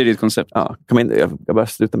 då blir det ett koncept. Ja, jag bara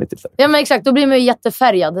sluta mitt titel. Ja, men exakt, då blir man ju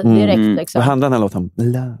jättefärgad direkt. Liksom. Vad handlar den här låten om?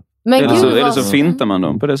 Love. Men eller så fintar man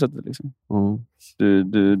dem på det sättet. Liksom.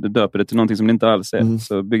 Du döper det till någonting som det inte alls är.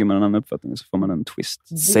 Så bygger man en annan uppfattning och så får man en twist.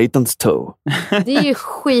 Satan's toe. Det är ju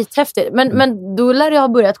skithäftigt. Men då lär jag ha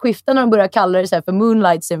börjat skifta när de börjar kalla det så här för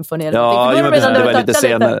Moonlight Symphony. Ja, det var lite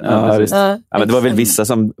senare. Men det var väl vissa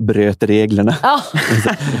som bröt reglerna.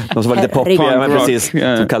 De som var lite poppiga, men precis.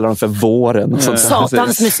 Som kallar dem för våren.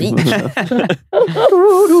 Satans musik.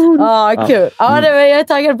 Kul. Ja, jag är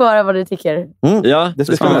taggad på att höra vad du tycker. Ja, det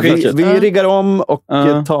ska vi riggar om och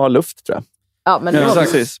tar luft, tror jag. Ja, men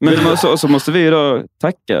precis. Men så måste vi då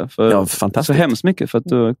tacka för så hemskt mycket för att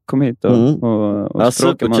du kom hit och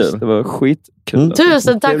språkade med oss. Det var skitkul.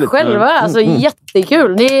 Tusen tack själva. Alltså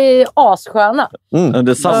jättekul. Ni är assköna.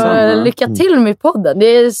 Lycka till med podden. Det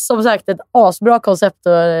är som sagt ett asbra koncept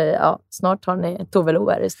och snart har ni Tove Lo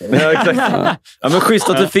här i studion. Ja, exakt. Ja, men schysst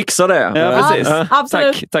att du fixar det. Ja, precis.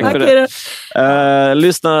 Absolut. Tack för det.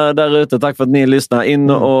 Lyssna där ute. Tack för att ni lyssnar. In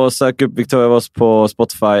och sök upp Victoria Voss på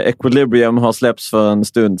Spotify. Equilibrium har släppts för en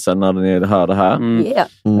stund sedan när ni hör det här.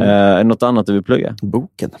 Är något annat du vill plugga?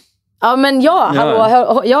 Boken. Ja, men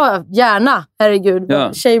hallå, gärna. Herregud.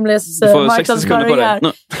 Shameless marknadsföring här.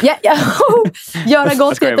 Göra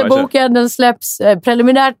gott heter boken. Den släpps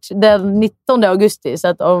preliminärt den 19 augusti. Så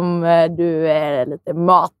att om du är lite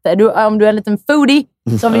om du är en liten foodie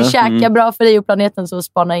som vill käka bra för dig och planeten, så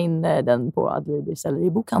spana in den på Adlibris eller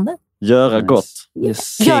i bokhandeln. Göra gott.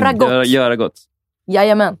 Yes. Göra gott. Göra gott.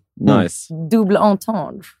 Jajamän. Nice. Double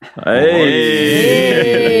entendre.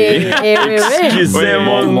 Hey.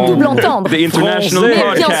 Excusez-moi. Double entendre. The International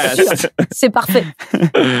Podcast. Bien sûr. C'est parfait.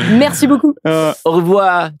 Merci beaucoup. Au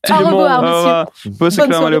revoir. Au revoir, monsieur. Puss och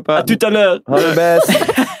kram allihopa. À tout à l'heure. Ha det bäst.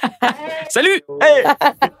 Salut.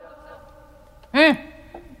 Hey.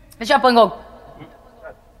 Vi kör på en gång.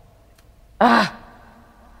 All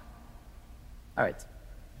right.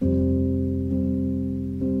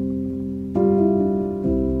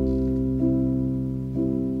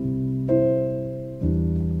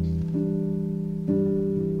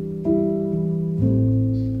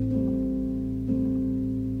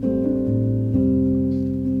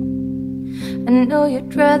 I know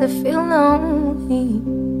you'd rather feel lonely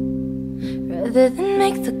rather than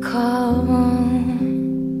make the call.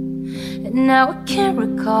 And now I can't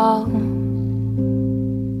recall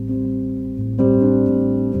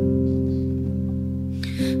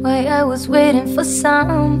why I was waiting for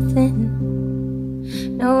something,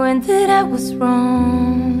 knowing that I was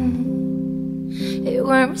wrong. It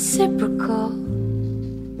weren't reciprocal.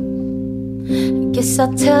 I guess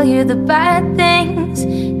I'll tell you the bad things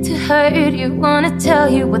to hurt you. Wanna tell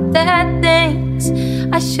you what that things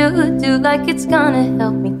I should do, like it's gonna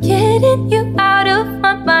help me getting you out of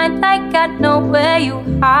my mind, like I know where you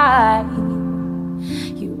hide.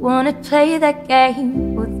 You wanna play that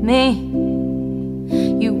game with me.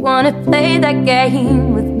 You wanna play that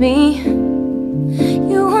game with me.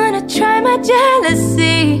 You wanna try my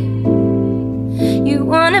jealousy. You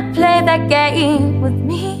wanna play that game with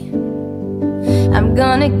me. I'm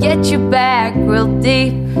gonna get you back real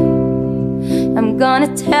deep. I'm gonna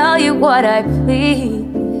tell you what I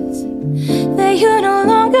please, that you're no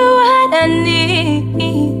longer what I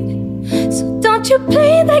need. So don't you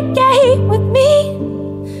play that game with me.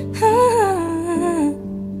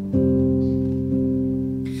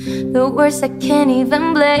 The worst, I can't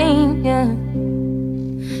even blame you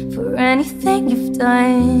for anything you've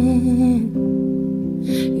done.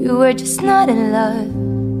 You were just not in love.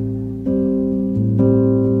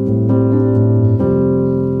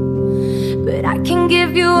 But I can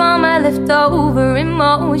give you all my leftover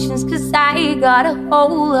emotions, 'cause I got a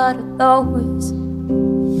whole lot of those.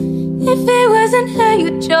 If it wasn't her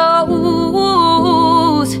you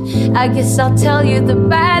chose, I guess I'll tell you the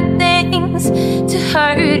bad things to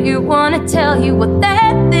hurt you. Wanna tell you what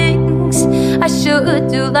that things I should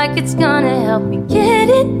do, like it's gonna help me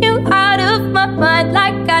getting you out of my mind,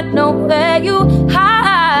 like I know where you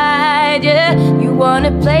hide. Yeah, you wanna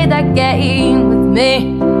play that game with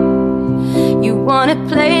me. You wanna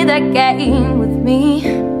play that game with me.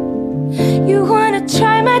 You wanna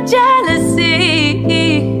try my jealousy.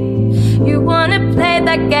 You wanna play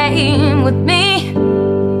that game with me.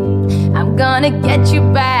 I'm gonna get you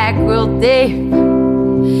back real deep.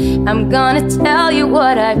 I'm gonna tell you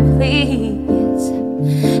what I please,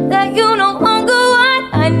 that you no longer what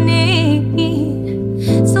I need.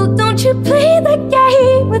 So don't you play that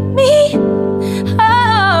game with me.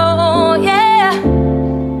 Oh yeah.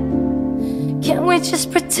 Can't we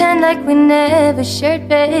just pretend like we never shared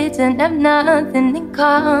beds and have nothing in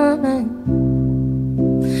common?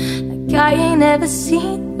 Like I ain't ever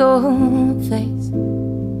seen your face.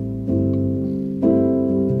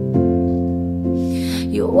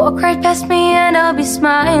 You'll walk right past me and I'll be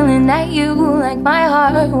smiling at you like my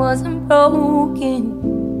heart wasn't broken.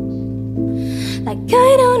 Like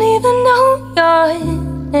I don't even know your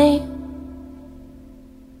name.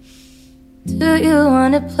 Do you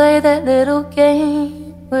wanna play that little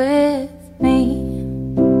game with me?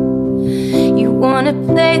 You wanna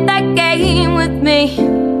play that game with me.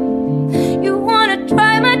 You wanna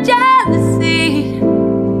try my jealousy.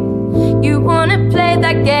 You wanna play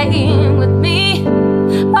that game with me.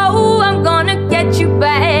 Oh, I'm gonna get you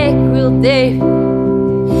back real deep.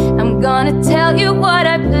 I'm gonna tell you what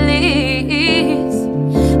I please,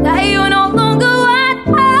 that you're no longer what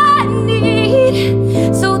I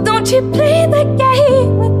need. So don't you play that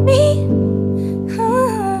game with me.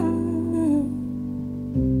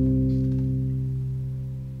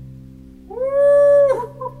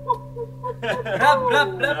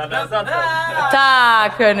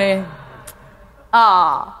 Tack hörni.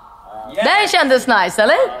 Den kändes nice,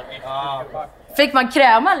 eller? Fick man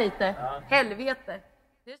kräma lite? Helvete.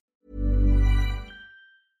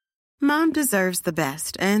 Mom deserves the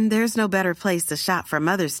best, and there's no better place to shop for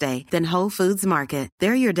Mother's Day than Whole Foods Market.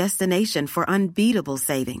 They're your destination for unbeatable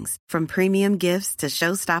savings, from premium gifts to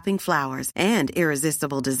show-stopping flowers and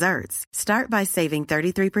irresistible desserts. Start by saving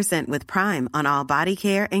 33% with Prime on all body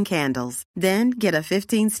care and candles. Then get a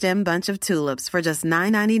 15-stem bunch of tulips for just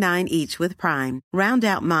 $9.99 each with Prime. Round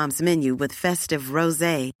out Mom's menu with festive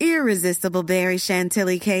rosé, irresistible berry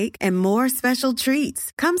chantilly cake, and more special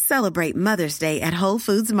treats. Come celebrate Mother's Day at Whole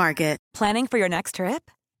Foods Market. Planning for your next trip?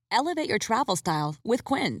 Elevate your travel style with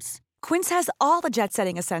Quince. Quince has all the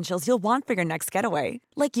jet-setting essentials you'll want for your next getaway,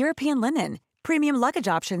 like European linen, premium luggage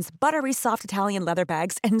options, buttery soft Italian leather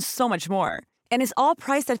bags, and so much more. And is all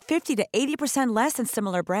priced at 50 to 80% less than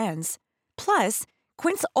similar brands. Plus,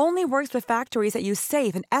 Quince only works with factories that use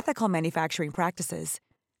safe and ethical manufacturing practices.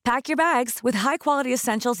 Pack your bags with high-quality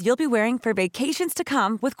essentials you'll be wearing for vacations to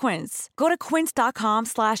come with Quince. Go to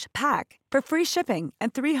quince.com/pack for free shipping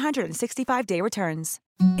and 365-day returns.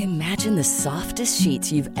 Imagine the softest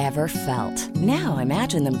sheets you've ever felt. Now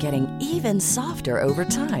imagine them getting even softer over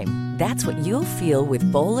time. That's what you'll feel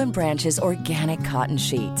with Boll & Branch's organic cotton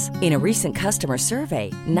sheets. In a recent customer survey,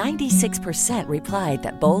 96% replied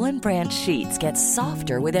that Boll & Branch sheets get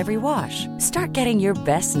softer with every wash. Start getting your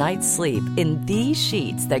best night's sleep in these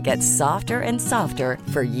sheets that get softer and softer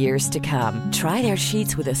for years to come. Try their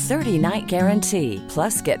sheets with a 30-night guarantee.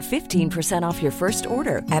 Plus, get 15% off your first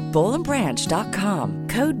order at bollandbranch.com.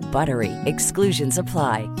 Code BUTTERY. Exclusions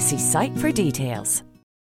apply. See site for details.